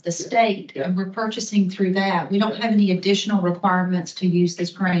by the state and we're purchasing through that, we don't have any additional requirements to use this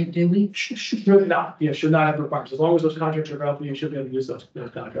grant, do we? Should not. Yeah, should not have requirements. As long as those contracts are available, you should be able to use those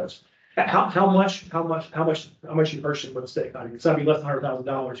contracts. How much you purchasing with the state contract? It's not be less than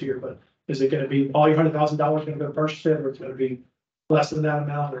 $100,000 here, but is it going to be all your $100,000 going to go to purchase it, or it's going to be less than that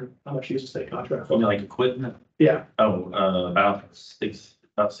amount, or how much use the state contract? I mean, like equipment? Yeah. Oh, about 60,000.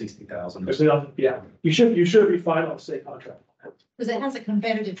 Yeah, you should be fine on the state contract. Because it has a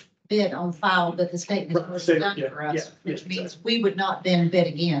competitive bid on file that the state has done for us, which means we would not then bid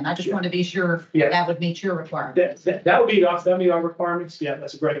again. I just want to be sure that would meet your requirements. That would be our requirements. Yeah,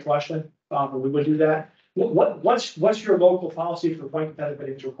 that's a great question. We would do that. What's your local policy for when competitive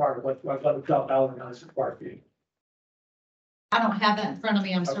bidding is required? What dollar amount is required for you? I don't have that in front of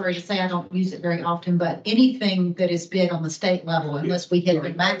me. I'm sorry to say I don't use it very often, but anything that is bid on the state level, unless we hit the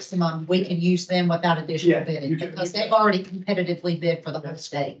maximum, we can use them without additional bidding because they've already competitively bid for the whole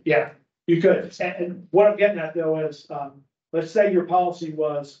state. Yeah, you could. And what I'm getting at though is, let's say your policy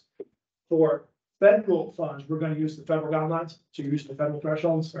was for federal funds, we're going to use the federal guidelines to use the federal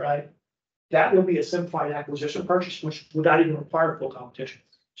thresholds, right? That will be a simplified acquisition purchase, which would not even require full competition.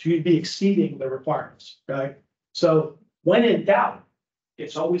 So you'd be exceeding the requirements, right? So when in doubt,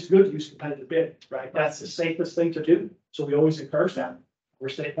 it's always good to use competitive bidding, right? That's the safest thing to do. So we always encourage that. We're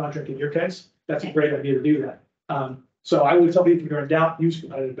state contract in your case. That's a great idea to do that. So I would tell people if you're in doubt, use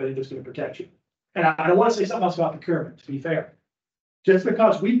competitive bidding. It's going to protect you. And I don't want to say something else about procurement, to be fair. Just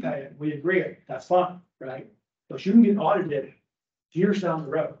because we pay it, we agree it, that's fine, right? But you can get audited years down the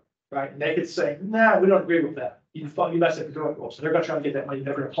road, right? And they could say, nah, we don't agree with that. You messed up your goals. So they're going to try to get that money.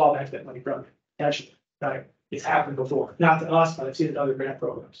 They're going to claw back that money from you. Actually, right? It's happened before, not to us, but I've seen it in other grant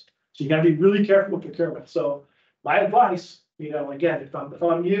programs. So you got to be really careful with procurement. So my advice, you know, again, if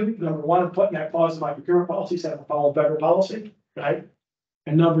I'm you, number one, I'm putting that clause in my procurement policy, saying I follow federal policy, right?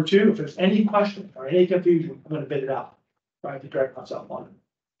 And number two, if there's any question or any confusion, I'm going to bid it out, right? To direct myself on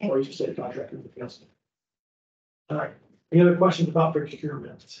it, or you just say the contract or anything else. All right. Any other questions about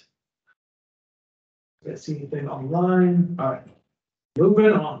procurement? Let's see anything online. All right.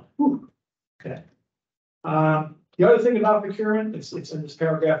 Moving on. Whew. Okay. The other thing about procurement, it's in this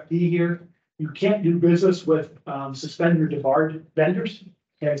paragraph D here, you can't do business with suspended or debarred vendors.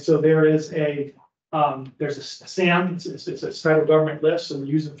 Okay, so there's a SAM, it's a federal government list, so we're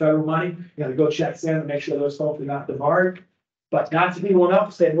using federal money. You gotta go check SAM and make sure those folks are not debarred. But not to be one up,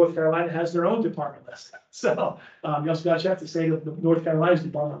 the state of North Carolina has their own department list. So you also gotta check the state of North Carolina's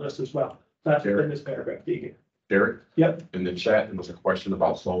department list as well. That's in this paragraph D here. Derek? Yep. In the chat, there was a question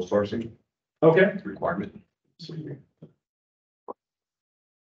about sole sourcing Okay. requirement.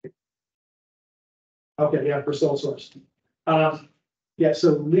 Okay, yeah, for sole source. Yeah,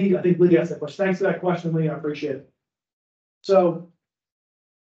 so Lee, I think Lee asked that question. Thanks for that question, Lee. I appreciate it. So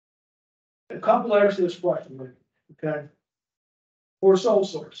a couple layers to this question, Lee, okay? For sole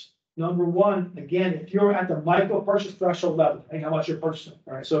source, number one, again, if you're at the micro purchase threshold level, and how much you're purchasing,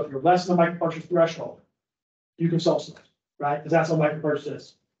 all right? So if you're less than the micro purchase threshold, you can sole source, right? Because that's what micro purchase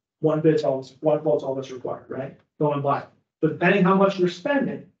is. One bid's all, one quote's all that's required, right? Going by. But depending how much you're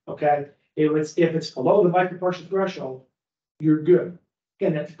spending, okay, if it's below the micro purchase threshold, you're good.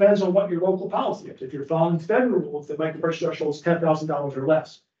 Again, that depends on what your local policy is. If you're following federal rules, the micro purchase threshold is $10,000 or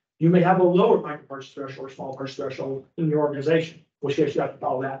less. You may have a lower micro purchase threshold or small purchase threshold in your organization, in which case you have to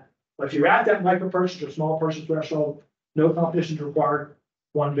follow that. But if you're at that micro purchase or small purchase threshold, no competition is required.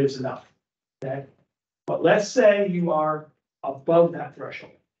 One bid's enough. Okay. But let's say you are above that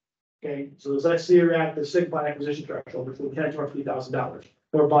threshold. Okay, so let's say you're at the signified acquisition threshold between $10,000 or $3,000,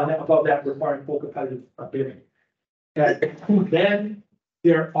 or above that requiring full competitive bidding. Okay, then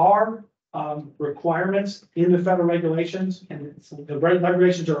there are requirements in the federal regulations, and the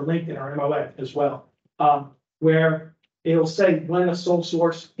regulations are linked in our MOA as well, where it'll say when a sole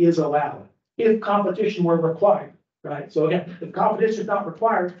source is allowed, if competition were required, right? So again, if competition is not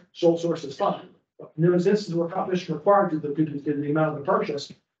required, sole source is fine. But in those instances where competition is required to the amount of the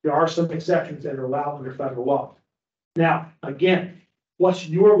purchase, there are some exceptions that are allowed under federal law. Now, again, what's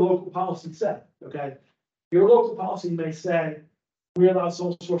your local policy say? Okay, your local policy may say we allow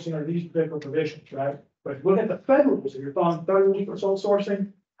sole sourcing under these particular provisions, right? But if you look at the federal rules, if you're following federal rules for sole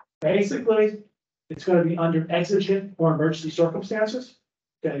sourcing, basically it's going to be under exigent or emergency circumstances.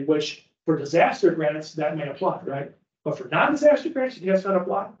 Okay, which for disaster grants that may apply, right? But for non-disaster grants, do you guys going to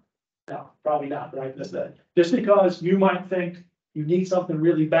apply? No, probably not, right? Just because you might think you need something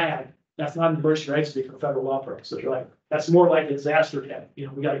really bad, that's not an emergency or exit for federal law purposes, right? That's more like a disaster grant. You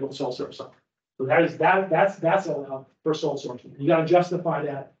know, we got to go sole source something. So that's allowed for sole sourcing. You got to justify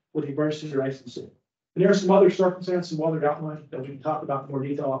that with the emergency or exit. And there are some other circumstances, some other outlines that we can talk about in more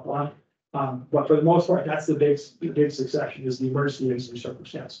detail offline. But for the most part, that's the big exception is the emergency or exit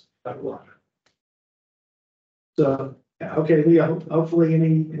circumstance. Federal law. So yeah, okay, Leah. Hopefully,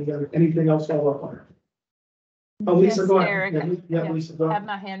 anything else follow up on it. Oh, Lisa, Yes, go Derek. ahead. Yeah, Lisa, go I have ahead.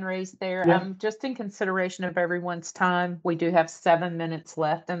 my hand raised there. Yeah. Just in consideration of everyone's time, we do have 7 minutes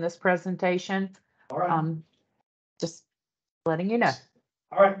left in this presentation. All right. Just letting you know.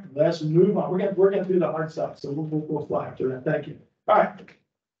 All right, let's move on. We're gonna do the hard stuff, so we'll fly after that. Thank you. All right,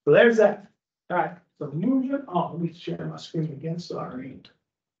 so there's that. All right, so moving on. Let me share my screen again. Sorry.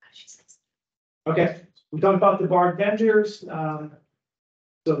 Okay, we talked about the barred vendors.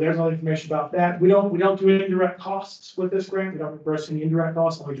 So there's all the information about that. We don't do any indirect costs with this grant. We don't reimburse any indirect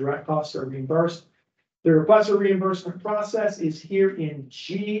costs. Only direct costs are reimbursed. The request for reimbursement process is here in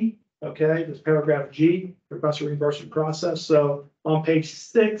G. Okay, this paragraph G, request for reimbursement process. So on page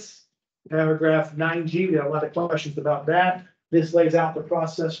 6, paragraph 9G, we have a lot of questions about that. This lays out the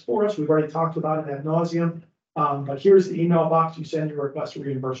process for us. We've already talked about it ad nauseum. But here's the email box you send your request for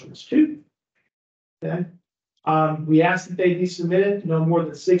reimbursements to. Okay. We ask that they be submitted no more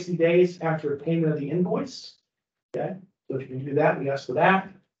than 60 days after payment of the invoice. Okay, so if you can do that, we ask for that.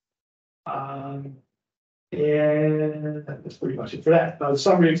 And that's pretty much it for that. The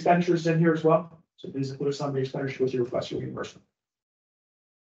summary expenditures in here as well. So these include summary expenditures with your request for reimbursement.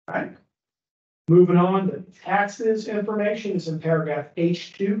 All right. Moving on, the taxes information is in paragraph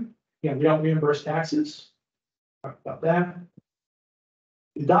H2. Again, we don't reimburse taxes. Talk about that.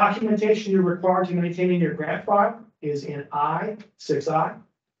 The documentation you're required to maintain in your grant file is in I-6I.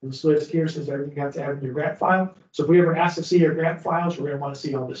 And this list here says everything you have to have in your grant file. So if we ever ask to see your grant files, we're going to want to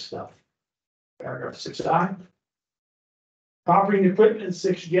see all this stuff. Paragraph 6I. Property and equipment is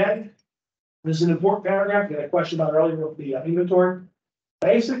 6J. This is an important paragraph. We had a question about earlier with the inventory.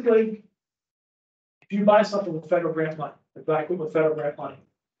 Basically, if you buy something with federal grant money, with federal grant money,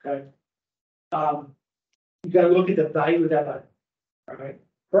 okay, you got to look at the value of that money. All right.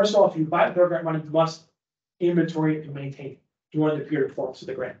 First of all, if you buy federal grant money, you must inventory it and maintain it during the period of performance of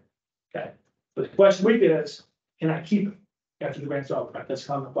the grant. Okay. But the question we get is, can I keep it? after the grant's over, right? That's a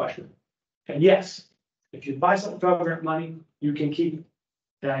common question. And yes, if you buy something with federal grant money, you can keep it.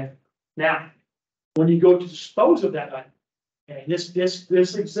 Okay, now, when you go to dispose of that item, and this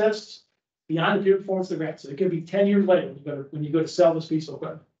exists beyond the due performance of the grant, so it could be 10 years later when you go to sell this piece of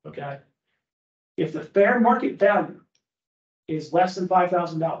equipment, okay? If the fair market value is less than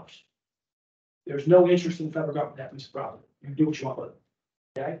 $5,000, there's no interest in the federal government in that piece of property. You can do what you want with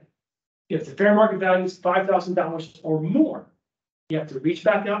it, okay? If the fair market value is $5,000 or more, you have to reach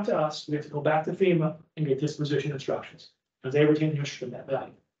back out to us, we have to go back to FEMA and get disposition instructions, because they retain interest in that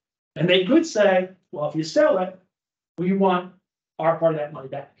value. And they could say, well, if you sell it, we want our part of that money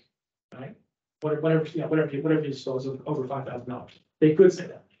back, right? Whatever you dispose of over $5,000. They could say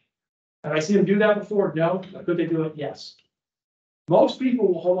that. Have I seen them do that before? No. Could they do it? Yes. Most people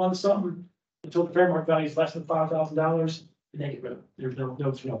will hold on to something until the fair market value is less than $5,000 and they get rid of it.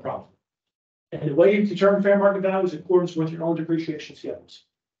 There's no problem. And the way you determine fair market value is in accordance with your own depreciation schedules.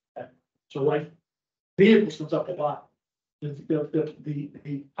 Okay. So like vehicles comes up a lot.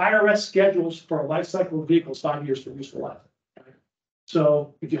 The IRS schedules for a life cycle of vehicles 5 years for useful life. Okay.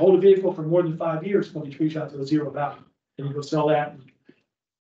 So if you hold a vehicle for more than 5 years, it's going to depreciate out to a zero value. And you go sell that and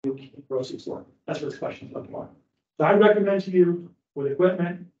you'll keep proceeds for it. That's what the question is looking for. So I recommend to you with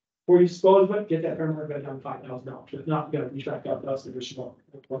equipment, before you dispose of it, get that fair market value down to $5,000. If not, you got to reach back out to us and there's more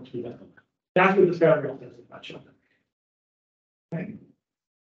to do that. That's what this paragraph does in a nutshell. Okay.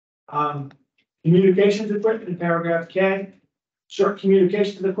 Communications equipment in paragraph K. Certain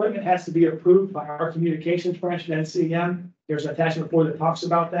communications equipment has to be approved by our communications branch at NCM. There's an attachment 4 that talks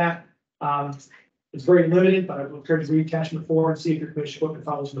about that. It's very limited, but I will encourage you to read attachment 4 and see if your commission equipment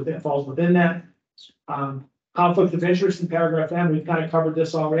falls within that. Conflict of interest in paragraph M, we've kind of covered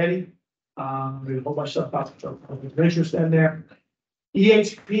this already. There's a whole bunch of stuff about conflict of interest in there.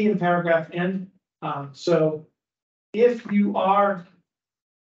 EHP in paragraph N. So if you are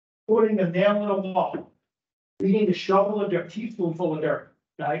putting a nail in a wall, we need to shovel a dirt, teaspoon full of dirt,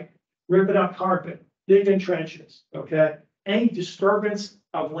 right? Ripping up carpet, digging trenches, okay? Any disturbance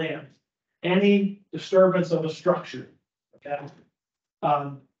of land, any disturbance of a structure, okay?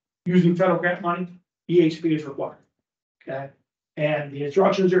 Using federal grant money, EHP is required, okay? And the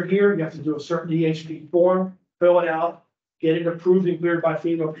instructions are here. You have to do a certain EHP form, fill it out, get it approved and cleared by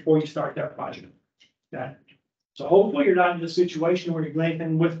FEMA before you start that project, okay? So hopefully you're not in a situation where you're doing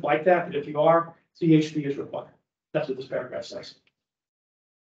anything with like that, but if you are, CHP is required. That's what this paragraph says.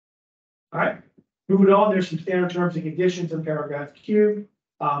 All right, moving on, there's some standard terms and conditions in paragraph Q.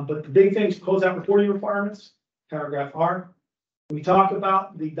 But the big things, closeout reporting requirements, paragraph R. We talk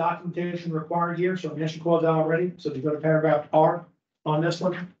about the documentation required here, so I mentioned closeout already. So if you go to paragraph R on this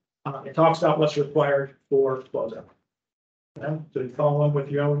one, it talks about what's required for closeout. Okay? So you follow on with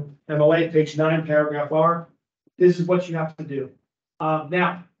your own MOA, page 9, paragraph R. This is what you have to do.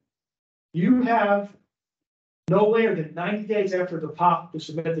 Now, you have no later than 90 days after the POP to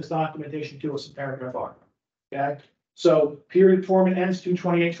submit this documentation to us in paragraph R. Okay, so period performance ends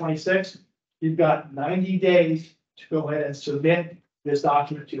 2/28/26. You've got 90 days to go ahead and submit this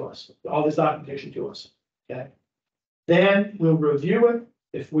document to us, all this documentation to us. Okay, then we'll review it.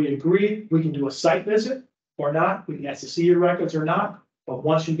 If we agree, we can do a site visit or not. We can ask to see your records or not. But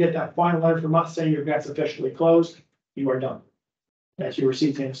once you get that final letter from us saying your grant's officially closed, you are done. That's your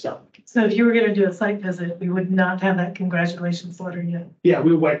receipt and stuff. So if you were gonna do a site visit, we would not have that congratulations letter yet. Yeah,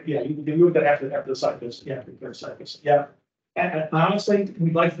 we wait. Yeah, you would get after the site visit. Yeah, the site visit. Yeah. And honestly,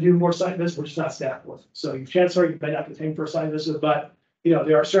 we'd like to do more site visits. We're just not staffed with. So you chances are you may not get paid for a site visit, but you know,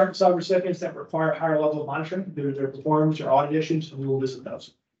 there are certain sub-recipients that require higher level of monitoring due to their performance or audit issues, and we will visit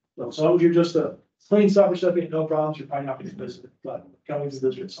those. So as long as you're just a clean sub-recipient, no problems, you're probably not going to visit, but coming to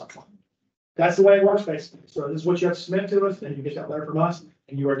visit at some point. That's the way it works, basically. So this is what you have to submit to us, then you get that letter from us,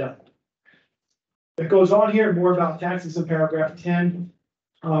 and you are done. It goes on here more about taxes in paragraph 10,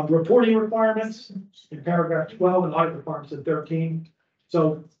 reporting requirements in paragraph 12, and audit requirements in 13.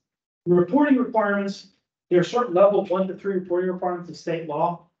 So reporting requirements, there are certain level 1 to 3 reporting requirements in state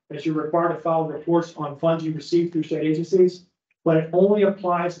law that you're required to file reports on funds you receive through state agencies, but it only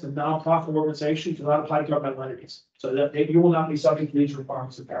applies to nonprofit organizations, do not apply to governmental entities. So that you will not be subject to these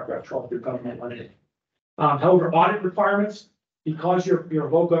requirements in paragraph 12 of your governmental entity. However, audit requirements, because you're a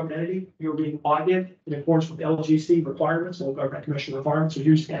local government entity, you're being audited in accordance with LGC requirements, local government commission requirements, so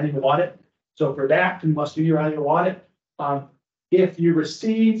use annual audit. So for that, you must do your annual audit. If you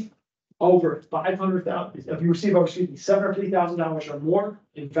receive over $500,000, if you receive over $750,000 or more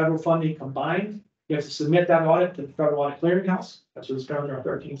in federal funding combined, you have to submit that audit to the Federal Audit Clearinghouse. That's what this paragraph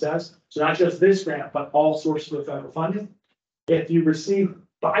 13 says. So not just this grant, but all sources of federal funding. If you receive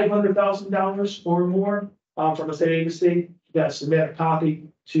 $500,000 or more from a state agency, you gotta submit a copy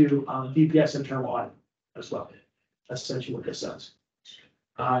to, DPS internal audit as well. That's essentially what this says.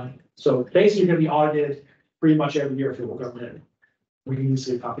 So basically, you're gonna be audited pretty much every year if you're a government. We can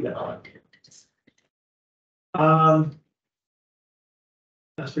see a copy of that audit.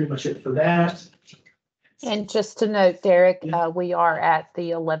 That's pretty much it for that. And just to note, Derek, we are at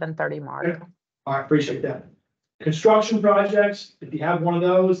the 11:30 mark. I appreciate that. Construction projects, if you have one of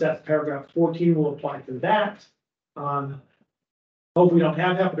those, that's paragraph 14 will apply to that. Hope we don't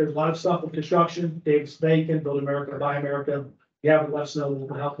have that, but there's a lot of stuff with construction. Dave's Bacon, Build America, Buy America. If you haven't, let us know.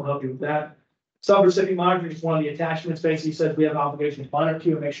 We'll help you with that. Sub-recipient monitoring is one of the attachments. Basically says we have an obligation to monitor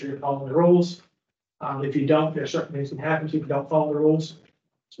you and make sure you're following the rules. If you don't, there's certain things that happen if you don't follow the rules.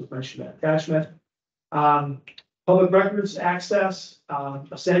 So we mentioned that attachment. Public records access,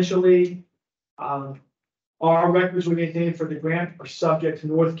 essentially, our records we maintain for the grant are subject to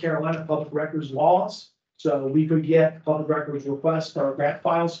North Carolina public records laws. So we could get public records requests for our grant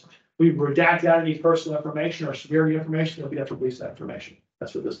files. We redact out any personal information or security information, we have to release that information.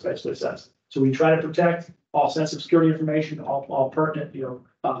 That's what this basically says. So we try to protect all sensitive security information, all pertinent,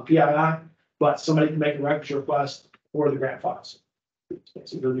 PII, but somebody can make a records request for the grant files.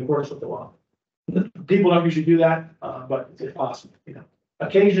 It's really works with the law. People don't usually do that, but it's possible,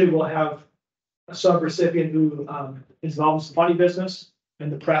 Occasionally we'll have a sub-recipient who is involved in some funny business,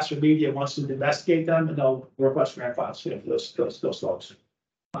 and the press or media wants to investigate them, and they'll request grant files for those folks.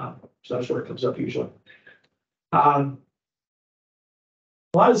 So that's where it comes up usually. A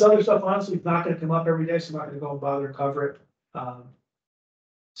lot of this other stuff, honestly, is not going to come up every day, so I'm not going to go and bother and cover it.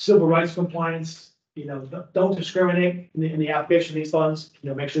 Civil rights compliance, don't discriminate in the application of these funds.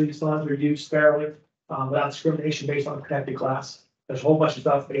 Make sure these funds are used fairly, without discrimination based on a protected class. There's a whole bunch of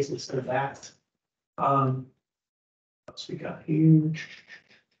stuff basically instead of that. We got huge.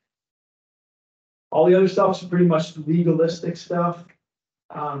 All the other stuff is pretty much legalistic stuff.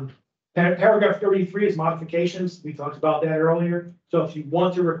 Paragraph 33 is modifications. We talked about that earlier. So if you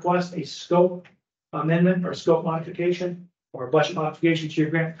want to request a scope amendment or scope modification or a budget modification to your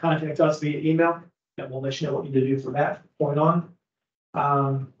grant, contact us via email, and we'll let you know what you need to do from that point on.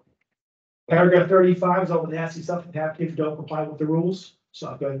 Paragraph 35 is all the nasty stuff that happens if you don't comply with the rules. So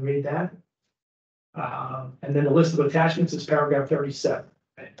I'll go ahead and read that. And then the list of attachments is paragraph 37.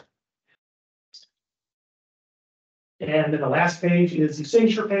 And then the last page is the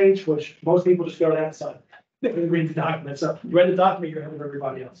signature page, which most people just go to that side. They read the document. So you read the document, you're having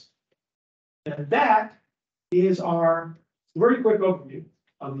everybody else. And that is our very quick overview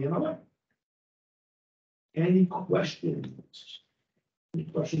of the MLA. Any questions? Any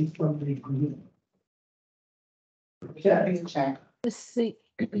questions from the group? Okay. Let's see.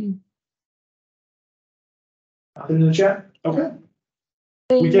 Nothing in the chat? Okay.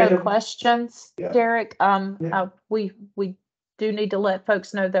 No questions, Yeah. Derek. We do need to let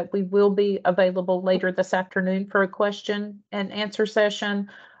folks know that we will be available later this afternoon for a question and answer session.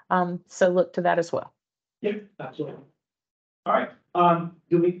 So look to that as well. Yeah, absolutely. All right.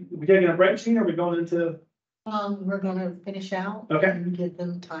 Do we taking a break scene or are we going into? We're gonna finish out. Okay. And give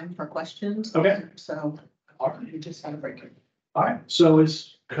them time for questions. Okay. So, we just had a break. All right. So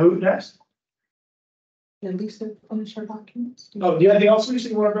is code next? Did Lisa finish her documents? Oh, do you have anything else, Lisa,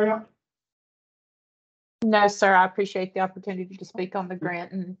 you want to bring up? No, sir. I appreciate the opportunity to speak on the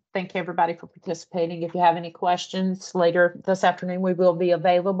grant and thank everybody for participating. If you have any questions later this afternoon, we will be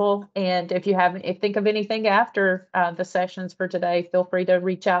available. And if you think of anything after the sessions for today, feel free to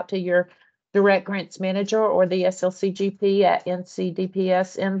reach out to your direct grants manager or the SLCGP at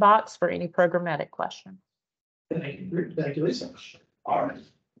NCDPS inbox for any programmatic question. Thank you, Lisa. All right.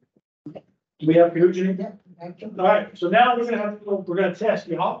 Do we have Kahoot, Jenny? Yeah. Thank you. All right, so now we're gonna test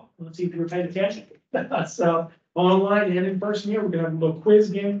y'all. Let's see if you're paying attention. So online and in person here, we're gonna have a little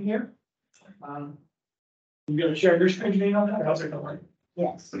quiz game here. You gonna share your screen, Janine, on that? How's it going?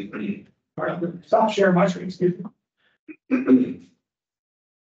 Yes. All right, stop sharing my screen, excuse me.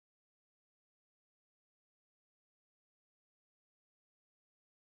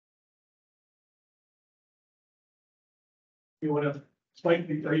 You wanna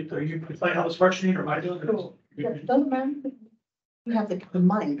explain, are you explaining how this works, Janine, or am I doing Cool. it? Yeah, doesn't matter. You have the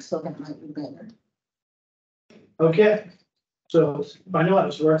mic, so that might be better. Okay, so I know how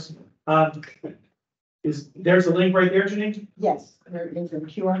this works. There's a link right there, Janine? Yes, there is a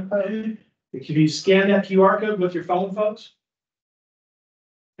QR code. If you scan that QR code with your phone, folks,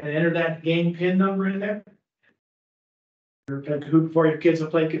 and enter that game PIN number in there. You're playing Kahoot before your kids will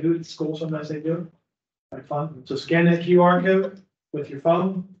play Kahoot at school, sometimes they do. Like fun. So scan that QR code with your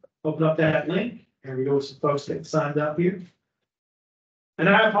phone, open up that link. Here we go with some folks that signed up here. And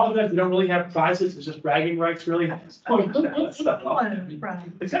I apologize, we don't really have prizes, it's just bragging rights, really. It's kind of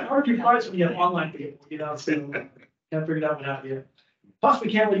hard to prize when you have online people, you know, so can't figure it out without you. Plus,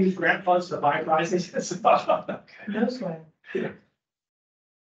 we can't really use grant funds to buy prizes. Those way.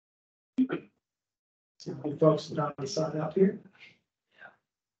 See how folks trying to sign up here.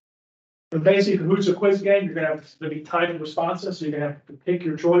 But basically, who's a quiz game, you're gonna have to be timed responses, so you're gonna have to pick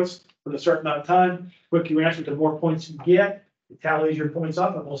your choice for a certain amount of time. Quick your answer, the more points you get, it tallies your points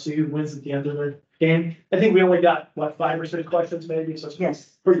up, and we'll see who wins at the end of the game. I think we only got, what, 5 or 6 questions maybe, so it's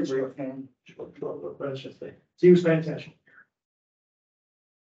Yes. pretty short. See who's paying attention.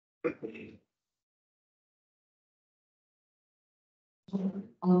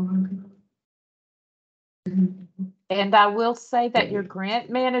 And I will say that your grant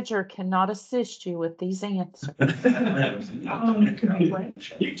manager cannot assist you with these answers. You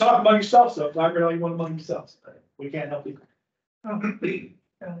can talk among yourselves, though, talk about all you want among yourselves. We can't help you.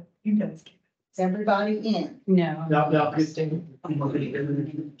 You guys. Is everybody in? No. No.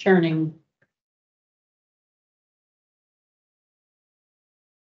 Churning.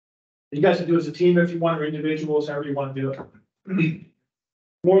 You guys can do it as a team if you want, or individuals, however you want to do it.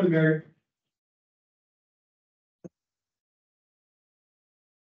 More the merrier.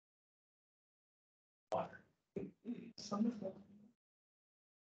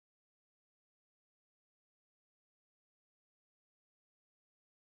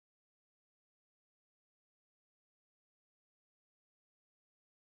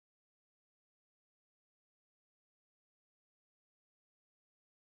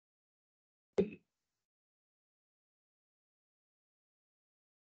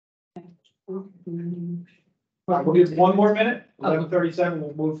 All right, we'll give one more minute, 11:37,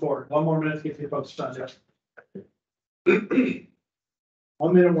 we'll move forward. One more minute to get the folks signed up. 1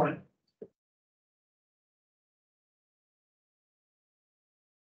 minute warning.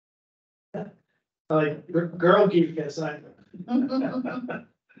 Like, girl geek assignment.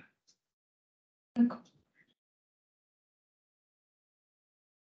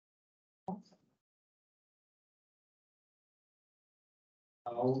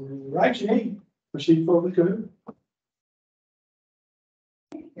 All right, Jane, proceed forward to.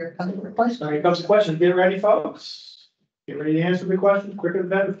 Here comes the question. All right, here comes the question. Get ready, folks. Get ready to answer the question. Quicker the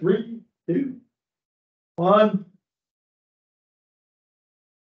better. 3, 2, 1.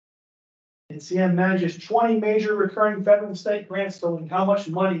 NCM manages 20 major recurring federal and state grants totaling how much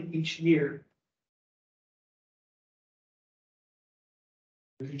money each year?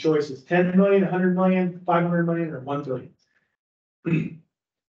 Your choices: 10 million, 100 million, 500 million, or 1 billion.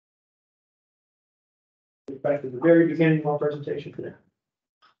 Back to the very beginning of our presentation today.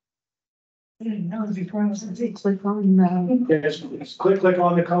 That was before I was in six. Click on the. Yes, please. Click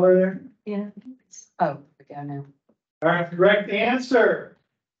on the color there. Yeah. Oh, okay, now. All right, correct answer.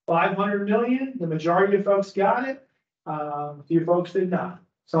 500 million. The majority of folks got it. A few folks did not.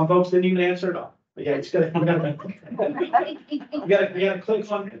 Some folks didn't even answer at all. But yeah, you gotta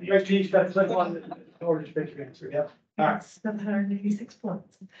click on, you actually just gotta click on the order to pick your answer. Yep. All right. 786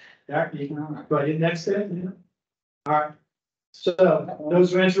 points. Yeah, you can go ahead next step. Yeah. All right. So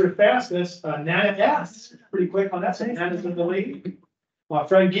those who answered fastest, Nana S, pretty quick on that. So Nana's in the lead. My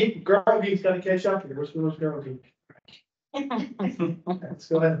friend Geek, Girl Geek's got to catch up here. Where's Girl Geek? Let's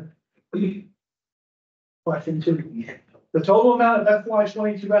go ahead. Question 2. The total amount of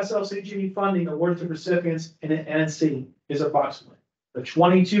FY22 SLCGP funding awarded to recipients in an NC is approximately the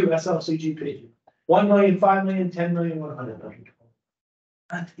 22 SLCGP. 1 million, 5 million, 10 million, 100 million.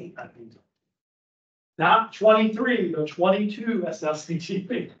 Not 23, but 22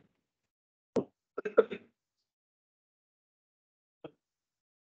 SLCGP.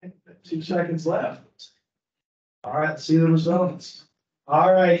 2 seconds left. All right, let's see the results.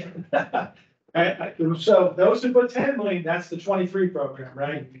 All right. So those who put 10 million, that's the 23 program,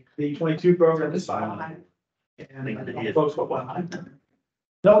 right? The 22 program is 5. And folks put 100.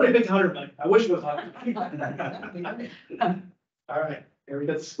 Nobody picked 100 million. I wish it was 100. All right, here we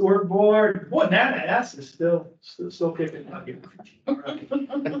got the scoreboard. Boy, Nana S is still kicking.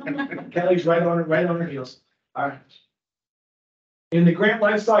 Kelly's right on her heels. All right. In the grant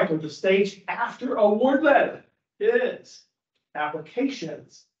life cycle, the stage after award letter is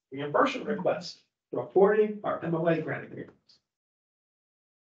applications, reimbursement requests, reporting, or MOA grant agreements.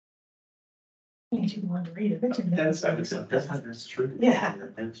 You want to read it. That's true. Yeah.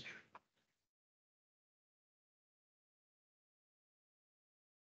 That's true.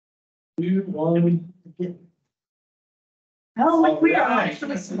 You want to Oh, like we are All right.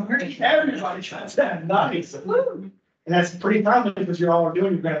 actually smart. Everybody tries that. Nice. Woo. And that's pretty timely because you all are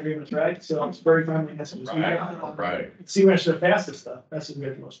doing your grant agreements, right? So it's very timely. Right. See when I should have passed this stuff. That's the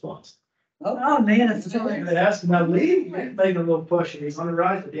good response. Oh, man, it's totally. That's now Lee making a little push. He's on the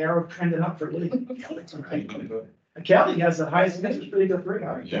rise, but the arrow trending up for Lee. Kelly has the highest interest rate of 3.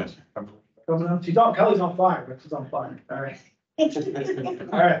 All right. Yes. Coming up. Kelly's on fire, but she's on fire. All right.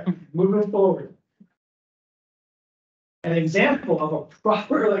 All right, moving forward. An example of a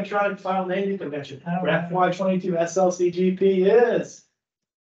proper electronic file naming convention for FY22 SLCGP is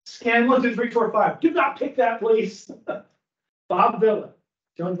scan 1, 2, 3, 4, 5. Do not pick that, please. Bob Villa,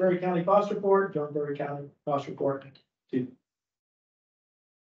 Jonesbury County Cost Report, Jonesbury County Cost Report 2.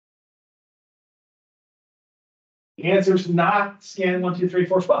 The answer is not scan 1, 2, 3,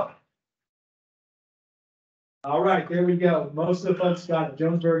 4, 5. All right, there we go. Most of the folks got it.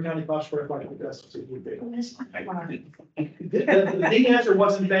 Jonesbury County Cost Report. The answer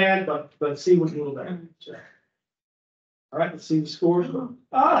wasn't bad, but C was a little better. So. All right, let's see the scores.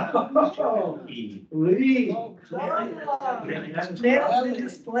 Oh, Lee.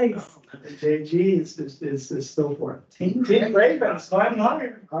 JG is still for it. Team Ravens climbing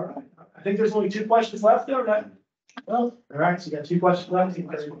higher. All right. I think there's only 2 questions left though, right? Well, all right, so you got 2 questions left.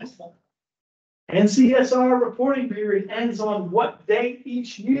 NCSR reporting period ends on what date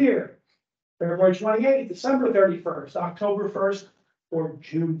each year? February 28th, December 31st, October 1st, or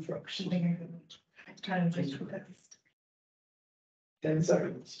June 1st? 10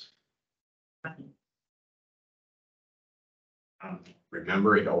 seconds.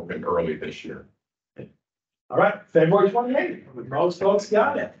 Remember, it opened early this year. All right, February 28th. Most folks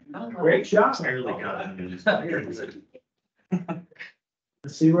got it. Great job.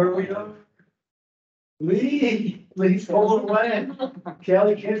 Let's see where we go. Lee's pulling away.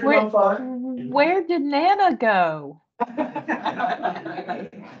 Kelly, Kendra on fire. Where did Nana go?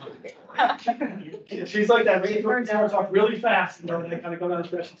 She's like that. Lady who talk really fast, and then they kind of go down the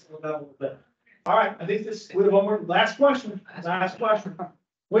stretch and slow down a little bit. All right, I think this with one more last question. Last question.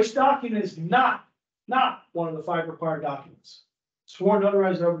 Which document is not one of the 5 required documents? Sworn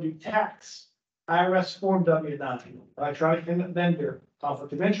notarized overdue tax, IRS Form W-9, electronic payment vendor,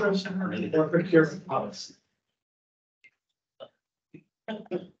 conflict of interest, or procurement policy.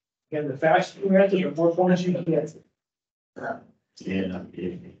 Again, the faster you answer, the more points you can get. Yeah.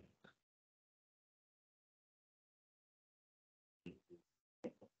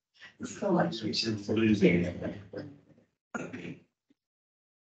 All right,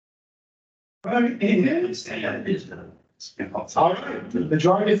 the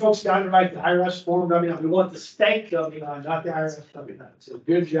majority of folks got it right, the IRS Form W-9. We want the state W-9, not the IRS W-9. So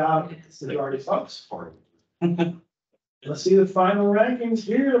good job, majority of folks. Let's see the final rankings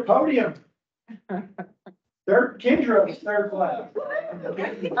here, the podium. Kendra, third place.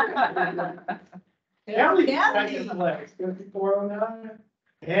 Kelly, second place, 5409.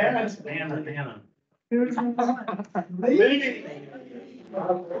 And it's Nana.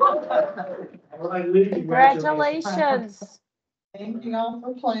 Congratulations. Thank you all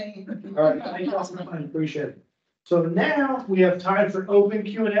for playing. All right, thank you all for playing, appreciate it. So now we have time for open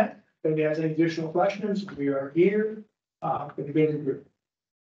Q&A. If anybody has any additional questions, we are here. Going to be in the group.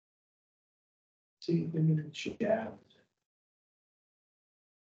 See, in the chat.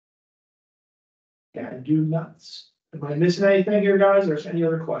 Can do nuts. Am I missing anything here, guys? Or is any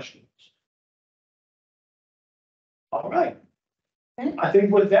other questions? All right. I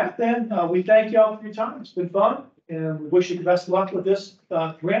think with that, then we thank you all for your time. It's been fun, and we wish you the best of luck with this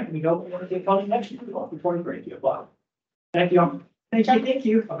grant. We hope we want to get funding next year. Before we break you. Thank you all. Thank you. Thank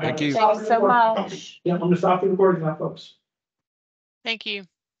you. Thank you so much. Yeah, I'm going to stop the recording now, folks. Thank you.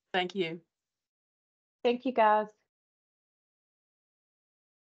 Thank you. Thank you, guys.